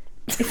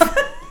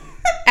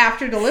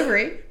after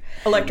delivery.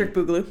 Electric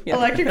Boogaloo. Yeah.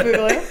 Electric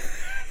Boogaloo.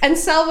 And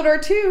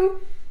Salvador II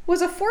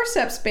was a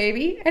forceps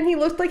baby, and he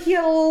looked like he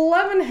had a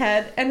lemon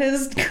head, and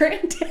his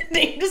granddad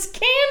named his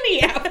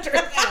candy after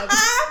them.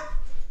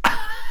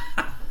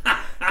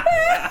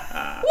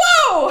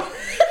 Whoa!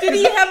 Did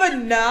he have a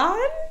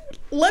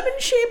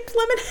non-lemon-shaped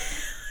lemon head?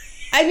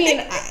 I mean,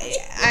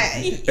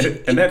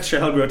 And that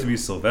child grew up to be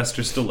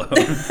Sylvester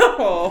Stallone.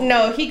 Oh.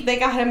 no, they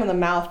got him in the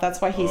mouth.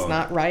 That's why he's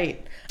not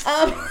right.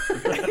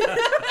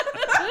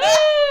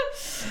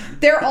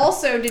 They're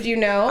also, did you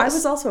know? I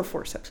was also a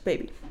forceps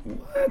baby.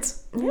 What?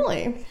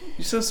 Really?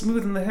 You're so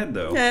smooth in the head,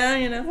 though. Yeah,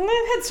 you know.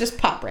 My heads just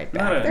pop right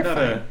back. They're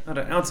fine. Not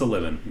an ounce of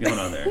lemon going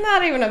on there.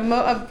 Not even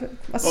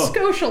a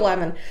Scotia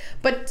lemon.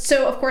 But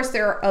so, of course,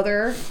 there are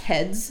other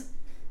heads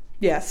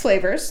Yes.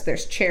 flavors.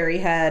 There's cherry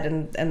head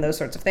and those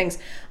sorts of things.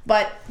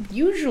 But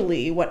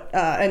usually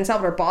and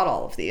Salvador bought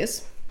all of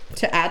these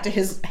to add to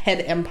his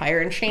head empire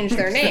and change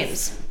their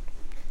names.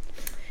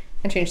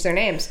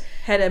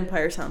 Head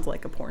Empire sounds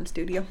like a porn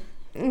studio.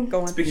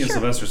 Go on. Speaking of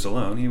Sylvester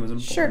Stallone, he was in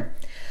Sure.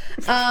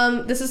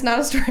 This is not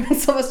a story about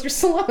Sylvester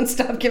Stallone.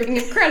 Stop giving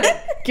him credit.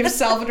 Give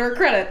Salvador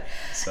credit.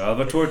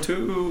 Salvatore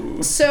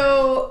too.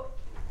 So,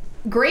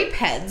 grape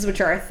heads,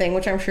 which are a thing,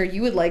 which I'm sure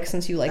you would like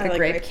since you like I a like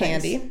grape grape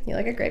candy. things. You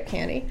like a grape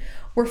candy.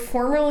 Were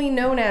formerly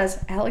known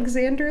as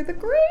Alexander the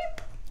Grape.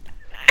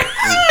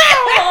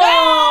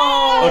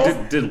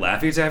 Oh, did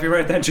Laffy Taffy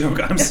write that joke?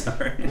 I'm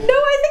sorry. No,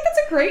 I think that's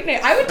a great name.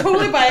 I would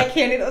totally buy a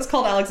candy that was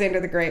called Alexander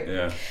the Grape.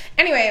 Yeah.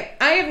 Anyway,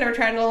 I have never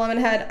tried a lemon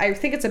head. I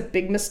think it's a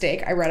big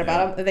mistake. I read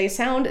about them. They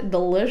sound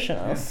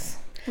delicious.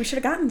 We should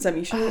have gotten some.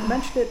 You should have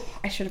mentioned it.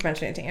 I should have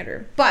mentioned it to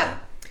Andrew. But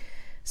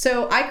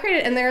so I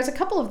created, and there's a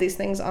couple of these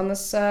things on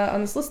this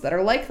list that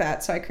are like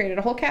that. So I created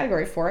a whole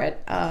category for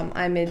it.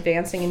 I'm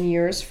advancing in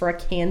years for a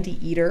candy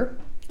eater.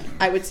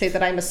 I would say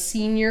that I'm a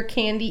senior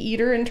candy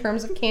eater in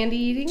terms of candy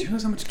eating. Do you know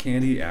how much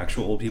candy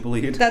actual old people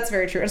eat? That's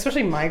very true.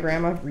 Especially my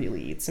grandma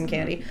really eats some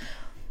candy.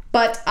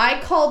 But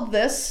I called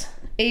this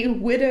a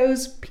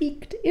widow's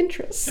piqued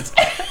interest.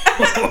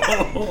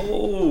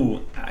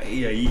 Oh,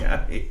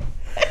 ay.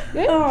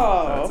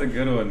 Oh. That's a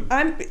good one.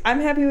 I'm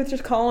happy with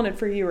just calling it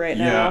for you right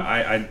Yeah, now.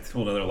 I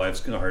told another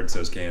life's hard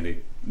so's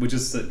candy, which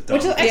is dumb.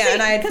 Actually,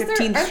 and I had 'cause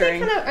 15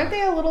 string. Aren't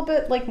they a little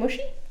bit like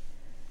mushy?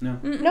 No.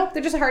 No,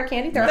 they're just a hard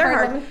candy. They're, They're a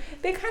hard. hard. Lemon.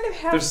 They kind of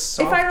have.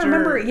 They're If I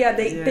remember, softer. yeah,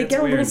 they Yeah, get it's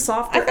a little weird.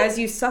 softer as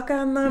you suck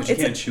on them. But you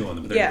It's can't chew on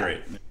them, but they're yeah.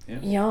 great. Yeah.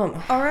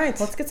 Yum. All right.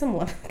 Let's get some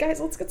lemon. Guys,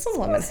 let's get some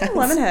lemon heads.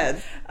 Lemon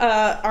heads.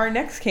 Our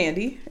next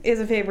candy is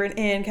a favorite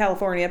in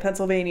California,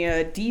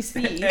 Pennsylvania,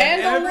 DC,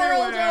 And the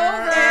world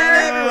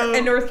over.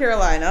 and North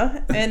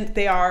Carolina, and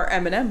they are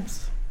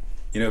M&Ms.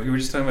 You know, if you were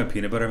just talking about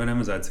peanut butter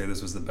M&Ms, I'd say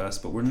this was the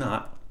best, but we're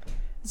not.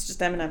 It's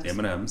just M&Ms.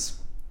 M&Ms.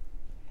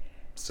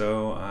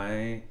 So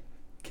I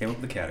came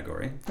up with a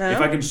category. Oh. If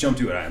I can just jump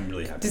to it, I'm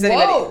really happy.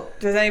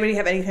 Does anybody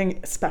have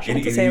anything special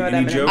to say about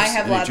M&Ms? I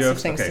have lots of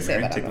things okay, to say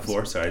Mary, about take M&Ms. the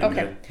floor. Sorry, I didn't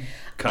mean to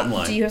cut in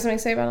line. Do you have something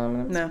to say about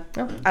M&Ms? No.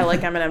 No. I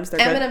like M&Ms. They're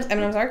good.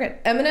 M&Ms are good.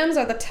 M&Ms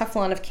are the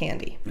Teflon of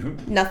candy.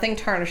 Mm-hmm. Nothing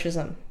tarnishes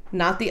them.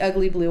 Not the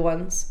ugly blue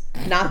ones.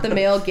 Not the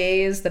male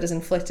gaze that is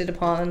inflicted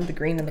upon the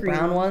green and the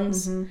brown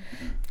ones. Mm-hmm.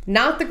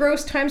 Not the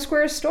gross Times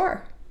Square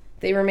store.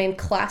 They remain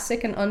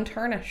classic and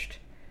untarnished.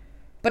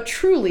 But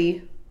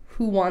truly,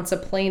 who wants a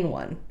plain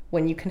one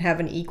when you can have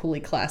an equally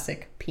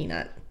classic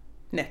peanut?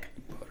 Nick.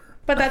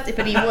 But he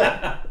would.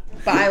 But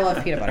I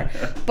love peanut butter.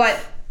 But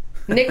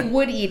Nick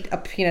would eat a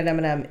peanut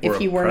M&M if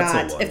he were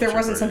not, if there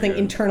wasn't something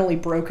internally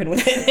broken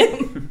within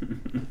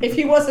him. If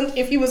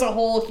he was a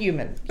whole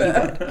human, he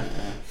would.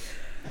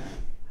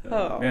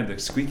 Oh. Man, the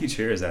squeaky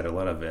chairs add a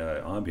lot of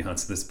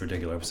ambiance to this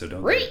particular episode,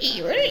 don't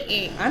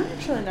they? I'm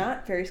actually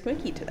not very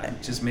squinky today.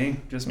 Just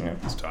me?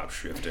 Stop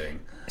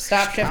shifting.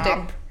 Stop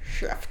shifting.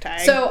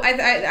 So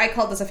I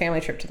called this a family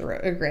trip to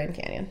the Grand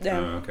Canyon. Yeah.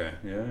 Oh, okay.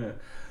 Yeah.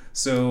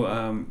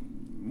 So,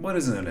 what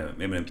is an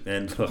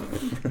M&M?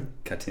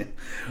 Goddamn.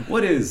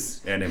 What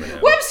is an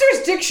M&M?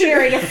 Webster's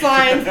Dictionary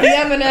defines the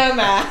M&M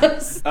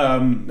as.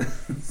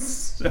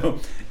 So,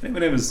 an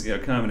M&M is a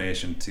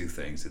combination of two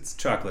things. It's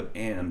chocolate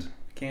and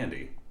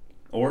candy.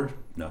 Or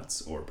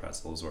nuts, or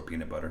pretzels, or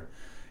peanut butter,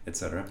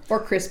 etc. Or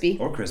crispy.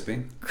 Or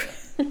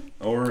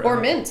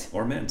mint.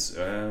 Or mint.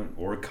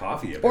 Or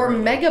coffee. Or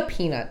mega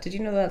peanut. Did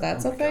you know that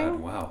that's a thing? God,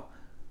 wow.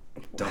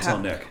 Don't tell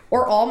Nick.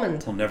 Or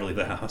almond. He'll never leave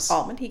the house.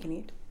 Almond he can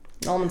eat.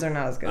 Almonds are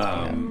not as good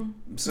as peanut.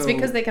 It's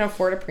because they can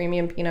afford a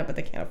premium peanut, but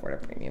they can't afford a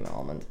premium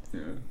almond.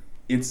 Yeah.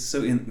 It's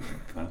so in...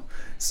 Wow.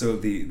 So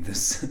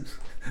this...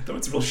 Though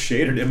it's a real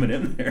shaded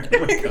M&M there.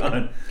 Oh my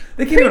god.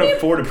 They can't even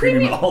afford a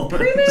premium almond.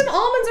 Premium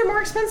almonds are more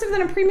expensive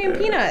than a premium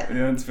peanut.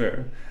 Yeah, that's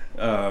fair.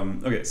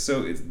 Okay,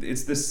 so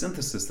it's this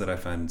synthesis that I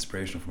find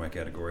inspirational for my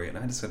category, and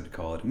I decided to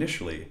call it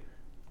initially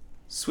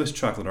Swiss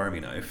Chocolate Army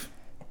Knife.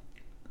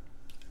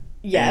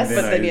 Yes,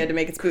 but then you had to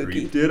make it spooky.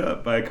 Creeped it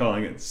up by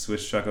calling it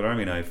Swiss Chocolate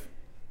Army Knife,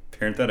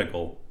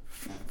 parenthetical,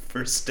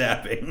 for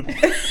stabbing.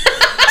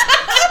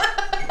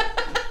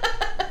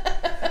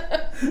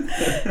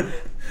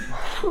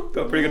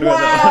 Felt pretty good about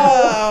that.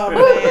 Wow,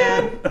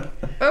 man.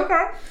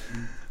 Okay.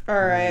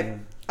 All right.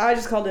 I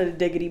just called it a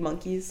Diggity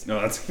Monkeys. No,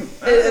 that's...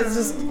 It's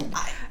just...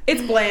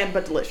 It's bland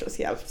but delicious,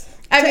 yeah.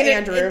 I mean,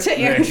 Andrew. To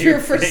Andrew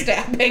for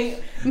stabbing.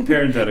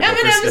 Parenthetical.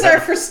 M&Ms are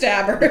for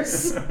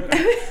stabbers.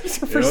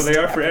 They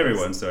are for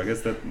everyone, so I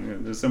guess that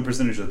there's some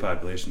percentage of the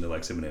population that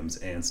likes M&Ms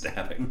and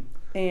stabbing.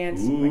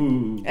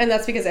 And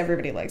that's because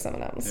everybody likes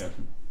M&Ms. Yeah.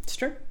 It's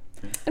true.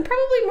 And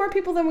probably more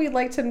people than we'd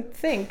like to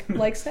think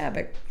like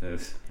stabbing.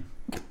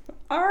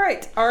 All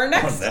right, our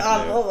next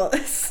on the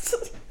list.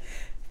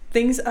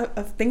 Things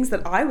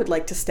that I would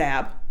like to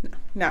stab. No,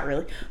 not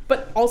really.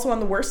 But also on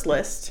the worst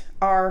list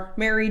are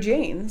Mary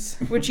Janes,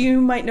 which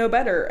you might know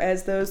better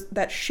as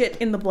that shit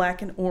in the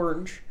black and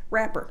orange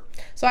wrapper.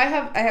 So I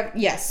have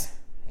yes.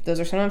 Those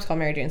are sometimes called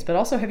Mary Janes, but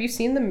also have you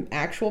seen the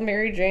actual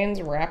Mary Janes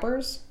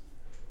wrappers?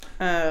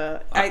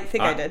 I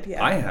think I did,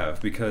 yeah. I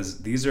have,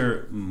 because these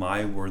are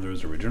my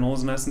Werther's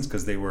originals in essence,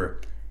 because they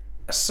were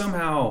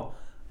somehow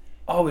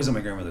always at my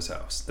grandmother's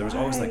house. There was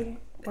always like...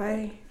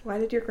 Why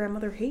did your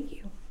grandmother hate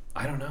you?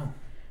 I don't know.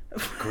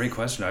 Great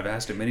question. I've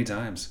asked it many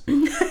times.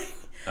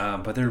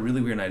 But they're really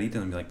weird, and I'd eat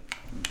them and be like...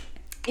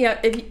 Yeah,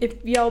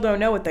 if y'all don't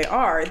know what they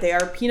are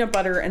peanut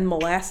butter and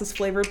molasses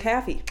flavored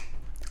taffy.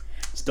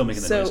 Still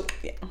making the noise.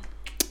 Yeah.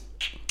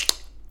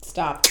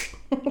 Stop.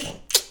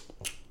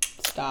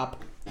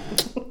 Stop.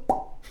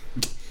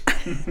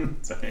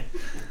 Sorry.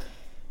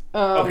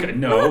 Okay,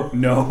 no,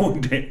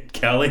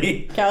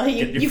 Kelly. Kelly,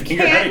 get your you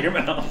finger can't, out of your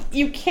mouth.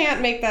 You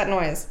can't make that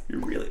noise. You're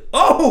really...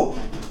 Oh!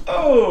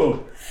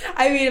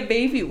 I made a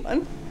baby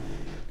one.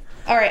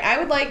 All right, I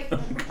would like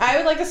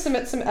to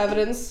submit some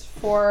evidence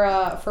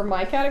for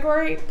my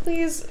category,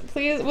 please,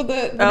 with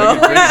the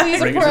jury,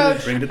 please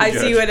approach. Bring it to the I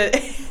judge. see what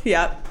it.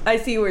 Yeah, I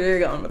see where you're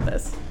going with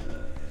this.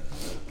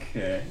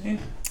 Okay.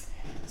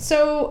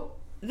 So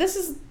this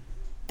is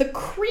the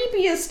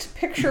creepiest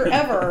picture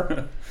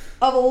ever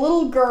of a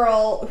little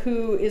girl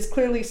who is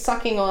clearly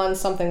sucking on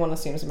something one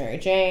assumes Mary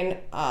Jane.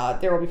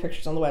 There will be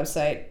pictures on the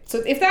website. So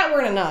if that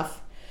weren't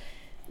enough,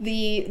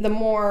 the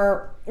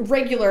more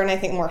regular and I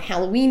think more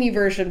Halloween-y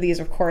version of these,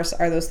 of course,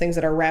 are those things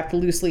that are wrapped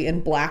loosely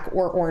in black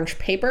or orange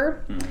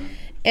paper. Mm-hmm.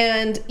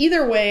 And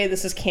either way,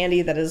 this is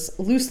candy that is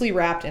loosely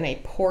wrapped in a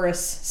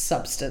porous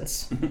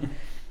substance.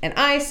 And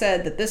I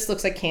said that this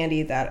looks like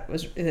candy that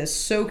is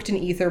soaked in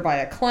ether by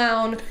a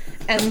clown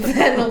and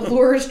then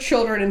lures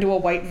children into a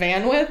white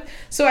van with.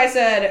 So I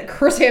said,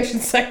 Chris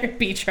Hansen's Second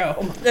Beach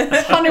Home.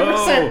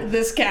 100%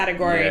 this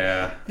category.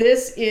 Yeah.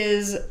 This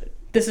is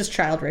This is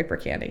child raper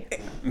candy.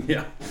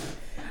 Yeah.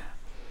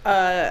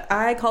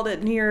 I called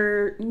it New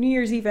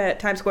Year's Eve at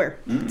Times Square.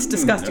 It's a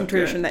disgusting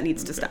tradition that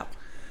needs to stop.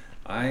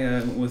 I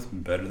went with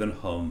better than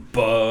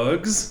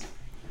humbugs.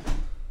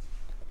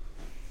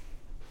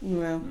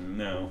 Well,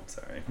 No,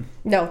 sorry.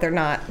 No, they're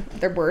not.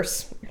 They're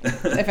worse,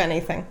 if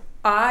anything.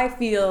 I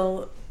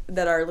feel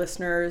that our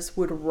listeners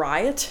would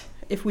riot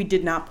if we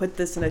did not put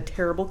this in a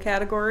terrible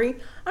category.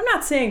 I'm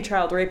not saying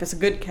child rape is a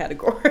good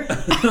category. Kelly,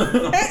 where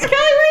are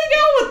you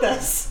going with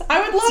this? I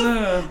would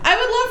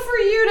love for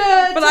you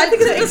to. But I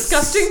think it's a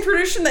disgusting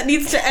tradition that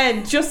needs to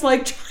end, just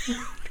like child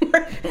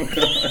rape.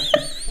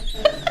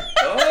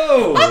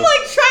 Oh!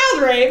 Unlike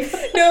child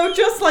rape. No,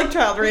 just like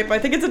child rape. I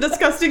think it's a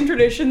disgusting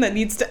tradition that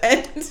needs to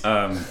end.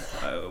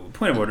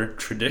 Point of order.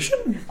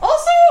 Tradition?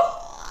 Also,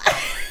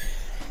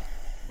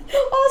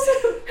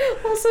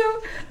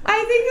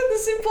 I think that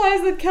this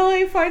implies that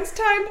Kelly finds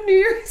time New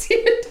Year's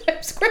Eve in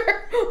Times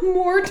Square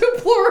more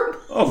deplorable.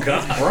 Oh,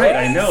 God. Right,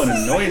 I know,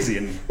 and noisy.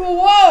 And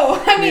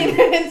Whoa! I mean,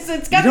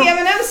 it's got the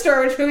M&M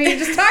store, which we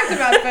just talked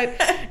about, but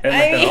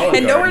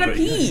and nowhere to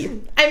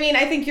pee. I mean,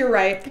 I think you're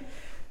right.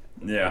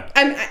 Yeah.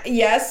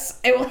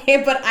 Yes, I will,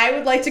 but I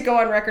would like to go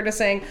on record as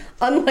saying,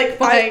 unlike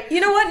my... You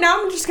know what?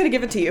 Now I'm just going to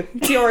give it to you.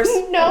 It's yours.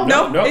 No,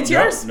 it's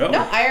yours. No,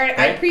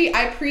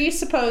 I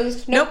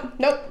presupposed... Nope.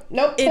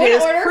 It Point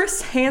is of order.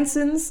 Chris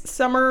Hansen's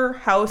summer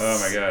house Oh,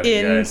 my God.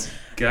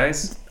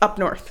 Guys. up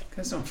north.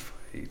 Guys, don't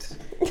fight.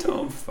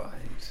 Don't fight.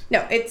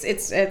 No, it's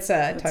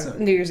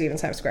New Year's Eve in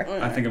Times Square.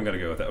 I think I'm going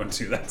to go with that one,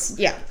 too. That's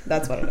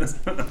what it is.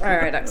 All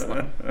right,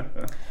 excellent.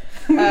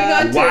 Moving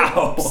on to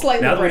Wow.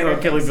 slightly Now that we know brighter.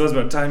 what Kelly feels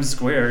about Times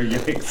Square,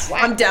 yikes.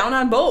 I'm down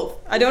on both.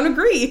 I don't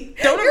agree.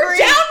 You're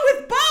down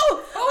with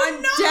both!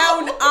 I'm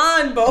down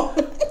on both.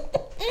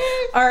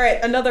 All right,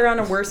 another on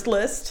a worst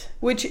list,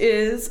 which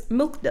is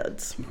Milk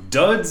Duds.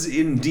 Duds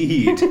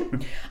indeed.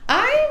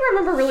 I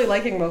remember really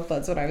liking Milk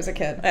Duds when I was a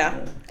kid.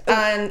 Yeah.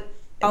 And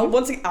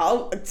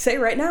I'll say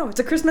right now, it's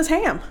a Christmas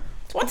ham.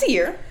 It's once a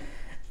year.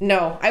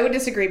 no, I would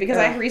disagree because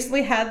I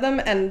recently had them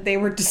and they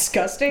were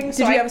disgusting. Did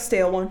you have a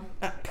stale one?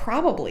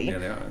 Probably. Yeah,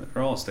 they are.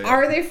 They're all stale.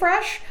 Are they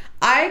fresh?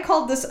 I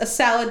called this a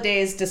salad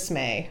days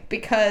dismay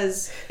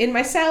because in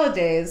my salad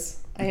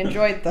days, I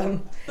enjoyed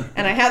them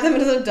and I had them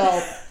as an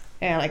adult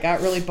and I got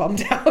really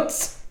bummed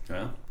out.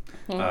 Well,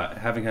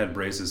 having had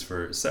braces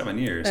for 7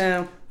 years,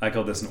 I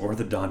call this an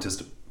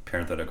orthodontist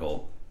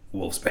parenthetical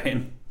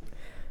wolfsbane.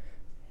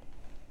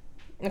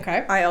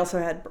 Okay. I also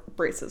had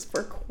braces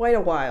for quite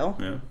a while.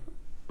 Yeah.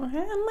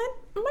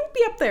 Might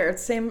be up there at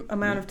the same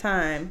amount of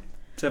time.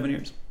 7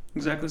 years.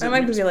 Exactly I 7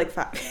 might years. be like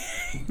 5.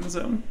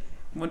 So,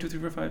 1, 2, 3,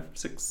 4, 5,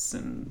 6,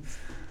 and...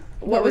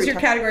 What was your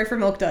category for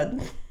Milk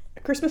Dud?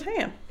 Christmas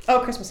ham.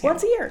 Oh, Christmas ham.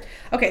 Once a year.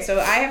 Okay, so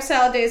I have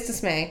salad days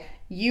dismay.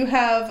 You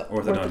have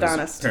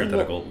Orthodontist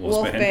parenthetical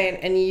wolfsbane. Wolfbane,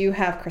 and you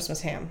have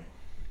Christmas ham.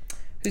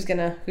 Who's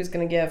gonna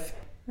give?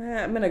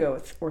 I'm gonna go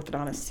with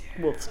orthodontist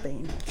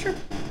wolfsbane. Sure.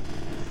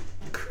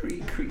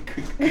 Creak, creak,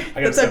 creak.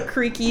 It's a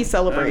creaky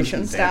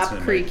celebration. Stop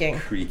creaking.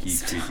 Creaky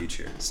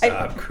chair.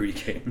 Stop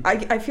creaking.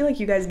 I feel like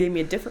you guys gave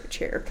me a different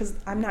chair because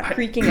I'm not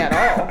creaking at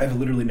all. I've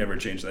literally never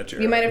changed that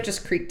chair. You might have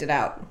just creaked it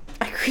out.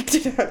 I creaked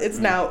it out. It's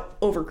now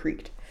over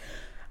creaked.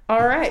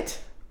 All right.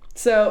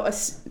 So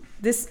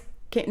this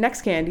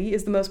next candy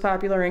is the most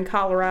popular in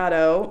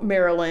Colorado,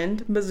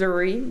 Maryland,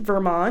 Missouri,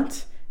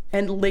 Vermont,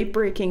 and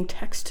late-breaking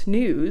text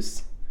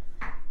news.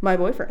 My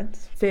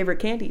boyfriend's favorite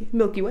candy,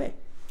 Milky Way.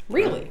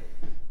 Really?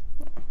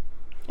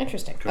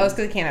 Interesting. Cool. Oh, it's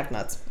because you can't have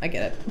nuts. I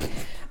get it.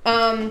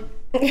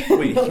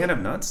 Wait, you can't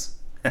have nuts?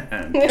 Hey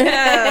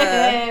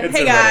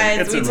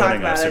guys, we talk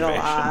about it a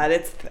lot.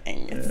 It's a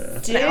thing.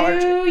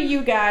 Do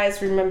you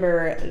guys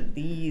remember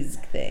these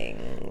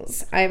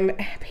things? I'm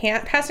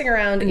passing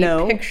around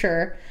a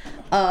picture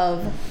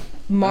of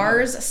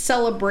Mars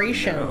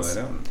Celebrations,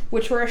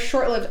 which were a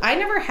short-lived. I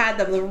never had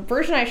them. The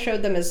version I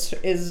showed them is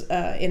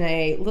in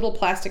a little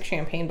plastic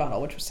champagne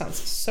bottle, which sounds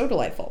so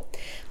delightful.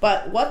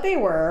 But what they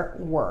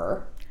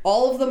were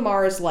all of the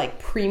Mars like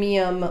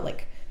premium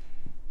like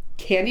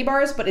candy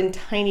bars, but in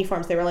tiny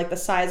forms. They were like the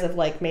size of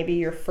like maybe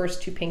your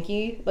first two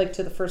pinky, like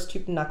to the first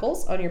two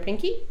knuckles on your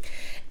pinky.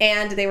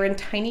 And they were in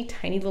tiny,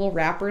 tiny little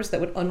wrappers that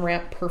would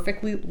unwrap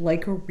perfectly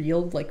like a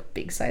real like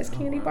big size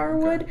candy bar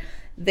would.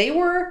 They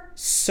were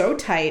so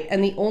tight,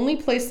 and the only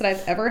place that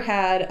I've ever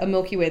had a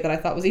Milky Way that I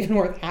thought was even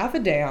worth half a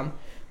damn,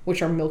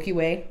 which are Milky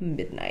Way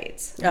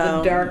Midnights.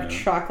 The dark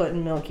chocolate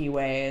Milky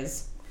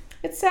Ways.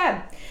 It's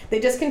sad. They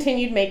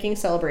discontinued making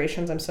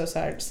Celebrations. I'm so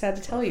sad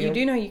to tell you. You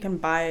do know you can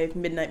buy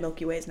Midnight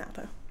Milky Ways now,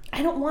 though.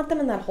 I don't want them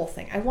in that whole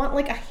thing. I want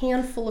like a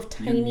handful of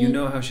tiny. You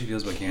know how she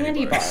feels about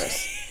candy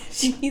bars.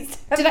 Did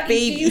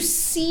you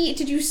see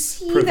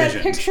that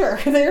picture?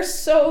 They're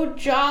so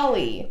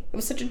jolly. It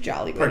was such a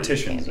jolly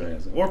partitions,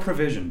 or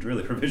provisioned.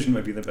 Really, provision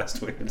might be the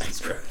best way to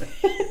describe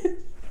it.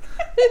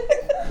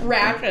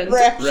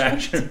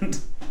 Rationed.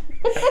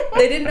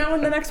 They didn't know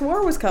when the next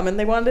war was coming.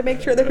 They wanted to make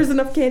sure there was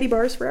enough candy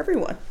bars for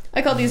everyone.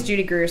 I call these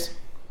Judy Greer's.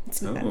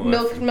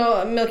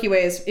 Milky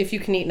Ways, if you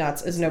can eat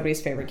nuts, is nobody's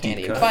favorite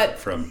candy. But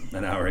from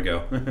an hour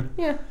ago.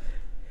 Yeah.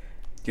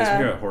 You guys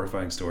hear a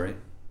horrifying story?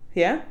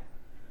 Yeah?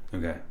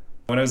 Okay.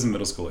 When I was in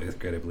middle school, 8th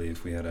grade, I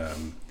believe, we had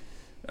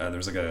there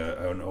was like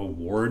an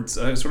awards,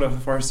 sort of a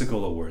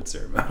farcical award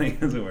ceremony,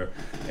 as it were,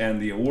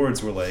 and the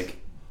awards were like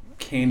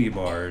candy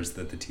bars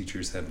that the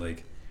teachers had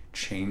like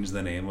changed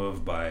the name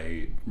of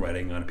by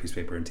writing on a piece of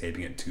paper and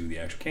taping it to the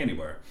actual candy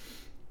bar.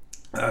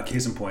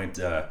 Case in point,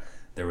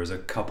 there was a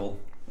couple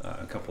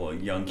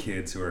of young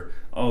kids who were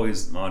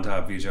always on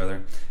top of each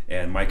other,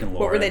 and Mike and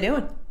Laura. What were they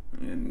doing?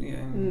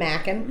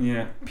 Mackin'.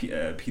 Yeah,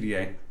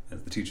 PDA,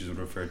 as the teachers would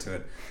refer to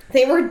it.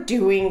 They were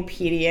doing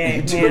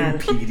PDA, man.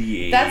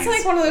 PDAs. That's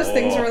like one of those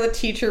things where the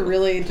teacher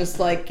really just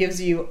like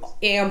gives you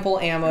ample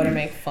ammo to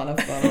make fun of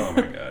them. Oh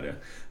my god, yeah.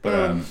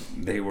 But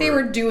they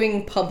were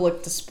doing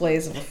public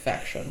displays of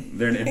affection.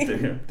 Their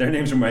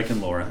names are Mike and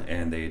Laura,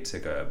 and they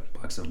took a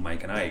box of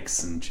Mike and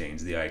Ike's and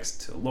changed the Ike's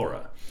to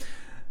Laura.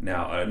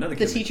 Now another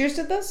kid. The teachers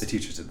did this? The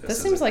teachers did this. This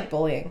seems like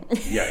bullying.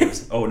 Yeah, it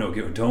was. Oh no,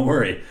 don't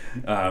worry.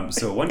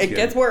 So one kid. It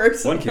gets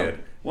worse. One kid.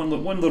 One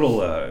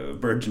little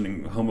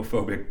burgeoning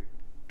homophobic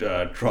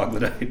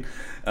troglodyte.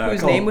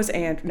 Whose name was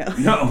Andrew. No.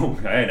 No,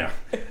 I know.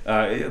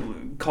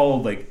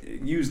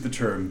 Used the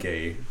term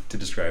gay to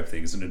describe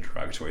things in a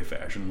derogatory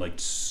fashion, like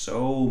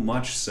so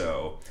much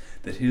so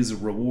that his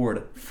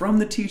reward from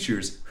the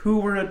teachers, who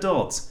were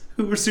adults,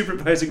 who were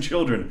supervising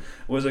children,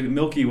 was a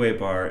Milky Way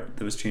bar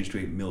that was changed to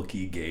a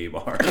Milky Gay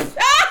bar.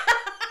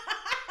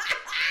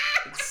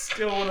 It's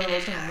still one of the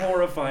most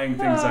horrifying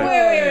things I've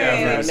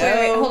ever seen.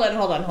 Wait, hold on.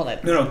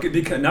 No,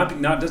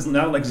 because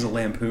not like as a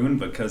lampoon,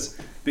 because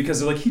they're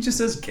like, he just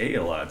says gay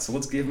a lot, so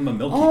let's give him a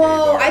Milky Gay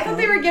bar. Oh, I thought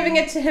they were giving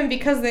it to him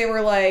because they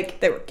were like...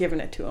 They were giving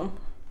it to him.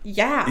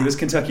 Yeah. It was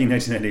Kentucky in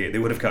 1998. They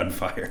would have gotten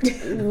fired.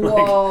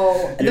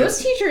 Whoa. Those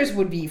teachers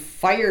would be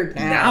fired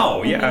now.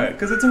 Now, yeah,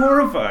 because it's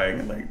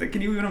horrifying. Like, can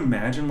you even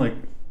imagine, like,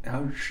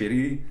 how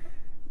shitty...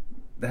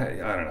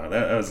 That, I don't know.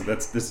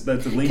 That's a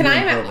lingering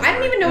problem. I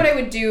don't even know what I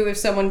would do if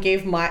someone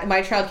gave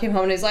my child came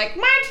home and is like,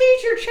 my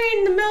teacher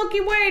changed the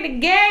Milky Way to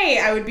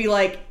gay. I would be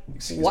like,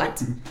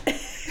 what?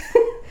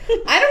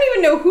 I don't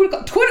even know who to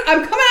call. Twitter.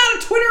 I'm coming out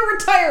of Twitter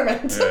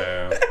retirement.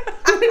 Yeah.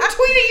 I'm gonna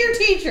tweet at your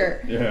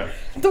teacher. Yeah.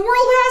 The world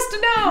has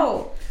to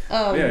know.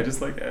 Yeah,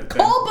 just like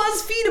call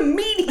BuzzFeed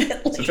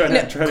immediately. So try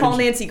to call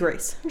Nancy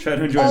Grace. Try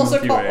to enjoy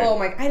also Milky Way. Oh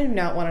my! I do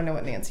not want to know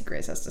what Nancy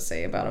Grace has to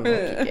say about a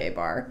Milky Gay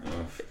bar.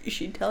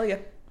 She'd tell you.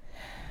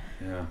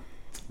 Yeah,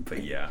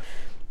 but yeah,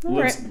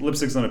 right.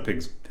 Lipstick's on a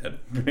pig's head.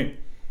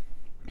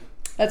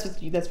 That's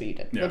what you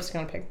did. Yeah. Lipstick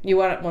on a pig. You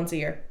want it once a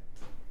year.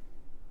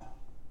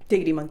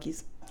 Diggity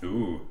monkeys.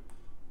 Ooh.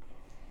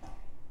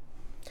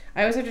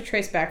 I always have to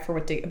trace back for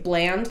what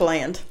bland.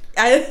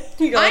 I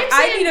need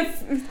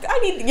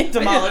the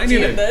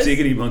etymology of this.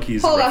 Diggity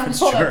monkeys reference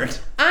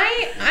chart.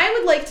 I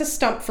would like to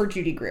stump for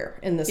Judy Greer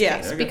in this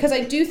case because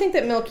I do think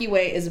that Milky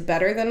Way is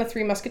better than a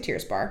Three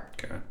Musketeers bar.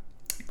 Okay.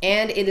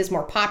 And it is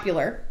more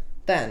popular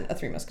than a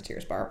Three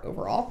Musketeers bar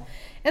overall.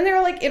 And there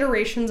are like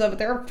iterations of it.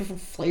 There are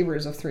different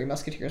flavors of Three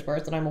Musketeers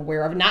bars that I'm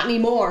aware of. Not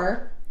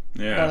anymore.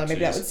 Yeah.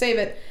 Maybe that would save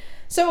it.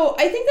 So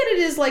I think that it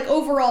is like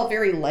overall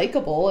very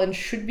likable and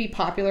should be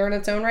popular in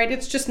its own right.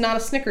 It's just not a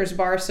Snickers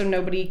bar, so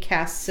nobody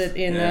casts it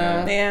in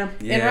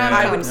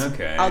rom-coms.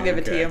 I'll give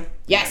it to you.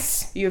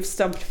 Yes. You have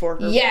stumped for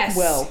her. Yes.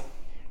 Well.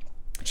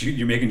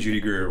 You're making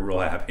Judy Greer real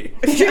happy.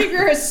 Judy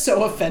Greer is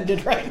so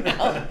offended right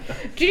now.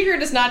 Judy Greer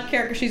does not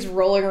care because she's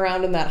rolling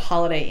around in that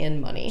Holiday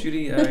Inn money.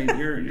 Judy,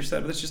 you're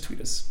sad with us. Just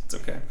tweet us. It's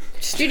okay.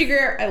 Judy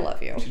Greer, I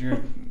love you. Judy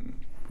Greer,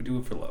 we do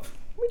it for love.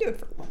 We do it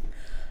for love.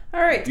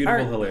 All right.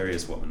 Beautiful,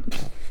 hilarious woman.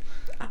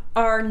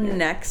 Our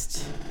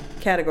next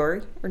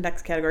candy,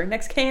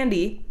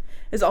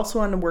 is also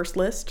on the worst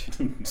list.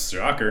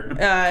 Shocker.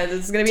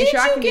 This is going to be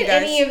shocking, you you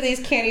get guys. any of these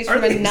candies Are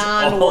from a these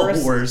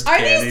non-worst? all worst Are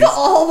candies? these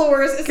all the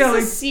worst? Is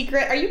this a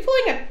secret? Are you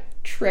pulling a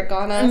trick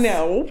on us?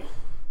 No.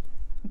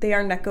 They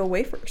are Necco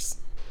wafers.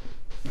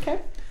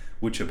 Okay.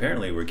 Which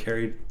apparently were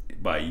carried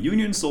by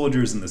Union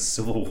soldiers in the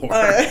Civil War.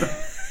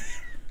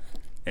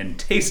 And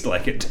taste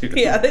like it, too.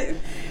 Yeah, they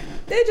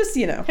just,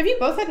 Have you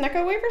both had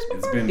Necco wafers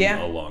before? It's been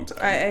a long time.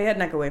 I had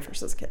Necco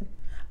wafers as a kid.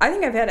 I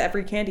think I've had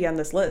every candy on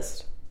this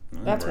list.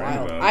 That's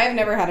wild. I have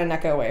never had a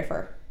Necco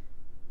wafer.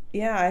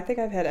 Yeah, I think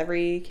I've had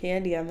every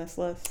candy on this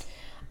list.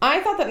 I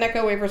thought that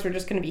Necco wafers were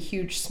just going to be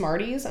huge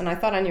Smarties, and I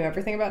thought I knew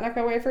everything about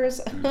Necco wafers.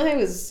 I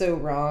was so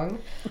wrong.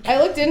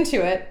 I looked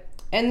into it,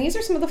 and these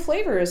are some of the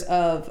flavors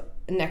of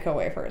Necco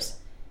wafers.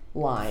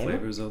 Lime.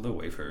 Flavors of the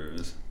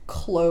wafers.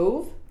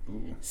 Clove.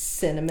 Ooh.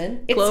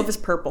 Cinnamon. Clove is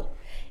purple.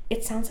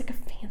 It sounds like a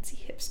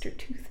fancy hipster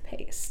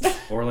toothpaste.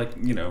 Or like,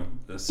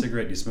 the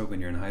cigarette you smoke when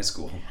you're in high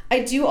school. I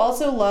do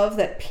also love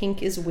that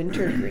pink is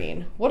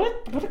wintergreen. What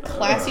a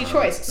classy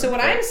choice. So what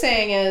I'm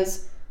saying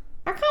is,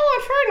 I kind of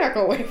want to try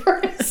Necco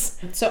wafers.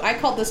 So I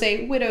called this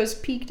a widow's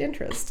piqued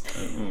interest.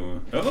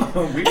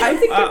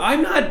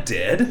 I'm not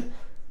dead.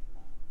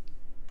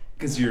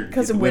 Because you're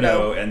a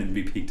widow and then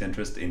be piqued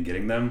interest in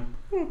getting them.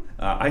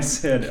 I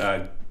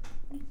said,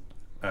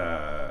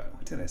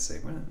 what did I say?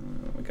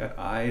 We got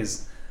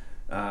eyes.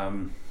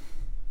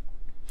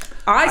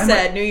 I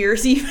said New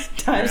Year's Eve in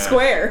Times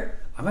Square.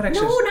 I might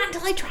actually... No, not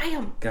until I try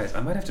them. Guys,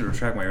 I might have to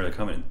retract my earlier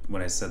comment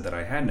when I said that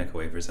I had Necco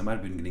wafers. I might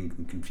have been getting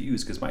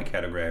confused because my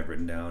category I've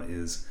written down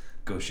is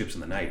Ghost Ships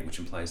in the Night, which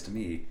implies to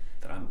me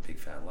that I'm a big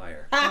fat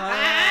liar.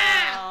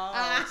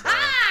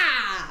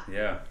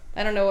 Yeah.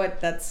 I don't know what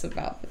that's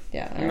about. But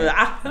yeah. And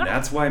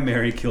that's why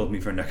Mary killed me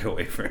for Necco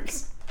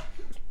wafers.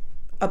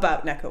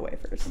 About Necco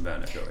wafers.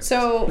 About Necco wafers.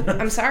 So,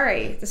 I'm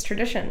sorry, this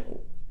tradition,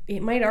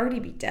 it might already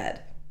be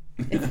dead.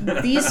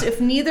 If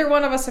neither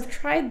one of us have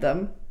tried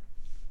them.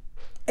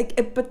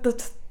 But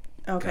the...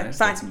 Okay, Guys,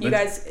 fine. You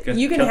guys,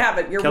 you can have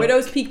it. Your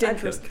widow's peaked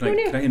interest. Can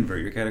I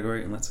invert your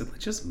category and let's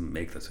just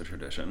make this a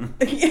tradition?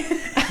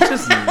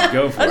 Just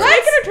go for it. Let's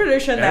make it a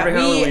tradition that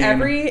Halloween.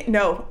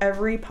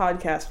 every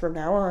podcast from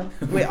now on,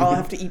 we all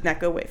have to eat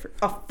Necco wafer,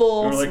 a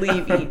full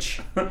sleeve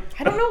each.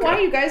 I don't know why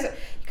you guys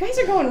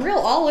are going real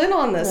all in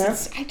on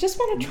this. I just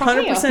want to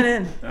try 100%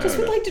 in. Just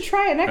would like to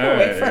try a Necco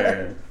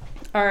wafer.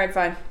 All right,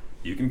 fine.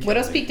 You can.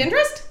 Widow's peaked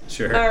interest?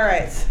 Sure. All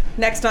right.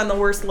 Next on the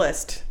worst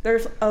list.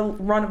 There's a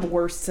run of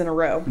worsts in a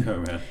row. Oh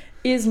man.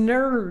 Is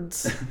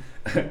nerds.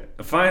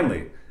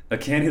 Finally, a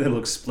candy that'll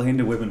explain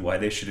to women why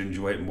they should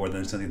enjoy it more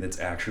than something that's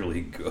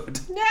actually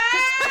good.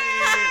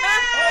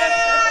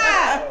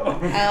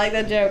 I like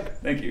that joke.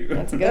 Thank you.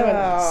 That's a good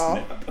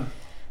one. Snap.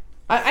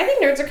 I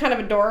think nerds are kind of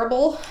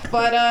adorable,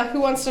 but who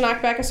wants to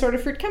knock back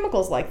assorted fruit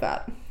chemicals like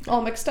that?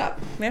 All mixed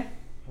up. Yeah.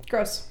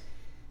 Gross.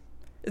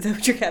 Is that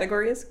what your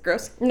category is?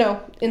 Gross? No,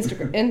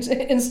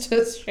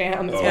 Insta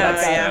sham is Oh, what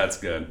that's that's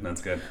good.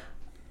 That's good.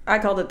 I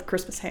called it the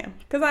Christmas ham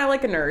because I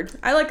like a nerd.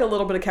 I like a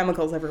little bit of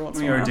chemicals every once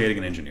in a while. You're dating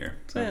an engineer.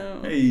 So.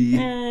 Oh. Hey.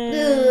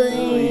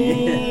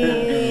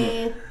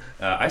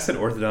 I said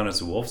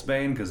orthodontist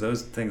wolfsbane because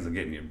those things will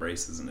get in your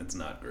braces and it's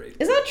not great.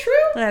 Is that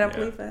true? I don't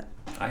believe that.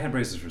 I had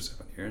braces for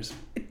 7 years.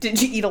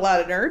 Did you eat a lot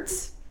of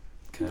nerds?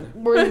 Kind of.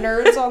 We're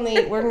nerds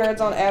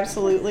on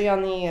absolutely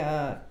on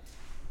the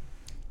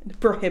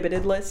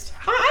Prohibited list.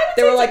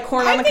 They were like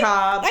corn on the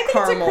cob, I think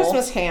caramel. it's a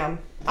Christmas ham.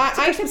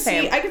 I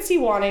could see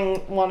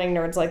wanting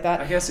nerds like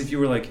that. I guess if you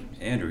were like,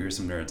 Andrew, here's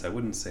some nerds, I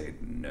wouldn't say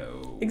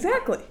no.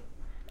 Exactly.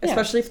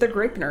 Especially if they're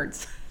grape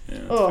nerds. Yeah,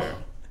 that's Ugh. fair.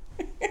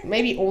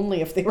 Maybe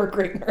only if they were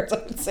grape nerds,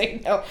 I would say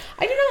no.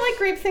 I do not like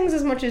grape things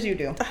as much as you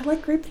do. I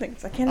like grape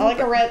things. I can't. I like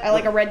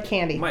a red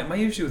candy. My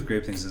issue with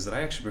grape things is that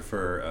I actually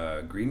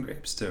prefer green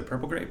grapes to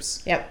purple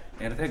grapes. Yep.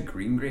 And if I had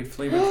green grape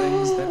flavored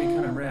things, that'd be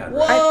kind of rad.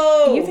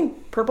 Whoa! Right? You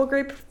think purple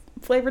grape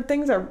flavored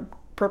things are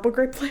purple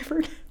grape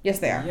flavored? Yes,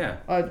 they are.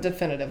 Yeah.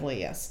 Definitively,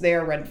 yes. They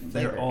are red flavored.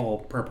 They're all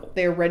purple.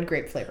 They are red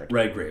grape flavored.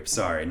 Red grape,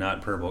 sorry,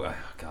 not purple. Oh,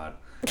 God.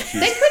 They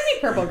could be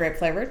purple grape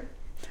flavored.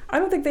 I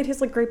don't think they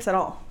taste like grapes at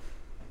all.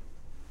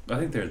 I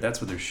think that's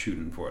what they're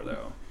shooting for,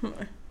 though.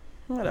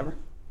 Whatever.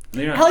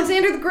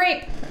 Alexander the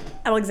Grape.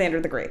 Alexander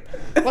the Grape.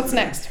 What's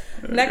next?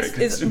 Next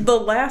is the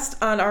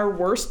last on our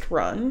worst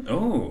run.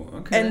 Oh,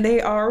 okay. And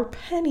they are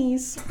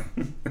pennies.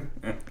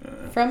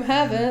 From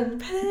heaven.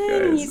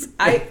 Pennies.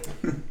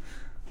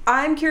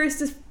 I'm curious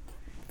to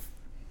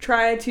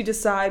try to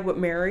decide what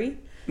Mary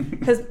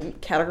has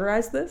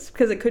categorized this,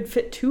 because it could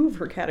fit two of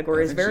her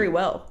categories very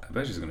well. I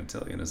bet she's going to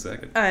tell you in a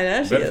second. I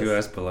know she bet is. if you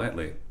ask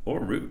politely or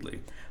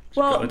rudely.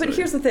 Well, but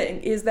here's the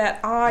thing, is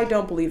that I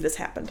don't believe this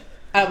happened.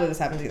 I don't believe this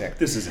happens either.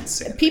 This is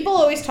insane. People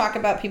always talk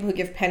about people who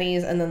give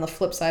pennies, and then the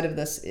flip side of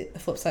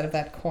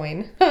that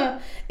coin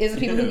is the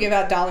people who give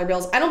out dollar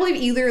bills. I don't believe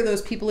either of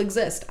those people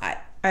exist.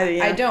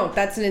 I don't.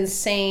 That's an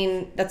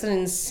insane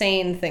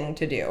thing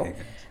to do. Hey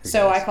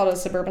so guys. I call it a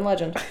suburban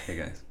legend. Hey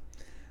guys,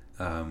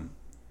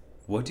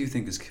 what do you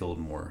think has killed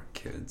more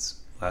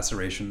kids?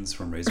 Lacerations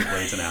from razor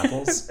blades and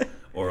apples,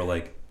 or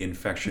like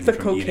infection The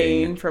from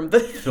cocaine eating from the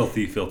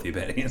filthy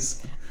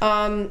pennies?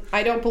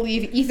 I don't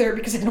believe either,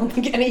 because I don't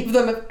think any of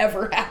them have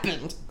ever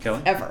happened.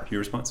 Kelly, Ever. Your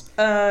response?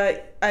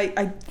 I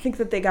think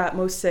that they got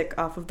most sick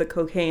off of the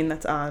cocaine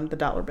that's on the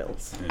dollar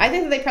bills. I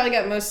think that they probably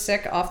got most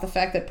sick off the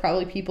fact that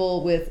probably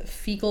people with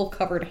fecal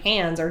covered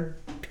hands are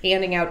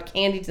handing out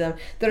candy to them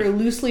that are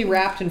loosely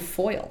wrapped in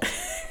foil.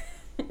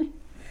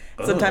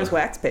 Sometimes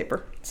wax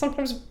paper.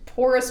 Sometimes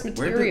porous Where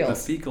materials. did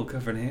the fecal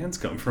covered hands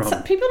come from?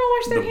 People don't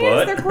wash their The hands.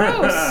 butt? They're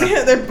gross.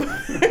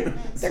 Yeah,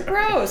 They're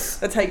gross.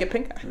 that's how you get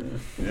pink eye.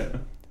 Yeah.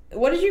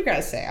 What did you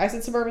guys say? I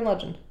said suburban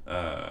legend. What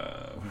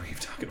are we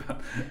talking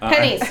about?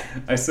 Pennies.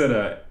 I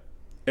said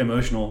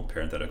emotional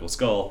parenthetical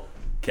skull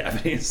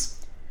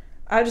cavities.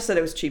 I just said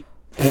it was cheap.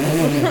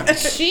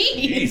 Jeez.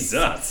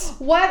 Jesus.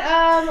 Why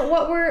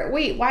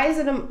is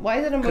it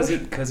emotional?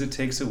 Because it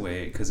takes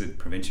away, because it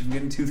prevents you from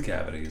getting tooth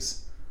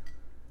cavities.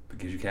 It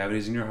gives you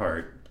cavities in your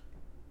heart.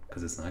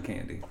 Because it's not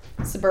candy.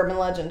 Suburban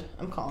legend.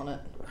 I'm calling it.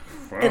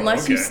 Wow,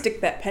 Unless you okay. stick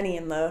that penny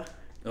in the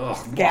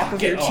Ugh, gap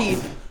of your get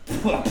teeth.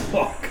 off.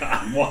 Oh,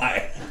 God,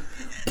 why?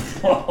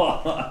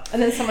 And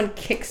then someone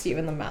kicks you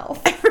in the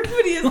mouth.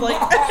 Everybody is like,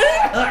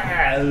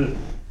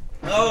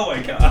 Oh,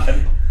 my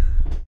God.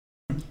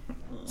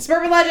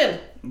 Suburban legend.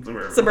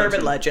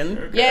 suburban legend.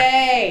 Okay.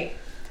 Yay.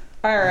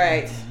 All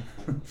right.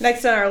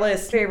 Next on our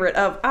list, favorite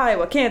of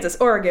Iowa, Kansas,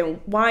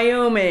 Oregon,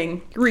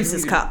 Wyoming,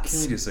 Reese's Can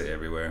Cups. we just say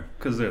everywhere?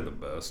 Because they're the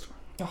best.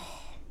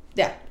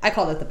 Yeah, I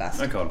called it the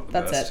best. I called it the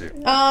That's best, it.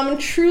 too.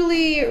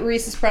 Truly,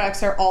 Reese's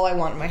products are all I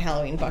want in my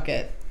Halloween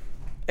bucket.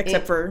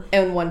 Except for...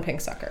 And one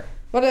pink sucker.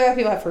 What do other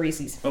people have for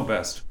Reese's? Oh,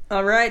 best.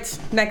 All right.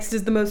 Next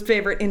is the most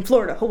favorite in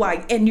Florida,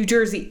 Hawaii, and New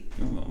Jersey.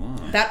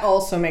 That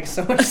also makes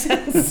so much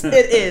sense.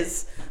 It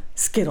is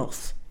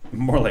Skittles.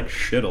 More like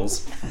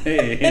shittles.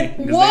 Hey,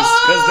 because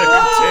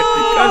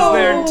Whoa!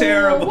 they're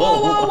terrible.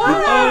 Whoa!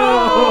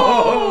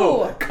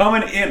 Oh,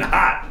 coming in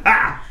hot.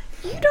 Ah!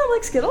 You don't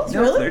like Skittles,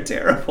 No, really? they're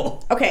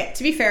terrible. Okay,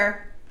 to be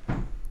fair,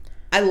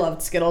 I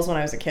loved Skittles when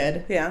I was a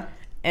kid. Yeah.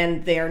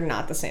 And they are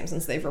not the same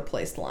since they've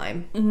replaced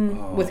lime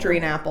Oh, with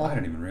green apple. I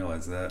didn't even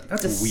realize that.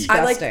 That's Disgusting. weak.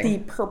 I like the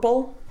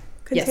purple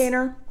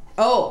container.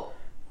 Oh,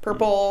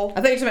 Purple.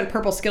 I thought you just meant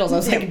purple Skittles. I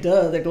was like,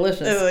 duh, they're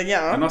delicious.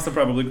 Yeah. And also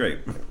probably great.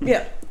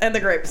 Yeah. And the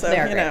grape, so, They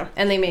are you great. know.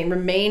 And they may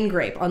remain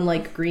grape,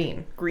 unlike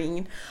green.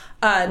 Green.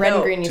 Red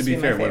and green To used be to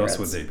be fair, my what else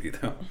favorites. would they be,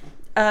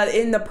 though?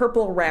 In the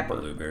purple wrapper.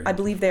 Blueberry. I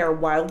believe they are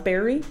wild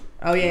berry.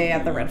 Oh,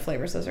 yeah, the red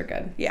flavors. Those are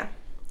good. Yeah.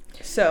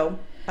 So,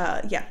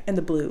 yeah. And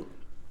the blue.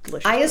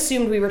 Delicious. I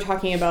assumed we were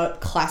talking about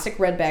classic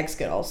red bag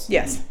Skittles.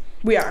 Yes.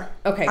 We are.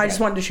 Okay, I good.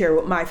 just wanted to share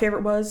what my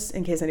favorite was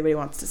in case anybody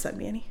wants to send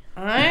me any.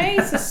 I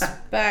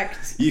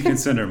suspect... You can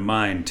send her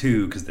mine,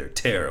 too, because they're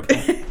terrible.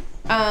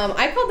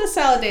 I called this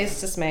Salad Days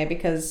Dismay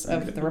because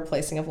of the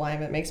replacing of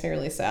lime. It makes me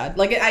really sad.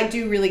 Like, I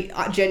do really,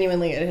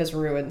 genuinely, it has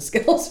ruined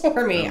Skittles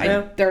for me.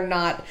 Okay. They're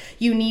not...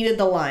 You needed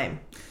the lime.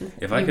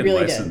 If I You could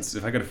really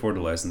if I could afford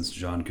to license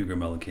John Cougar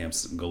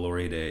Mellencamp's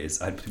Glory Days,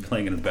 I'd be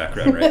playing it in the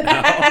background right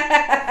now.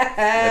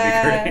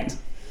 That'd be great.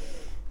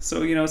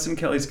 So, some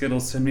Kelly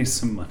Skittles, send me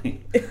some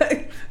money.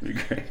 That'd be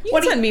great. You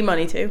can send me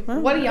money too. Huh?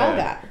 What do y'all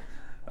got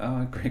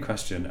Oh, great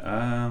question.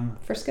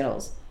 for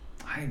Skittles?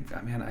 I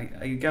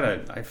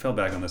fell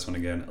back on this one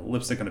again.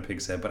 Lipstick on a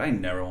pig's head, but I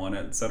never won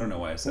it, so I don't know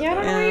why I said Yeah, I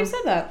don't that. know why you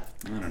said that.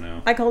 I don't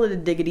know. I called it a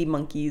Diggity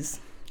Monkeys.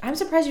 I'm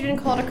surprised you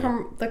didn't call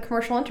it the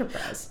commercial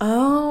enterprise.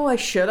 Oh, I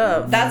should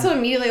have. That's what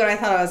immediately when I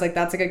thought. I was like,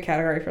 that's a good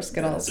category for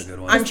Skittles. That's a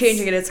good one. I'm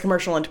changing it. It's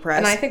commercial enterprise.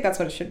 And I think that's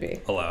what it should be.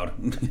 Allowed.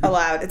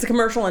 Allowed. It's a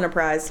commercial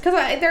enterprise. Because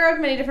there are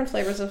many different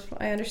flavors of,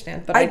 I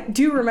understand. But I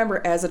do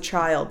remember as a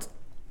child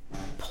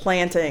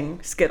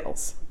planting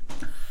Skittles.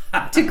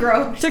 to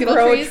grow To Skittle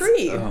grow trees. a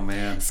tree. Oh,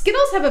 man.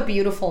 Skittles have a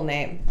beautiful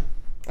name.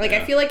 Like,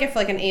 Yeah. I feel like if,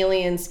 like, an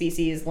alien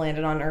species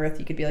landed on Earth,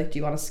 you could be like, do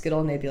you want a Skittle?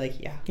 And they'd be like,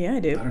 yeah. Yeah, I I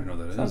do. don't know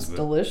what that Sounds is, but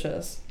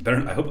delicious.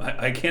 better.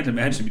 I can't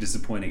imagine it'd be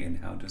disappointing, and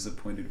how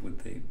disappointed would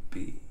they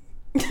be?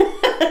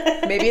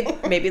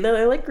 Maybe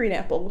they like green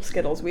apple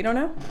Skittles. We don't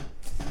know.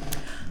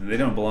 They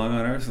don't belong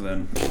on Earth,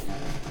 then.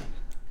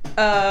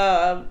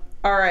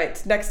 All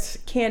right.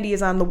 Next candy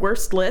is on the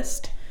worst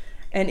list,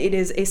 and it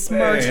is a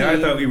Smartie. Hey, I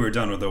thought we were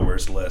done with the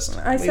worst list.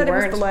 I said it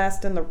was weren't. the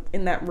last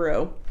in that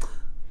row.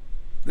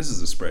 This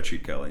is a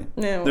spreadsheet, Kelly.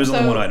 No. There's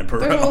only one item per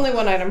row. There's only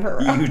one item per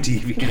row. You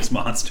devious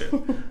monster.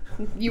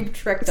 You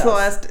tricked It's us. the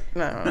last.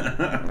 No,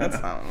 that's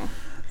not.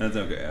 That's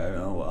okay.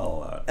 I'll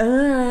allow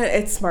it.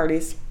 It's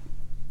Smarties.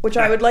 Which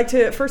I would like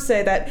to first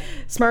say that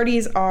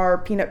Smarties are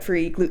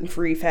peanut-free,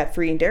 gluten-free,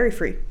 fat-free, and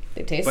dairy-free.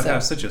 They taste But so.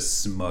 have such a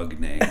smug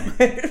name.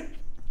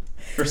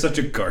 For such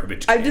a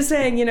garbage I'm name. just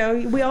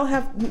saying, we all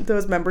have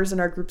those members in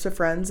our groups of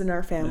friends and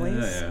our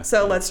families. Yeah.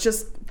 So let's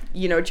just,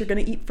 what you're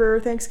going to eat for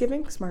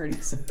Thanksgiving?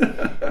 Smarties.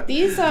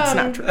 These, It's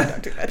not true.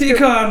 Don't do that.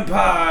 Pecan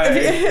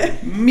pie,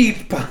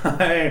 meat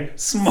pie,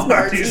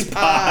 Smarties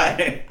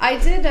pie. I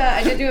did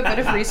do a bit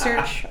of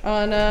research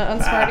on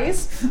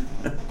Smarties,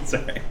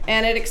 Sorry.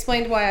 and it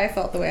explained why I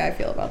felt the way I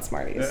feel about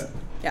Smarties.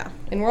 Yeah.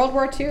 In World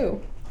War II,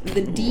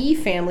 the D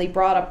family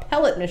brought a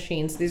pellet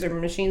machine. So these are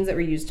machines that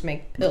were used to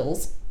make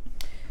pills,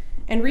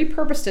 and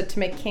repurposed it to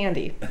make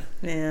candy.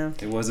 Yeah.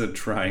 It was a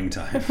trying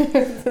time.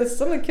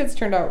 Some of the kids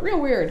turned out real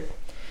weird.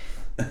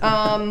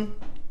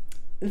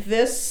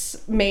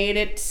 This made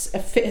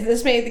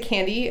the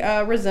candy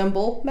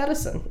resemble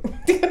medicine,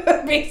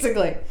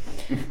 basically.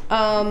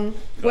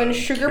 When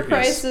sugar curious.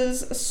 prices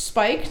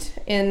spiked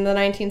in the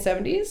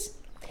 1970s,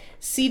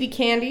 CD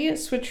candy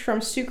switched from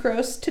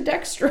sucrose to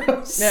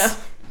dextrose. Yeah.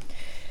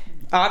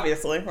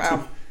 Obviously.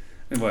 Wow.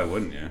 And why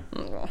wouldn't you?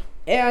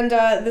 And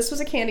this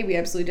was a candy we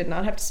absolutely did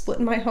not have to split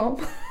in my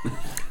home.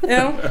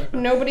 No.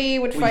 Nobody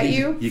would fight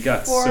you. You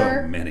got for,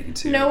 so many,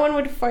 too. No one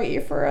would fight you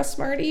for a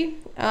Smartie.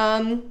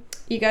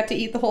 You got to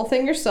eat the whole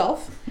thing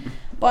yourself.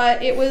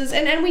 But it was,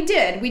 and we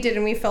did,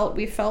 and we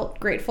felt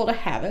grateful to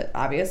have it,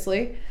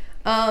 obviously.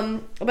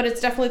 But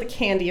it's definitely the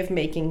candy of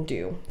making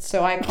do.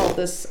 So I call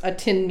this a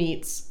tin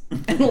meats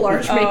and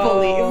large maple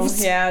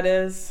leaves. Yeah, it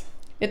is.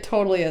 It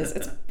totally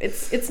is.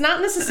 It's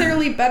not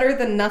necessarily better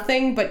than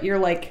nothing, but you're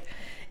like,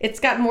 it's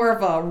got more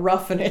of a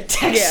rough in it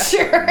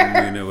texture.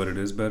 You know what it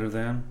is better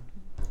than?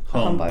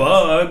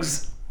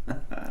 Humbugs.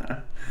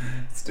 Humbugs.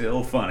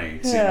 Still funny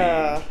to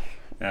Yeah.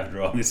 me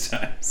after all these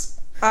times.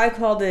 I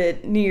called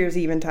it New Year's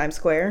Eve in Times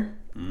Square.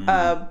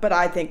 But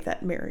I think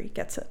that Mary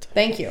gets it.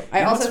 Thank you.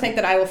 I also think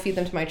that I will feed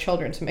them to my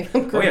children to make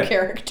them grow yeah.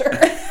 character,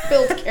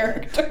 build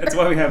character. That's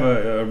why we have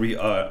a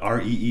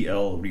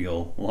REEL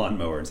real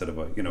lawnmower instead of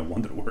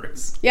one that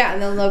works. Yeah,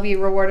 and then they'll be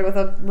rewarded with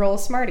a roll of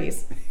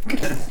Smarties.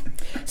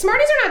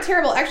 Smarties are not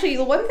terrible. Actually,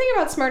 the one thing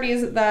about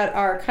Smarties that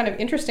are kind of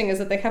interesting is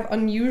that they have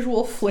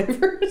unusual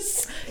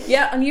flavors.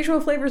 Yeah,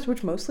 unusual flavors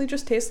which mostly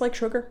just taste like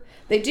sugar.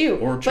 They do.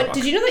 Or chalk. But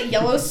did you know that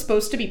yellow is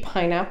supposed to be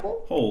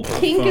pineapple? Hold the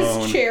Pink phone.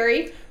 is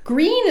cherry.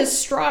 Green is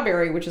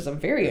strawberry, which is a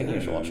very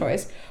unusual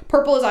choice.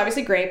 Purple is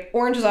obviously grape.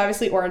 Orange is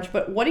obviously orange.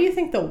 But what do you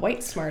think the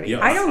white Smartie is?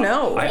 Yeah. I don't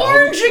know.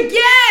 Orange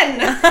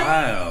again!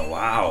 Oh,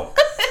 wow.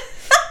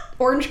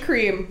 Orange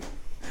cream.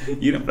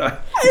 You know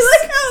what? I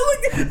like how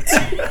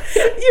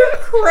you're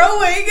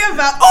crowing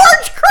about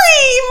orange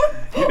cream.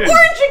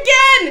 Orange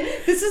again!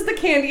 This is the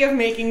candy of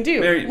making do.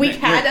 Mary, we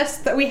had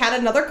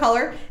another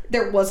color.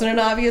 There wasn't an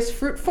obvious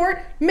fruit for it.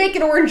 Make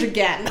it orange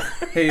again.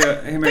 Hey,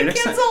 Mary, The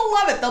kids will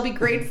love it. They'll be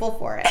grateful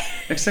for it.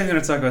 next time you're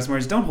going to talk about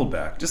Smarties, don't hold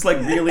back. Just, like,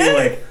 really,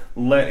 like,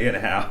 let it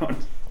out.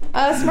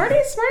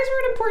 Smarties were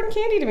an important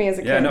candy to me as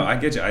a kid. Yeah, no, I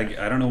get you.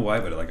 I don't know why,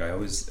 but, like,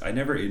 I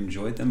never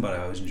enjoyed them, but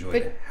I always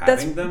enjoyed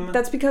having them.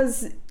 That's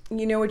because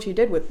you know what you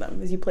did with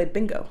them is you played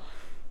bingo.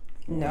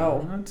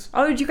 No. What?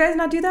 Oh, did you guys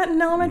not do that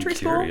in elementary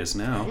school? Curious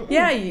now.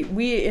 Yeah,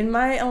 we in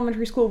my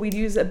elementary school we'd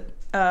use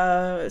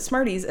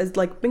Smarties as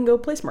like bingo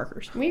place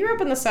markers. We grew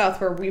up in the South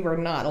where we were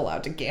not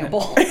allowed to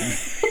gamble.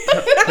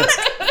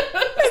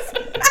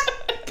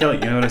 Kelly,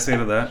 you know what I say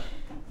to that?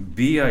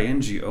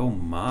 B-I-N-G, oh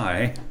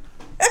my.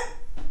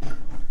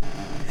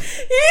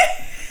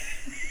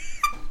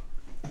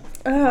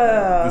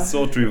 The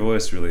sultry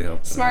voice really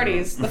helps.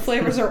 Smarties. The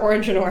flavors are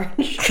orange and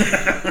orange.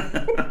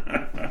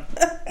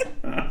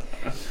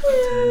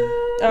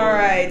 All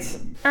right.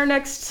 Our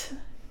next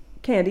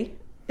candy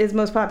is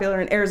most popular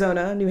in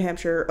Arizona, New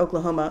Hampshire,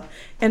 Oklahoma,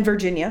 and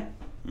Virginia.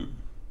 I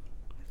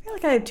feel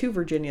like I had 2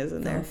 Virginias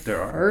in there.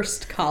 There are.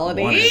 First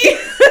colony. One. Because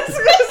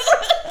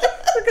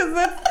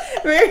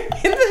that's Mary made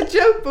that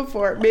joke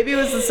before. Maybe it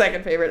was the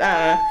second favorite.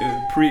 I don't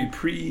know.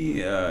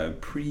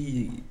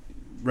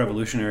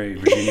 Pre-revolutionary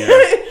Virginia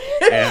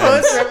and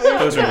Post-revolutionary.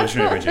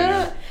 post-revolutionary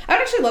Virginia. I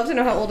would actually love to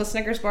know how old a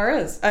Snickers bar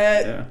is.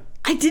 Yeah.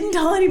 I didn't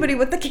tell anybody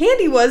what the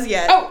candy was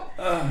yet. Oh,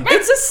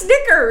 It's a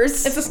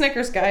Snickers. it's a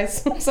Snickers,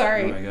 guys. I'm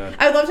sorry. Oh my God.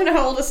 I'd love to know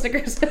how old a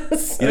Snickers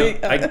is. You know,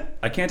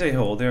 I can't tell you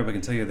how old they are, but I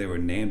can tell you they were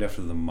named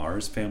after the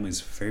Mars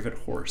family's favorite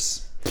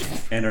horse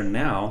and are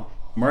now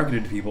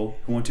marketed to people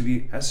who want to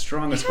be as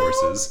strong as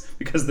horses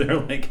because they're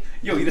like,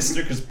 yo, eat a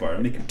Snickers bar,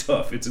 make it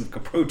tough. It's like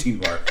a protein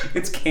bar.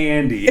 It's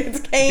candy.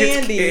 It's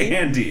candy. It's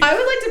candy. I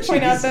would like to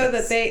point out, though,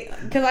 Jesus. that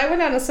because I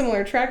went on a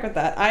similar track with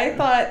that. I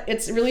thought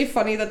it's really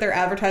funny that their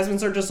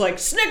advertisements are just like,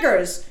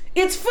 Snickers,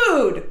 it's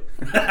food.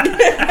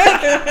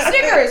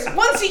 Snickers,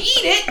 once you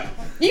eat it,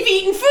 you've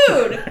eaten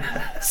food.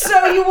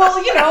 So you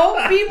will,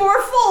 be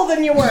more full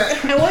than you were.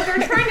 And what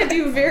they're trying to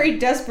do very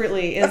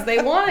desperately is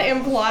they want to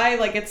imply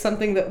like it's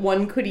something that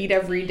one could eat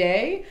every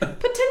day.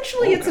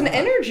 Potentially it's an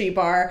energy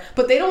bar,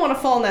 but they don't want to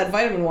fall in that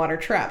vitamin water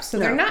trap. So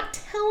they're not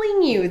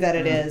telling you that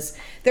it is.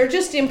 They're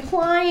just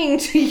implying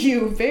to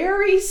you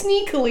very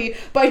sneakily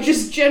by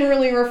just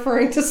generally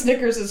referring to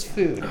Snickers as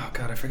food. Oh,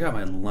 God, I forgot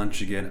my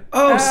lunch again.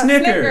 Oh,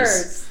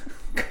 Snickers.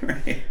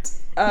 Great.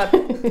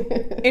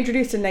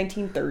 Introduced in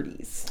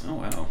 1930s. Oh,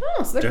 wow.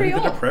 Oh, so they're During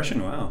pretty the old.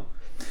 Depression, wow.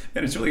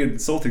 And it's really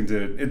insulting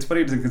it's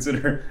funny to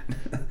consider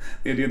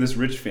the idea of this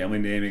rich family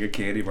naming a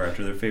candy bar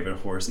after their favorite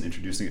horse and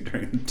introducing it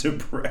during the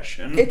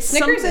Depression.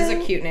 Snickers is a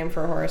cute name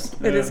for a horse.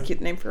 It is a cute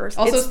name for a horse.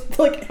 Also, It's,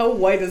 like, how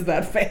white is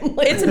that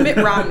family? it's a Mitt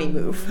Romney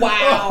move.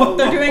 Wow.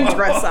 They're doing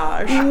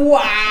dressage.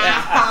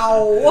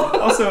 Wow.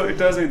 Also, it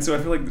doesn't. So I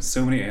feel like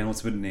so many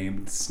animals have been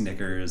named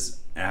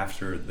Snickers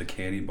after the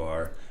candy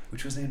bar,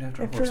 which was named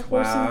after a horse.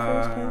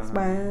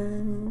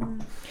 Wow.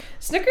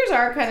 Snickers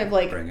are kind of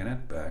like, Bringing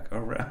it back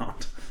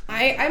around.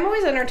 I'm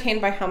always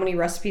entertained by how many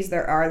recipes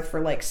there are for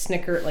like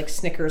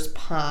Snickers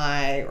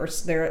pie, or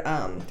they're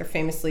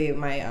famously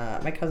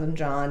my cousin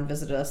John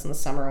visited us in the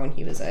summer when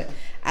he was an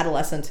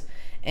adolescent,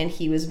 and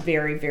he was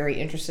very, very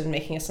interested in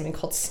making us something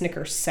called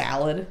Snickers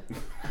salad.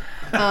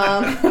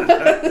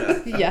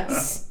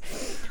 Yes,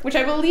 which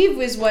I believe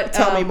is what.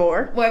 Tell me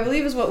more. Well, I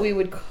believe is what we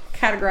would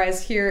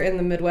categorize here in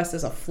the Midwest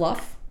as a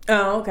fluff.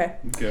 Oh, okay.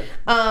 Okay.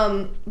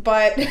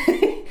 But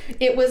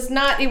it was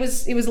not. It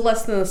was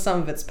less than the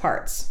sum of its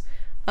parts.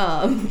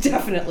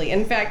 Definitely.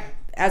 In fact,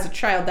 as a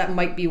child, that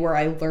might be where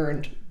I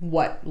learned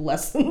what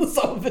less than the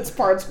sum of its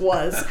parts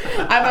was.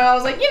 I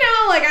was like,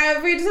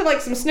 if we just had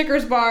like some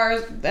Snickers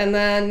bars and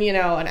then,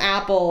 an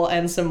apple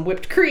and some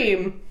whipped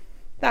cream,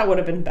 that would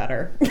have been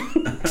better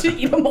to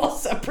eat them all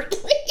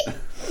separately.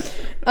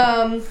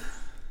 But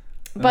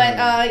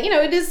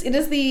it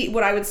is the,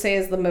 what I would say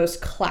is the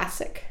most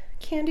classic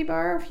candy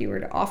bar. If you were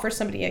to offer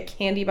somebody a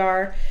candy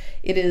bar,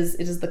 it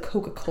is the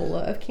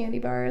Coca-Cola of candy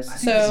bars. I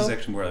think this is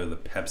actually more like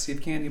the Pepsi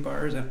of candy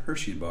bars, and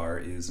Hershey bar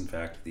is in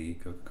fact the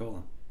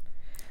Coca-Cola.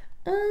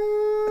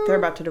 They're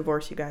about to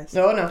divorce you guys.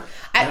 No.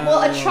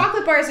 Well, a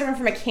chocolate bar is different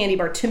from a candy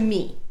bar to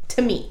me.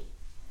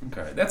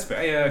 Okay, that's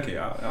fair. Yeah, okay,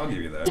 I'll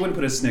give you that. You wouldn't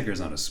put a Snickers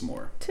on a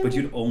s'more, but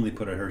you'd only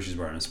put a Hershey's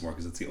bar on a s'more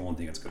because it's the only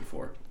thing it's good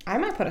for. I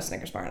might put a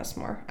Snickers bar on a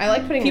s'more. I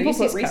like putting People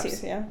Reese's put cups.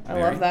 Reese's, yeah. I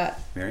love that.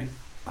 Mary,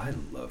 I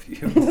love you.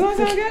 Doesn't that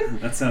sound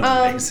good? That sounds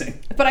amazing.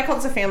 But I call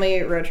this a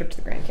family road trip to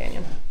the Grand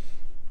Canyon.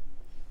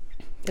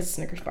 It's a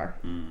Snickers bar.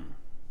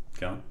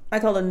 Go. I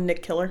call it a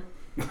Nick Killer.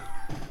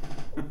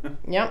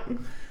 Yep.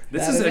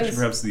 This is actually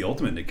perhaps the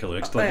ultimate Nick Killer,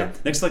 next to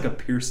like a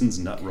Pearson's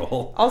nut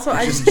roll. Also,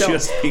 I just don't.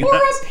 Or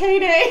a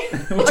Payday.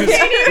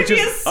 which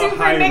is a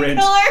super Nick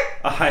Killer.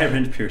 A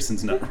high-end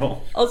Pearson's nut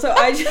roll. Also,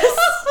 I just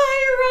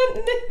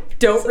high-end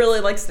don't really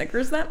like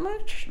Snickers that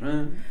much.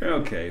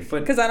 Okay,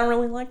 but because I don't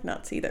really like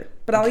nuts either.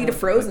 But I'll eat a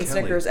frozen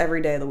Snickers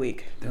every day of the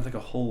week. They're like a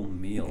whole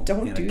meal.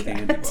 Don't in do a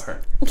candy that.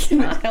 bar. It's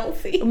not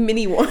healthy. A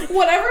mini one.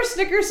 Whatever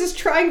Snickers is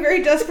trying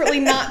very desperately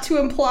not to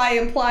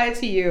imply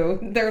to you.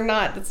 They're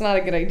not. That's not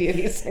a good idea.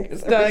 These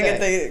Snickers. It's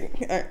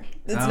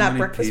not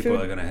breakfast food. How many people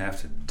food. are gonna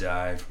have to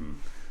die from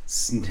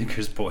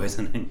Snickers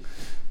poisoning?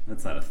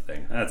 That's not a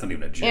thing. That's not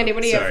even a joke. Andy,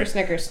 what do you have for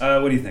Snickers?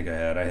 What do you think I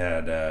had? I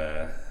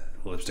had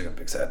lipstick on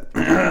Pig's head.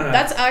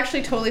 That's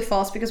actually totally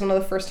false because one of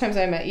the first times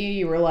I met you,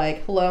 you were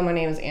like, "Hello, my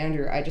name is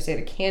Andrew. I just ate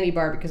a candy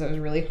bar because I was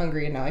really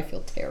hungry and now I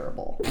feel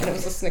terrible." And it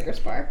was a Snickers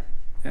bar.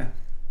 Yeah,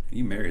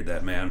 you married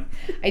that man.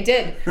 I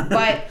did,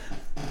 but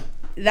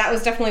that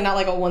was definitely not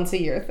like a once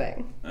a year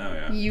thing. Oh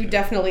yeah. You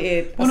definitely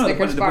ate a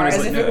Snickers bar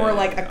as if it were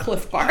like a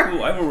Cliff Bar.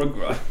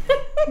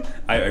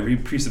 I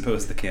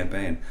presuppose the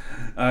campaign.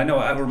 No,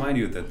 I will remind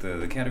you that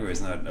the category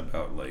is not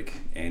about like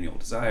annual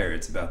desire.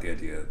 It's about the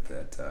idea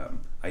that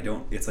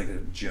it's like a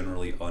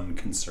generally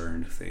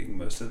unconcerned thing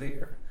most of the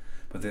year.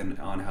 But then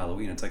on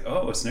Halloween, it's like,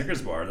 oh, a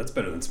Snickers bar, that's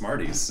better than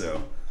Smarties,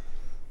 so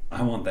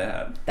I want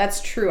that.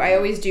 That's true. I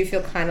always do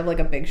feel kind of like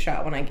a big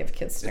shot when I give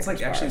kids Snickers bars.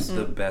 It's like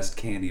actually the best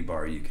candy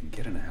bar you can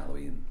get in a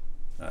Halloween.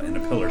 In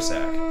a pillar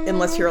sack.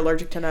 Unless you're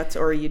allergic to nuts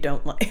or you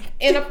don't like.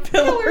 In a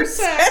pillar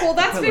sack. Well,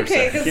 that's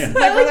okay because yeah.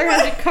 my brother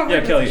has it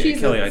covered with cheeses.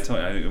 Kelly, I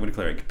want to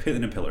clarify.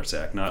 In a pillar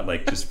sack, not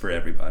like just for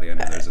everybody. I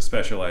know there's a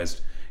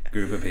specialized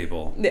group of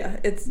people. Yeah,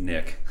 it's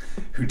Nick,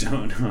 who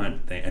don't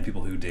want and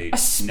people who date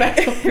Nick.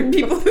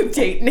 People who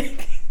date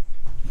Nick.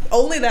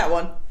 Only that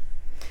one.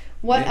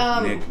 What?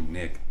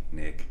 Nick.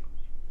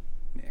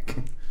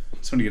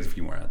 Just want to get a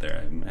few more out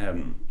there. I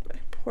haven't.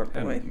 Poor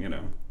boy. You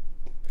know.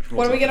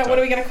 What are we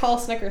gonna call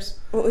Snickers?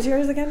 What was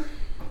yours again?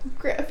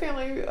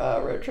 Family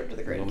road trip to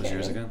the Grand Canyon. What was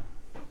yours again?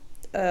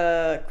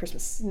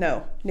 Christmas.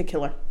 No, Nick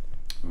Killer.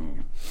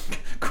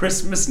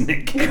 Christmas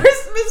Nick Killer.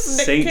 Christmas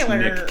Nick Saint Killer.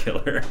 Nick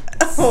Killer.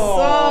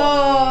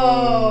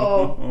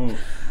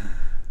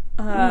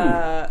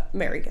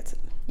 Mary gets it.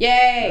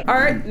 Yay!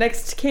 Our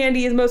next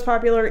candy is most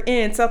popular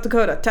in South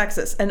Dakota,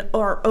 Texas, and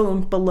our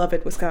own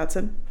beloved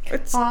Wisconsin.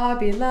 Our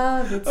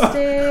beloved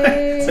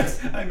state.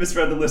 I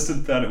misread the list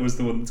and thought it was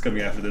the one that's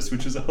coming after this,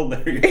 which is a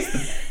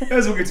hilarious.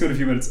 As we'll get to in a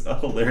few minutes, a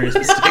hilarious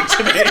mistake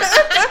to make.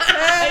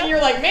 And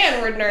you're like,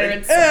 man, we're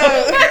nerds.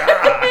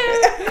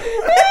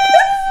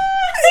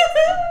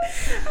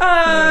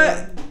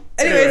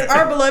 Anyways,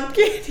 our beloved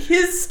candy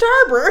is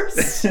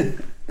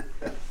Starburst.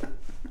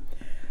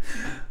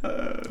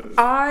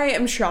 I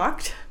am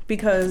shocked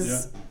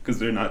because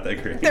they're not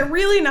that great. They're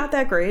really not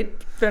that great.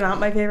 They're not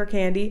my favorite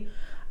candy,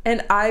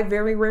 and I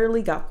very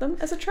rarely got them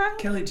as a child.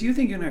 Kelly, do you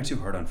think you and I are too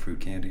hard on fruit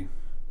candy?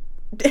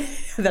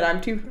 That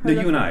I'm too hard No,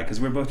 you and I, because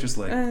we're both just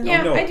like,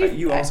 I do.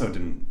 You also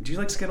didn't. Do you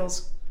like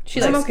Skittles?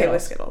 I'm okay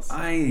with Skittles.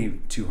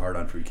 I'm too hard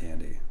on fruit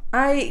candy.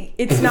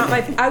 It's not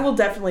my. I will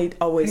definitely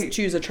always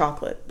choose a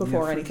chocolate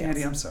before fruit anything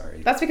candy. else. I'm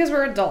sorry. That's because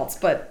we're adults,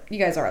 but you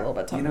guys are a little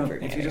bit tough on fruit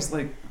candy. If you just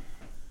like.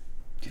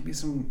 Give me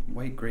some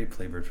white grape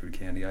flavored fruit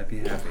candy. I'd be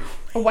happy.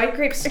 A white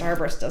grape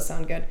Starburst does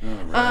sound good.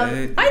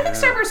 Right, I think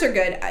Starbursts are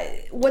good.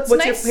 What's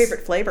nice, your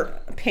favorite flavor?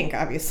 Pink,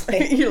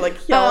 obviously. You're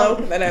like yellow,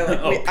 and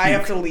I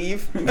have to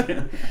leave.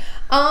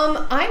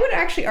 I would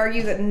actually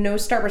argue that no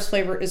Starburst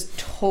flavor is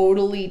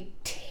totally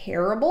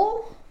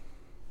terrible.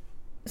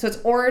 So it's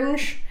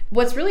orange.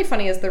 What's really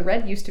funny is the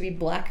red used to be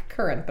black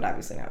currant, but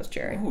obviously now it's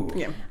cherry. Ooh.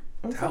 Yeah.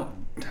 How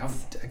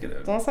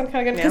decadent. Doesn't that sound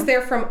kind of good? Because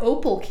they're from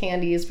Opal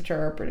Candies, which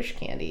are a British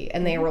candy,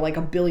 and they were like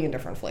a billion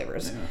different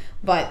flavors. Yeah.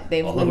 But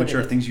they've all of which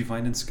are things you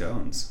find in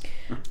scones.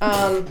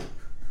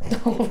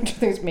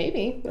 Things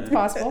maybe that's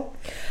possible.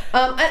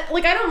 I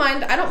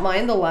don't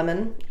mind the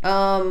lemon.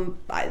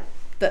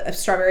 The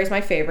strawberry is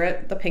my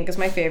favorite. The pink is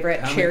my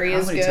favorite. Cherry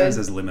is good. How many times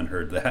has Lemon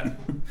heard that?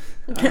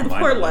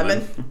 Poor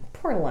lemon.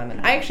 Poor lemon.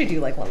 I actually do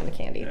like lemon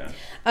candy.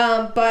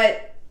 Yeah.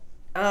 But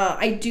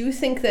I do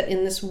think that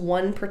in this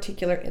one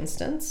particular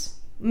instance,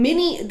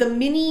 the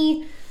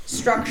mini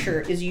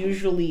structure is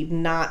usually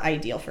not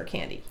ideal for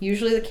candy.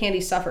 Usually the candy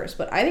suffers,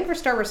 but I think for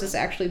Starburst it's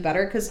actually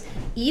better because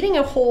eating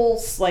a whole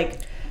stick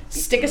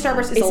of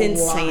Starburst is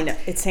insane.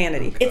 It's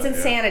sanity. It's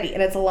insanity,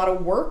 and it's a lot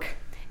of work.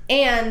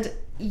 And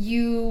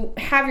you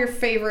have your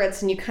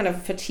favorites, and you kind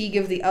of fatigue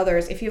of the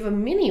others. If you have a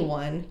mini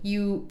one,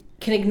 you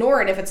can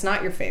ignore it if it's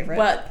not your favorite.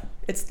 But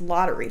it's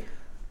lottery.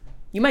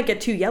 You might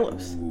get 2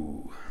 yellows.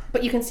 Ooh.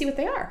 But you can see what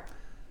they are.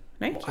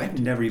 Right? Well, I've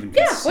never even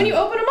when you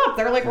open them up,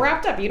 they're like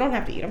wrapped up. You don't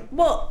have to eat them.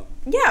 Well,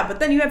 yeah, but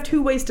then you have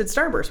 2 wasted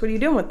Starbursts. What are you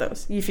doing with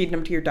those? You feeding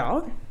them to your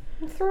dog?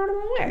 I'm throwing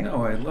them away.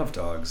 No, I love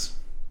dogs.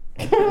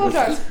 I love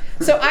dogs.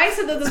 So I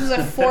said that this was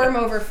a form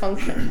over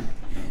function.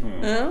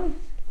 Oh.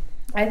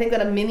 I think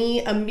that a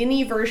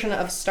mini version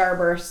of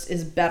Starburst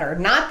is better.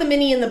 Not the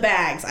mini in the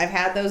bags. I've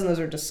had those and those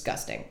are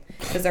disgusting.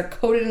 because they're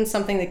coated in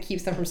something that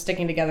keeps them from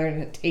sticking together,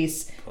 and it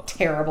tastes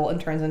terrible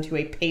and turns into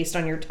a paste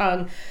on your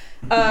tongue.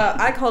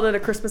 I called it a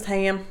Christmas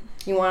ham.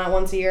 You want it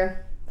once a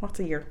year? Once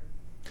a year.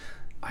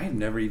 I have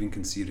never even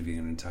conceived of eating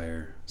an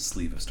entire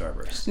sleeve of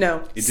Starburst.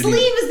 No.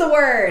 Sleeve is the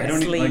word. I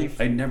don't Sleeve.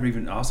 I never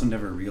even, also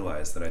never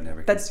realized that I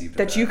never conceived of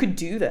that. That you could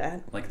do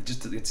that. Like,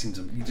 it seems,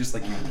 you just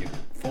like, you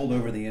fold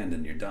over the end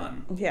and you're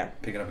done. Yeah.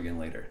 Pick it up again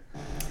later.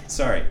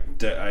 Sorry.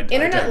 I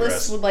Internet digress.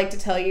 lists would like to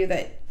tell you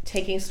that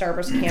taking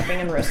Starburst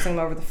camping and roasting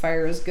them over the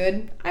fire is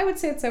good. I would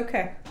say it's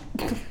okay.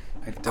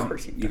 I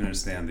don't even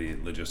understand the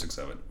logistics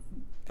of it.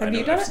 Have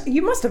you done it?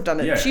 You must have done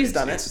it. Yeah, She's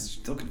done it it.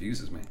 still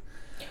confuses me.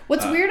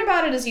 What's weird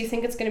about it is you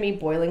think it's going to be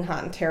boiling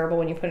hot and terrible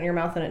when you put it in your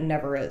mouth, and it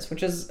never is,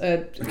 which is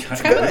a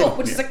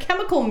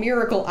chemical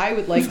miracle I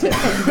would like to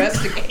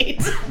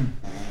investigate.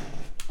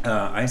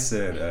 I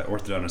said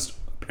orthodontist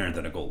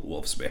parenthetical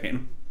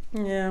wolfsbane.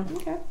 Yeah.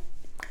 Okay.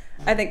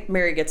 I think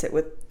Mary gets it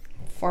with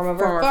Form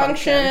over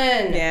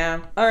function. Yeah.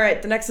 All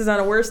right. The next is on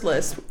a worse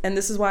list, and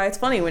this is why it's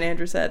funny when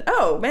Andrew said,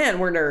 "Oh man,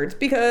 we're nerds,"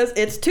 because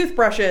it's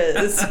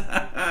toothbrushes.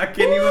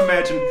 Can you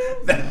imagine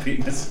that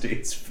being the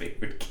state's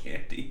favorite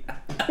candy?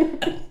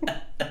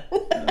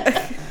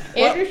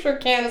 Andrew sure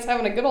can is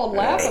having a good old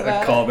laugh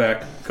about it. Call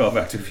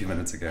back to a few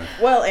minutes ago.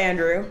 Well,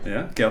 Andrew.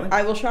 Yeah, Kelly?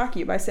 I will shock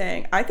you by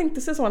saying I think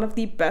this is one of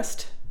the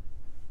best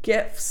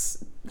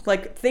gifts,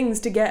 like things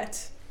to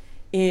get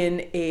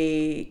in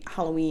a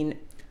Halloween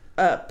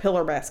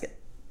pillar basket.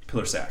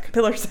 Pillar sack.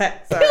 Pillar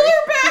sack. Sorry. Pillar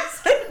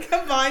basket.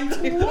 Combined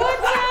two.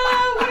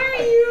 What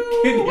are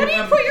you? What do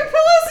you put your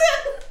pillows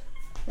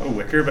in? A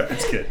wicker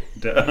basket.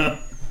 Duh.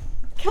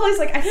 Kelly's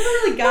like, I never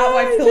really got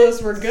why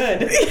pillows were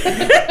good.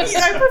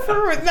 I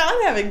prefer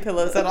not having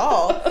pillows at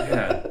all.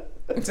 Yeah.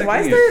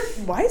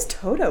 Why is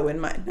Toto in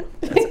mine?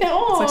 It's like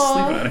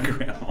sleeping on a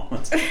grandma.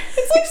 It's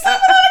like sleeping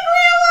on a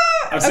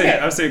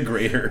grandma. I would say a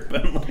grater,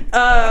 but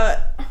like...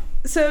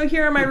 So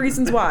here are my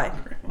reasons why.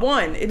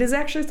 One, it is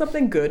actually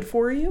something good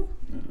for you,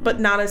 but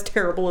not as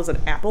terrible as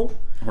an apple.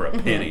 Or a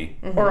penny.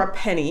 Or a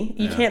penny.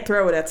 You can't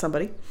throw it at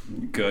somebody.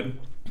 Good.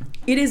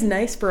 It is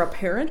nice for a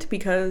parent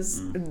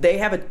because they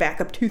have a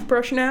backup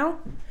toothbrush now.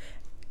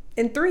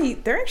 And three,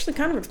 they're actually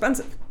kind of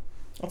expensive.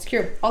 That's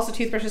true. Also,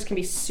 toothbrushes can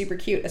be super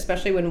cute,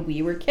 especially when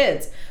we were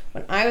kids.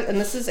 When I was,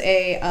 and this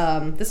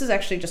is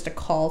actually just a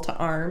call to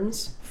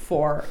arms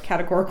for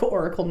Categorical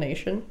Oracle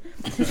Nation.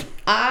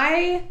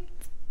 I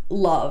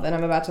love, and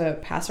I'm about to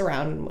pass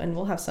around, and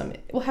we'll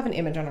have an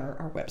image on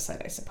our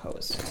website, I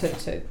suppose,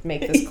 to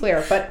make this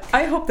clear. But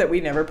I hope that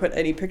we never put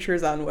any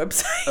pictures on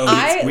website. Oh,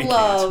 I we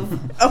love.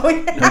 can't. Oh,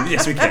 yeah.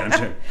 Yes, we can.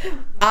 Sure.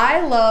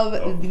 I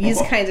love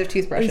these kinds of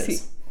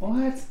toothbrushes.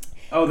 What?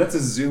 Oh, that's a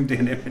zoomed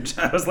in image.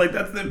 I was like,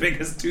 that's the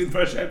biggest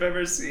toothbrush I've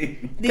ever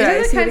seen. Can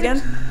I see it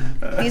again?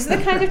 These are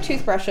the kinds of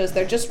toothbrushes.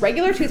 They're just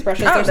regular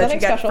toothbrushes. Oh, There's that nothing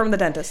you get special. from the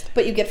dentist.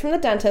 But you get from the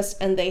dentist,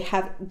 and they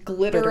have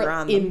glitter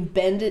on them.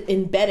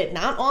 embedded,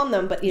 not on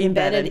them, but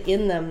embedded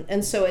in them.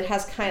 And so it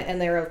has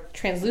and they're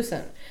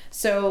translucent.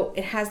 So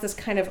it has this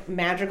kind of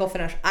magical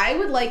finish. I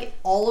would like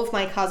all of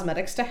my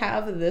cosmetics to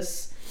have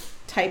this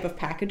type of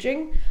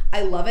packaging.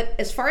 I love it.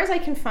 As far as I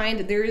can find,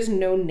 there is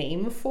no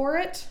name for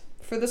it,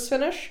 for this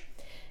finish,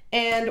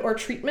 or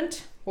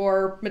treatment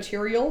or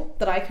material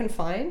that I can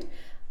find.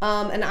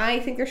 And I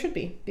think there should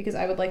be, because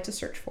I would like to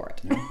search for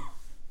it.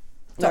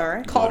 So, all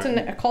right. Call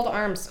to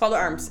arms. Call to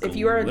arms. If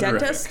you are a Glitterific.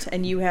 dentist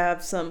and you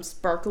have some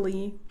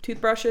sparkly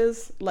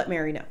toothbrushes, let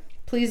Mary know.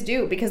 Please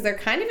do, because they're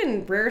kind of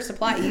in rare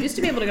supply. You used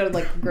to be able to go to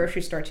like the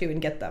grocery store too and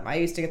get them. I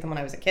used to get them when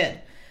I was a kid,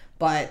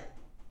 but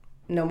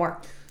no more.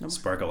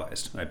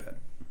 Sparkleized, I bet.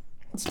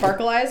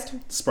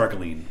 Sparkleized?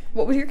 Sparkling.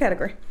 What was your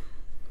category?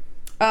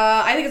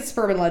 I think it's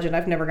Suburban Legend.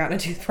 I've never gotten a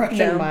toothbrush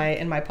No.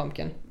 in my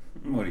pumpkin.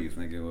 What do you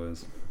think it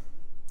was?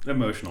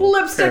 Emotional.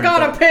 Lipstick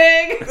on a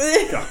pig!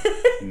 God,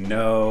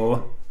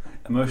 no.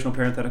 Emotional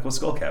parenthetical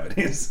skull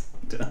cavities.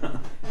 Duh.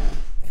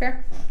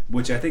 Fair.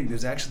 Which I think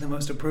is actually the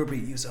most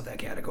appropriate use of that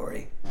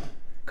category.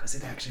 Because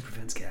it actually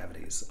prevents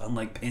cavities,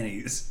 unlike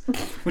pennies,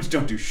 which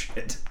don't do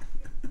shit.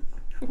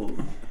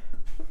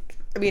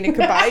 I mean, it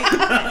could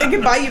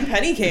buy you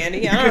penny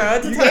candy. I don't know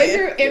what to tell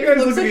you. Andrew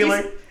Look looks at me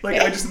like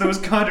like I just the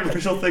most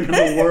controversial thing in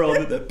the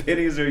world that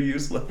pennies are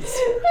useless.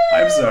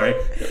 I'm sorry.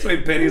 That's why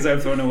pennies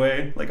I've thrown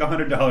away. Like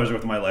 $100 worth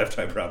of my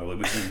lifetime probably,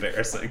 which is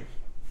embarrassing.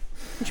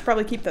 You should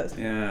probably keep those.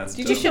 Yeah. It's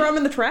Did you throw them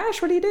in the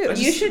trash? What do you do?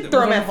 You should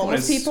throw them at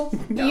homeless people.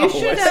 No, You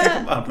should, I stick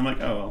them up. I'm like,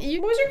 oh. What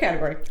was your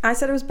category? I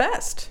said it was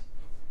best.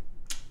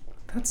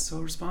 That's so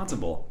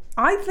responsible.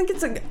 I think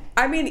it's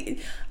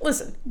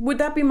listen, would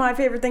that be my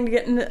favorite thing to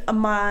get in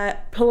my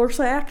pillar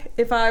sack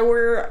if I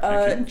were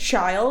a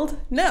child?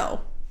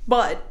 No.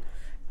 But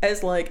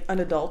as like an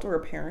adult or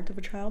a parent of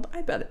a child,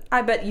 I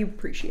bet you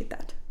appreciate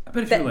that. I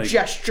bet if that you're like,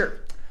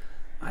 gesture.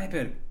 I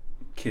bet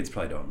kids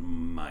probably don't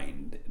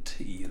mind it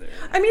either.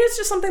 I mean, it's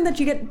just something that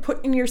you get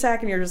put in your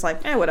sack and you're just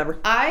like, whatever.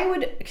 I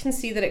would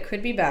concede that it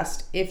could be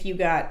best if you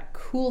got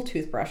cool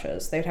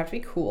toothbrushes. They'd have to be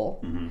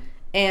cool. Mm-hmm.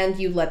 And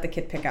you let the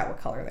kid pick out what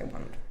color they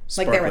wanted.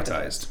 Like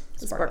Sparkletized.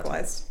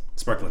 Sparkletized.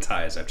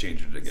 Sparkletized. I've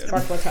changed it again.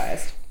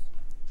 Sparkletized.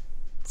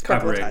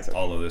 copyright Chocolatizer.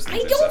 all of those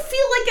things. I don't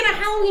feel like in a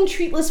Halloween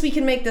treat list we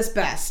can make this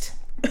best.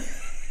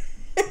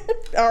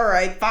 All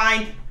right,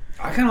 fine.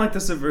 I kind of like the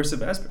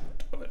subversive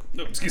aspect of it.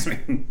 No, excuse me.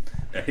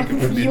 Yeah,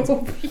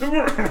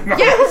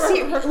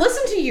 see,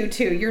 listen to you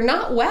two. You're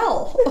not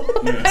well.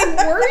 I'm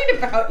worried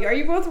about you. Are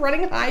you both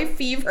running high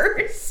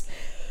fevers?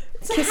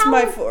 Kiss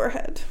my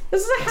forehead.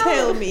 This is a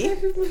Tell me.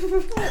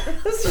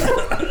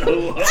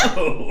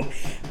 Hello.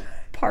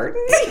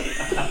 Pardon?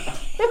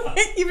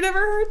 You've never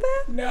heard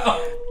that? No.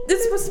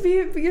 It's supposed to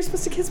be, you're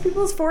supposed to kiss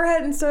people's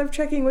forehead instead of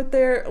checking with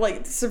their,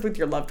 like, this is with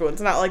your loved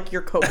ones, not like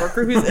your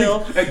coworker who's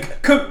ill.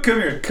 Come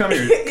here. Yeah. Come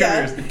here.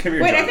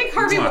 Wait, John. I think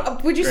Harvey.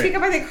 Would you Great. speak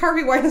up? I think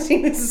Harvey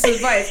Weinstein is his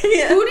advice.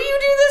 Yeah. Who do you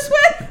do this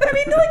with? I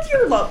mean, like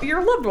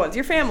your loved ones,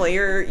 your family,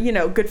 your,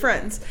 good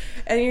friends.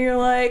 And you're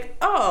like,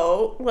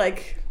 oh,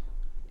 like,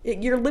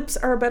 your lips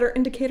are a better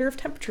indicator of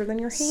temperature than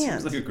your hands.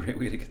 Seems like a great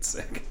way to get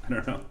sick. I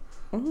don't know.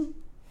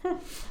 Mm-hmm.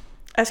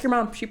 Ask your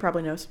mom. She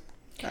probably knows.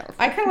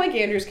 I kind of like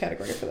Andrew's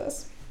category for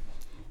this.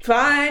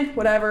 Fine,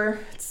 whatever.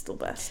 It's still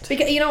best.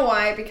 Because you know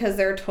why? Because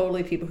there are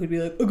totally people who'd be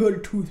like, I got a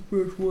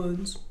toothbrush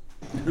once.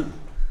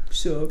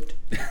 Sucked.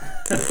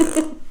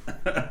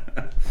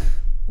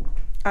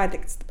 I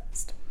think it's the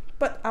best.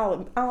 But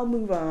I'll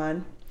move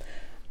on.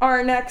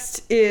 Our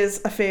next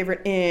is a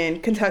favorite in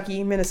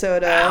Kentucky,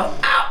 Minnesota.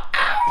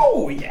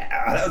 Ow!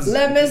 Yeah. That was...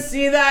 Let me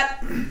see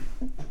that.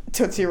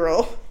 Tootsie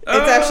Roll.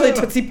 It's actually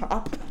Tootsie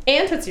Pop.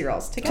 And Tootsie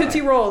Rolls together.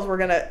 Tootsie Rolls we're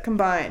gonna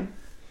combine.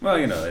 Well,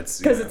 it's...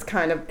 Because it's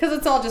kind of... Because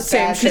it's all just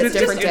Same bad. shit, It's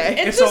different just, day.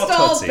 It's It's just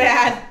all all Tootsie.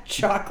 bad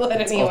chocolate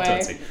It's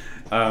anyway.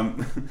 all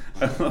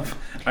Tootsie.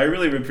 I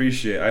really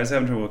appreciate. I was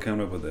having trouble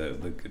coming up with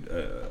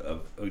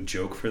a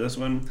joke for this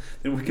one.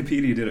 Then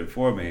Wikipedia did it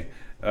for me.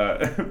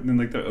 In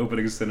like the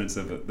opening sentence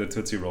of the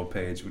Tootsie Roll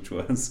page, which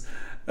was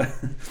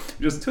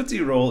just Tootsie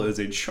Roll is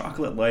a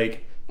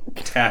chocolate-like,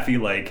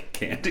 taffy-like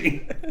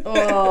candy.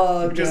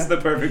 Oh, Which is the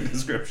perfect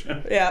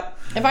description. Yeah.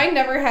 if I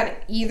never had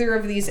either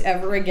of these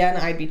ever again,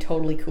 I'd be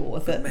totally cool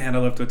with it. Man, I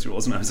loved Tootsie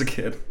Rolls when I was a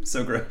kid.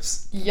 So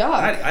gross. Yuck.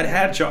 I'd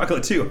had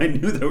chocolate too. I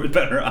knew there were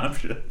better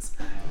options.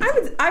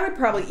 I would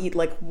probably eat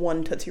like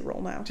one Tootsie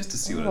Roll now. Just to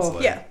see what it's Oh.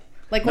 like. Yeah.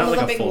 Like Not one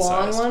of like the a big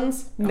long full-sized.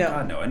 ones. Oh, No.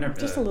 God, no, I never.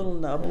 Just a little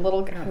nub. A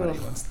little. Nobody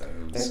ugh. wants They're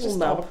those. just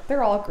little all, nub.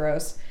 they're all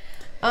gross.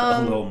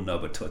 A little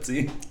nub of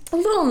Tootsie. A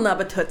little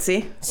nub of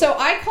Tootsie. So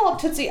I call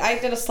Tootsie, I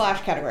did a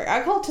slash category.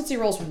 I call Tootsie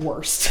Rolls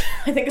worst.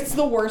 I think it's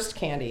the worst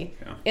candy.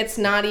 Yeah. It's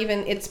not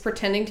even, it's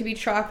pretending to be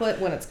chocolate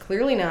when it's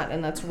clearly not,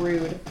 and that's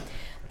rude.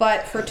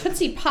 But for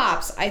Tootsie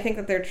Pops, I think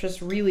that they're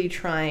just really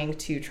trying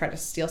to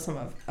steal some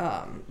of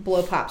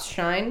Blow Pop's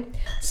shine.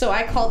 So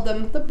I called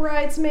them the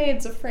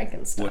bridesmaids of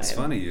Frankenstein. What's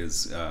funny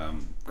is,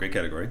 great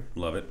category.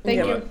 Love it.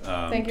 Thank you.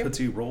 But, Thank you.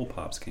 Tootsie Roll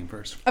Pops came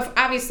first.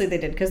 Obviously they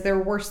did, because they're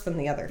worse than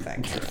the other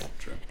thing.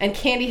 True. And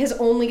candy has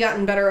only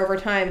gotten better over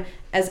time,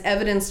 as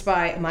evidenced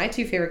by my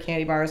two favorite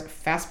candy bars,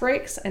 Fast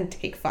Breaks and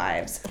Take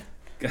Fives.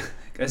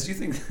 Guys, do you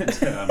think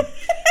that...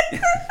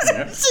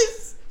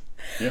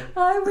 yeah.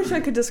 I wish I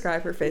could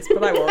describe her face,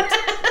 but I won't.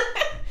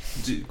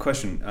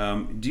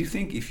 Question. Do you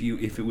think if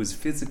it was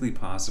physically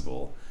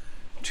possible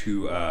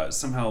to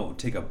somehow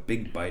take a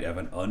big bite of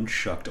an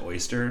unshucked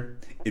oyster,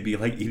 it'd be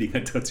like eating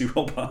a Tootsie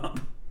Roll Pop?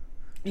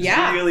 It's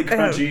Yeah. really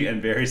crunchy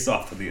and very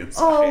soft on the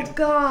inside. Oh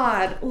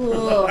God!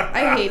 Ugh.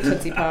 I hate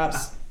Tootsie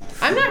Pops.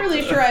 I'm not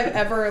really sure I've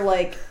ever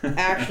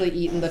actually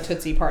eaten the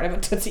Tootsie part of a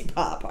Tootsie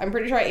Pop. I'm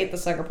pretty sure I ate the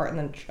sucker part and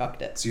then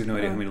chucked it. So you have no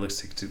idea how many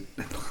licks take to...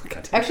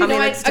 God damn. Actually, many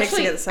no. licks it takes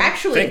to get the sucker?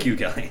 Actually, Thank you,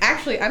 Kelly.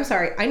 Actually, I'm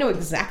sorry. I know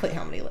exactly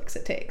how many licks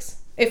it takes.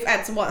 If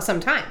at some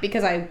time,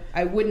 because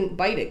I wouldn't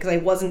bite it because I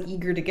wasn't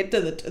eager to get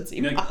to the Tootsie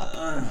You're like,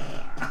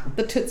 Pop,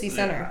 the Tootsie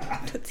Center.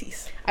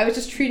 Tootsies. I was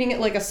just treating it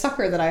like a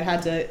sucker that I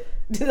had to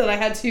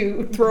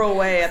Throw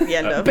away at the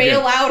end of.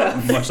 bail out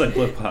of. Much like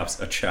Blow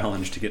Pops, a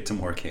challenge to get to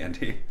more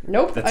candy.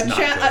 Nope. That's not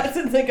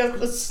good. It's like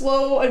a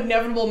slow,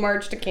 inevitable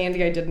march to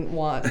candy I didn't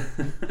want.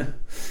 What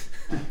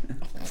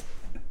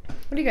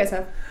do you guys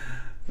have?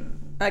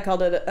 I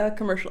called it a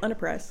commercial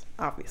enterprise,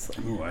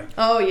 obviously. Ooh,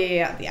 Oh,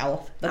 yeah. The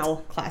owl. That's Owl.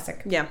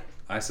 classic. Yeah.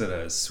 I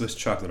said Swiss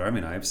chocolate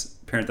army knives,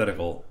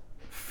 parenthetical,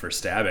 for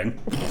stabbing.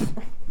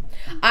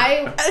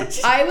 I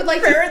would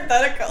like to,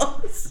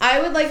 Parentheticals.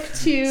 I would like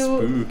to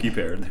Spooky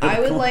parentheticals. I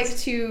would like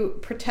to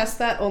protest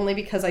that only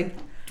because I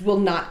will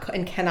not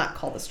and cannot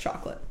call this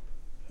chocolate.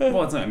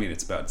 Well, it's not. I mean,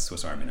 it's about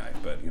Swiss army knife,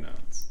 but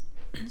it's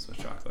Swiss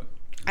chocolate.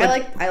 I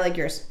like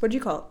yours. What'd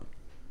you call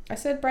it? I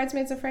said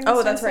bridesmaids of Frankenstein.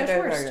 Oh, that's right. slash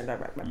worst.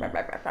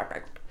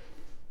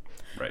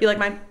 Right. You like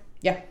mine?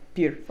 Yeah.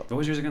 Beautiful. What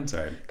was yours again?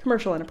 Sorry.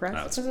 Commercial enterprise.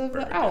 Oh, it's Because of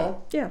perfect, the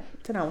owl. Yeah,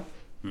 it's an owl.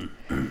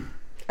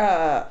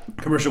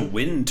 Commercial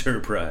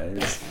winter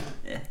prize.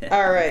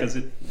 All right. Because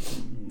it.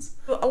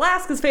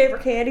 Alaska's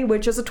favorite candy,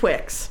 which is a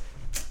Twix.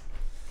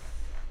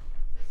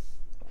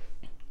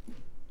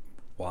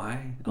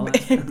 Why?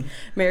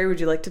 Mary, would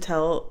you like to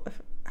tell?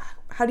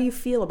 How do you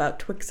feel about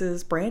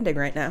Twix's branding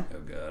right now? Oh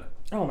God.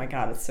 Oh my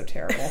God, it's so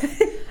terrible.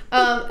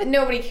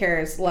 Nobody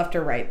cares, left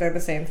or right. They're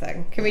the same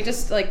thing. Can we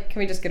just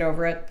get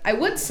over it? I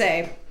would say,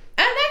 and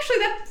actually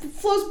that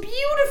flows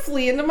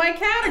beautifully into my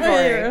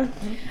category.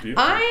 Beautiful.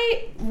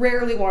 I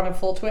rarely want a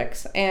full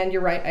Twix, and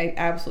you're right, I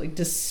absolutely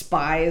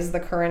despise the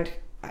current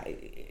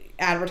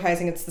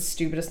advertising. It's the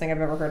stupidest thing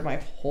I've ever heard in my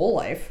whole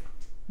life.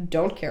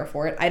 Don't care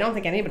for it. I don't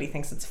think anybody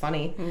thinks it's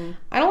funny.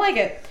 I don't like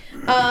it.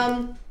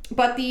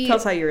 But Tell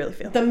us how you really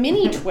feel. The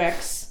mini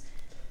Twix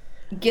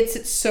gets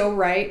it so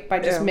right by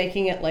just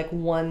making it like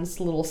one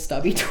little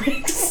stubby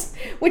Twix,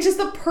 which is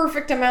the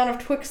perfect amount of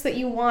Twix that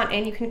you want,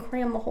 and you can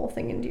cram the whole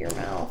thing into your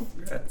mouth.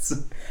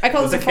 I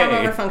call this a farm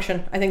over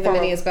function. I think the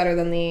mini is better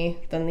than the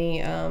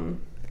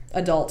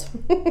adult.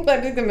 I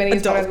think the mini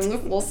is better than the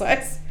full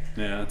size.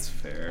 Yeah, that's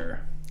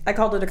fair. I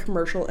called it a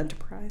commercial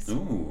enterprise.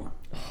 Ooh,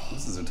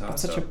 this is a toss-up.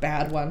 That's such a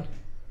bad one.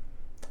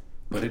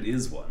 But it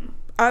is one.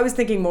 I was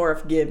thinking more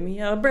of "Give Me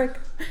a Break."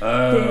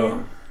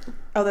 Oh.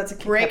 Oh, that's a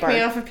Kit Break Kat me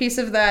bar. off a piece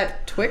of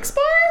that Twix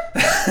bar?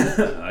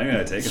 I'm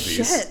gonna take a piece.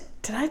 Shit.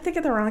 Did I think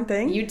of the wrong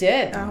thing? You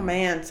did. Oh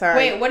man, sorry.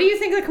 Wait, what do you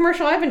think the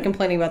commercial I've been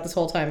complaining about this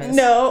whole time is?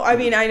 No, I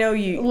mean I know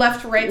you.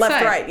 Left, right, Left,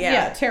 side. right, yeah.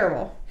 Yeah,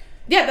 terrible.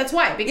 Yeah, that's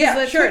why. Because Yeah,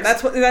 the sure.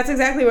 Twix, That's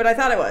exactly what I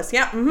thought it was.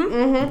 Yeah.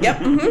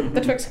 Yep.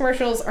 the Twix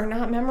commercials are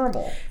not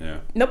memorable. Yeah.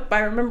 Nope. I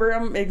remember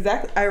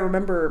exactly. I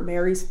remember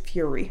Mary's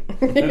fury.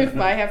 If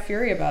I have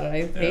fury about it,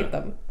 I hate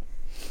them.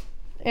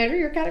 Andrew,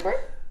 your category?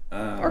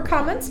 Or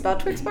comments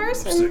about Twix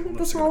bars and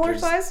the smaller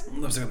size?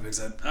 Lipstick on the big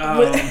side.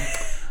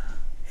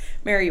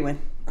 Mary, you win.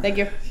 Thank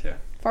you. Yeah.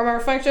 Farm over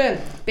function.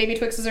 Baby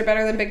Twixes are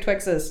better than big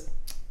Twixes.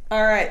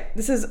 All right.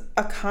 This is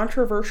a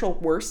controversial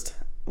worst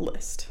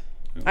list.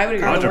 I would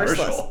agree with the worst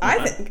list. Controversial.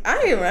 I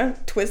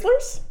think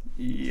Twizzlers.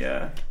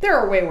 Yeah. There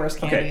are way worse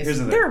candies Okay, here's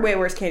the thing. There are way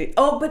worse candy.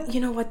 Oh, but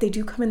you know what? They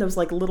do come in those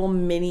like little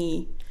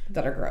mini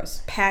that are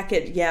gross.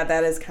 packet. Yeah,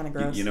 that is kind of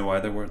gross. You know why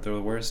they're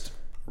the worst?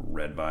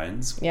 Red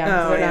Vines.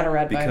 Yeah, Oh, they're yeah. not a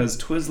red vine. Because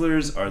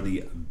Twizzlers are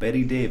the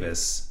Betty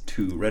Davis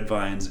to Red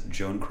Vine's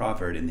Joan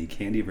Crawford in the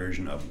candy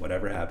version of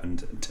Whatever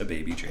Happened to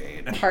Baby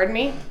Jane. Pardon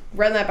me?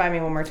 Run that by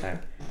me one more time.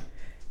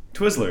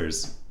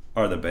 Twizzlers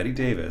are the Betty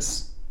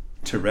Davis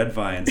to Red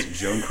Vine's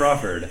Joan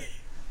Crawford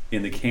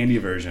in the candy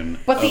version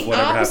But of the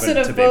Whatever opposite Happened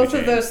of to Baby both Jane.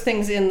 of those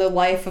things in the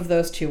life of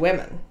those two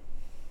women.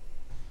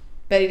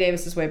 Betty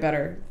Davis is way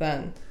better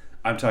than...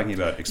 I'm talking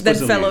about That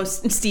explicitly. fellow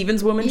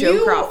Stevens woman,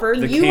 Joe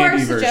Crawford. The You are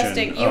candy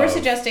version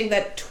suggesting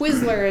that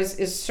Twizzlers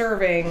is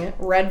serving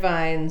Red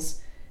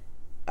Vines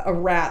a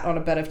rat on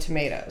a bed of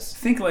tomatoes.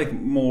 Think like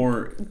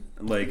more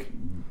like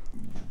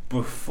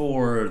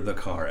before the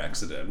car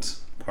accident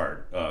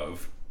part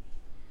of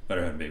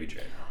Better Have Baby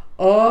Jane.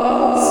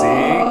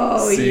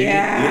 Oh, See?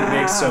 yeah.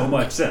 It makes so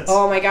much sense.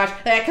 Oh my gosh.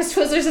 Because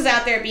Twizzlers is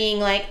out there being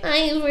like,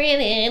 I've written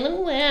a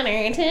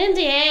letter to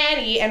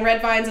Daddy. And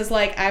Red Vines is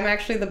like, I'm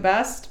actually the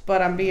best,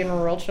 but I'm being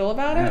real chill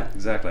about Yeah, it.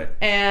 exactly.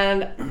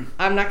 And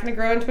I'm not going to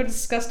grow into a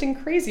disgusting,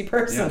 crazy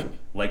person. Yeah,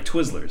 like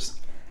Twizzlers.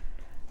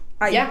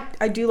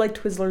 I do like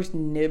Twizzlers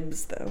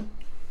nibs though.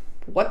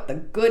 What the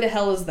good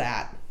hell is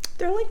that?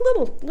 They're like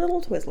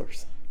little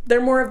Twizzlers.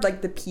 They're more of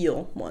like the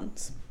peel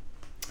ones.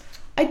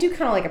 I do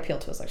kind of like a peel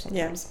Twizzler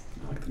sometimes.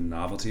 I like the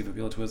novelty of a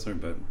Peel Twizzler,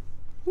 but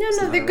No,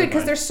 not they're a good Red because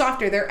Vine. they're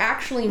softer. They're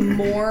actually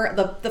more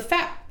the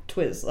fat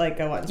Twiz like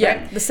ones,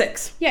 Yeah, right? the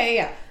 6.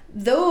 Yeah.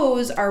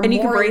 Those are And you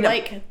can more braid 'em.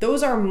 like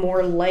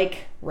more like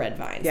Red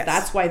Vines. Yes.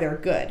 That's why they're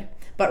good.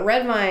 But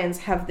Red Vines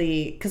have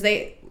because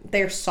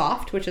they're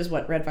soft, which is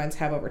what Red Vines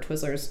have over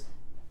Twizzlers.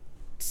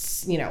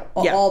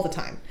 All the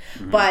time.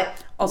 Mm-hmm.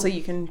 But Also,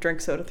 you can drink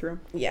soda through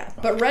 'em. yeah,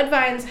 but Red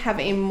Vines have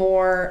a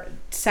more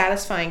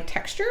satisfying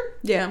texture.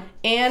 Yeah.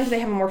 And they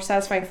have a more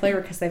satisfying flavor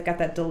because they've got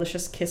that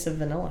delicious kiss of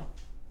vanilla.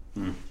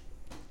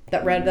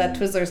 That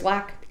Twizzlers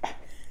lack.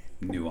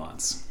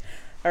 nuance.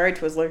 All right,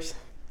 Twizzlers.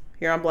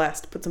 You're on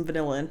blast. Put some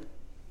vanilla in.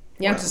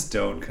 Yeah. I just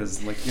don't,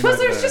 because like you know,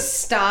 Twizzlers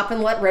just stop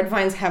and let Red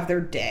Vines have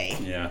their day.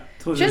 yeah.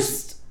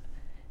 Twizzlers,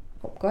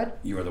 Go ahead.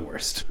 you are the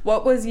worst.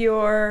 What was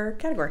your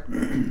category?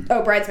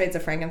 Oh, Bridesmaids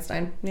of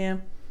Frankenstein. Yeah.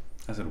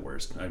 I said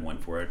worst. I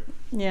went for it.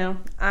 Yeah.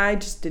 I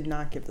just did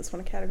not give this one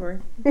a category.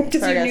 Because you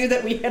Sorry, guys. knew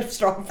that we had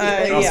strong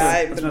Yeah,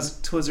 feelings. Also,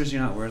 Twizzlers,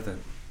 you're not worth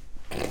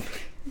it.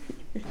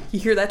 You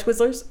hear that,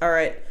 Twizzlers? All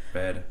right.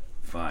 Bad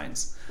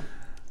fines.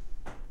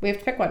 We have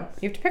to pick one.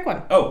 You have to pick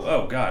one.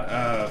 Oh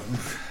God.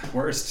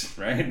 Worst,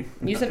 right?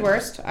 You said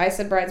worst. I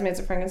said Bridesmaids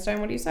of Frankenstein.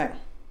 What do you say?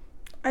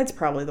 It's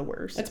probably the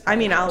worst. It's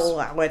probably the I'll worst.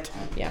 allow it.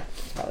 Yeah,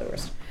 it's probably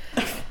worst.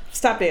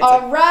 Stop dancing.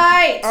 All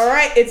right. All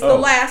right, it's the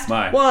last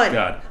my one.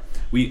 God.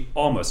 We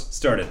almost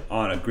started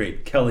on a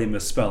great Kelly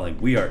misspelling.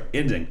 We are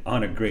ending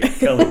on a great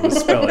Kelly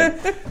misspelling.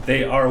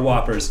 They are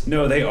Whoppers.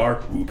 No, they are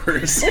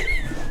Whoopers.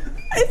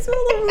 I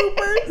smell the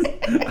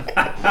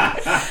Whoopers.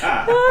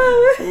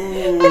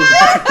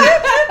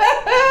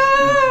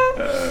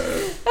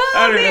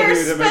 I don't They know are if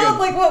we need to make spelled a-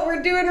 like what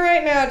we're doing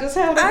right now. Just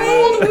have a I-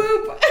 gold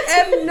whoop.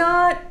 I'm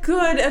not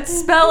good at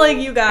spelling,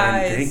 you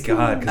guys. And thank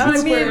God,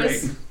 because it's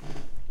Whoopers. great.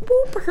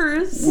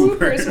 Whoopers.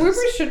 Whoopers.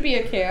 Whoopers should be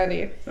a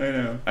candy. I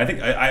know.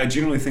 I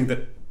genuinely think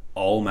that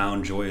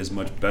Almond Joy is a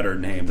much better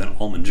name than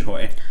Almond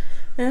Joy.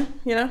 Yeah,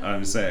 you know.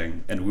 I'm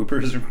saying. And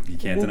Whoopers, you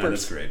can't deny Whoopers.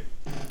 that's great.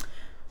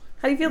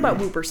 How do you feel about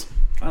Whoopers?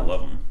 I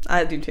love them.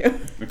 I do too.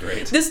 They're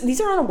great.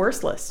 These are on a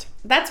worst list.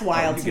 That's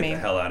wild You to get me. the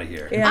hell out of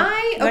here. Yeah.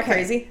 Is that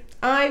crazy?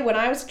 When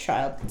I was a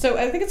child, so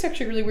I think it's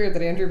actually really weird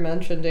that Andrew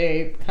mentioned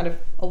a kind of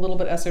a little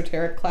bit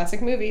esoteric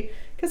classic movie,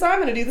 because I'm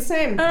going to do the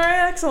same. All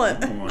right,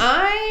 excellent.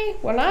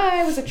 When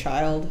I was a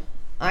child,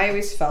 I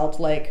always felt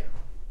like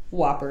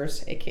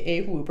Whoppers,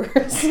 aka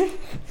Whoopers,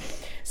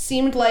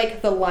 seemed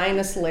like the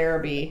Linus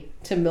Larrabee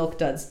to Milk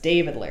Duds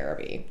David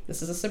Larrabee.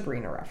 This is a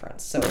Sabrina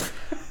reference. So,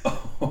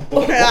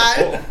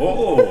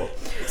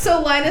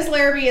 so Linus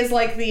Larrabee is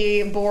like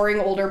the boring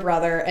older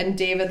brother, and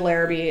David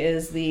Larrabee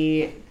is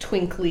the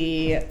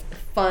twinkly,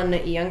 fun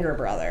younger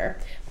brother.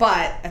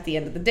 But at the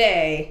end of the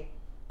day,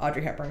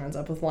 Audrey Hepburn ends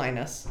up with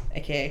Linus,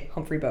 aka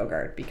Humphrey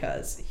Bogart,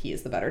 because he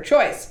is the better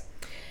choice.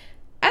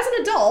 As an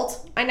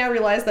adult, I now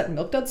realize that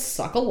Milk Duds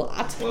suck a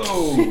lot.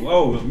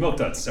 Milk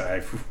Duds,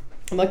 sorry.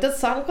 Milk Duds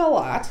suck a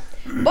lot.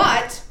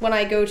 But when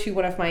I go to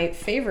one of my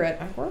favorite,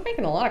 we're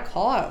making a lot of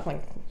call-out,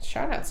 like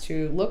shout-outs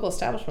to local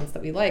establishments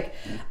that we like.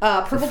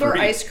 Purple Door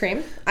Ice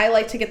Cream. I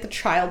like to get the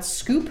child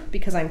scoop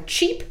because I'm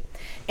cheap.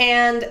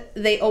 And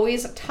they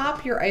always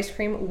top your ice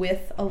cream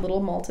with a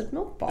little malted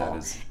milk ball.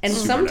 And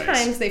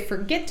sometimes nice. They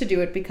forget to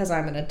do it because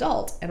I'm an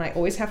adult, and I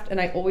always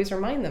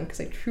remind them because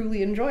I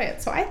truly enjoy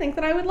it. So I think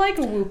that I would like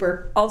a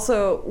Whooper.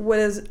 Also, what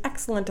is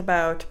excellent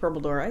about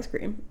Purple Door ice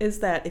cream is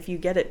that if you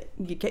get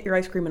your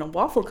ice cream in a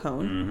waffle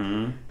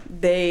cone,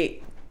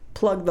 they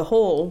plug the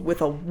hole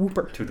with a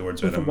Whooper. 2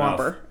 words with a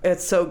Whopper.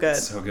 It's so good.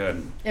 It's so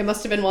good. It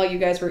must have been while you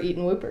guys were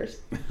eating Whoopers.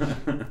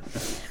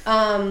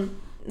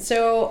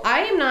 So I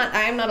am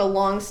not a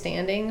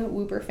long-standing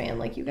Whooper fan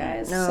like you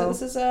guys. No. So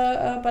this is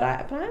but I'm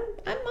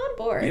on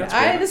board. You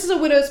know this is a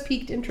widow's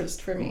peaked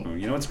interest for me.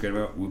 You know what's great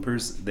about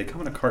Whoopers? They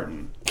come in a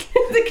carton.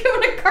 They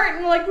come in a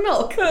carton like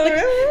milk. Like,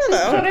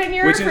 just put it in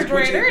your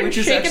refrigerator and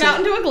shake it out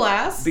into a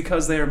glass.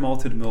 Because they are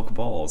malted milk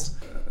balls.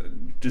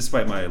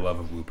 Despite my love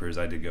of Whoopers,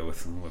 I did go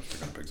with what's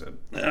the pig said.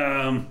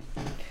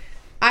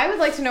 I would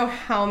like to know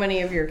how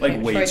many of your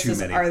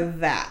choices are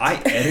that. I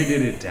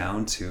edited it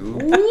down too.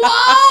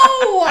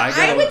 Whoa!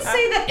 I would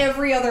say that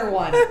every other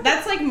one.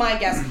 That's like my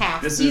guess.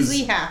 Half.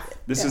 Easily half.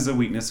 This is a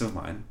weakness of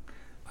mine.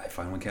 I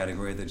find one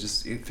category that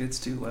it fits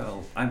too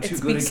well. I'm too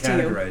good at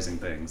categorizing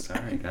things.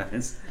 Sorry,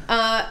 guys.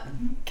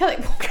 Kelly,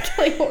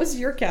 what was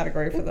your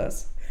category for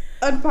this?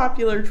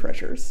 Unpopular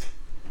treasures.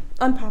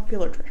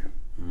 Unpopular treasure.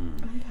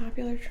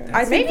 Unpopular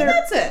treasure. Maybe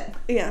that's it.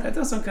 Yeah. That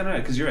does sound kind of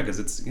right, because you're right, because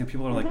it's,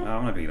 people are like, oh,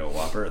 I'm not going to eat a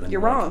Whopper. And then you're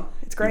wrong.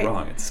 It's great. You're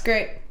wrong. It's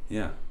great.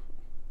 Yeah.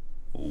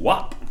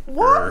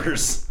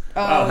 Whoppers.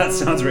 Oh, that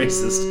sounds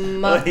racist.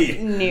 No.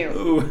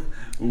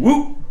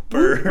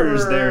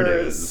 Whoopers. There it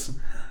is.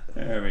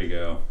 There we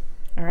go.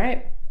 All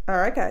right,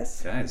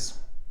 guys.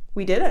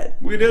 We did it.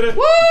 We did it.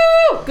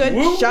 Woo!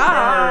 Good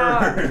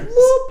job.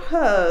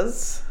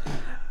 Whoopers.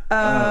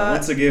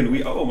 Once again,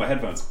 my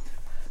headphones.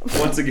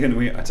 Once again,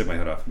 I took my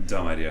head off.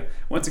 Dumb idea.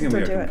 Once again,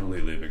 we are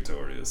completely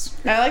victorious.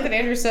 I like that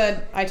Andrew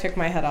said, I took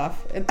my head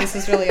off. This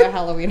is really a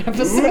Halloween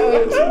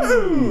episode.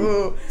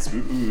 Ooh,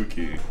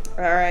 spooky.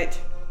 All right.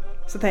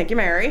 So thank you,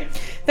 Mary.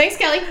 Thanks,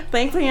 Kelly.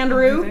 Thanks,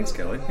 Andrew. Thanks,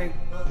 Kelly. Hey.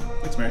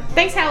 Thanks, Mary.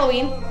 Thanks,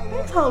 Halloween.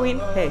 Thanks, Halloween.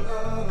 Hey.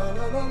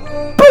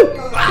 Boo!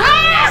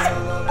 Ah!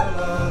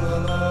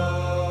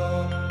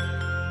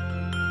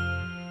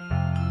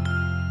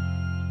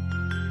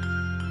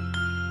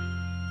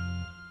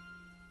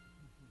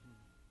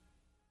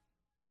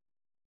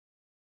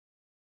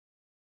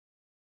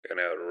 An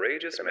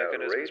Outrageous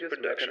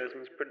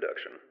Mechanisms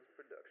production.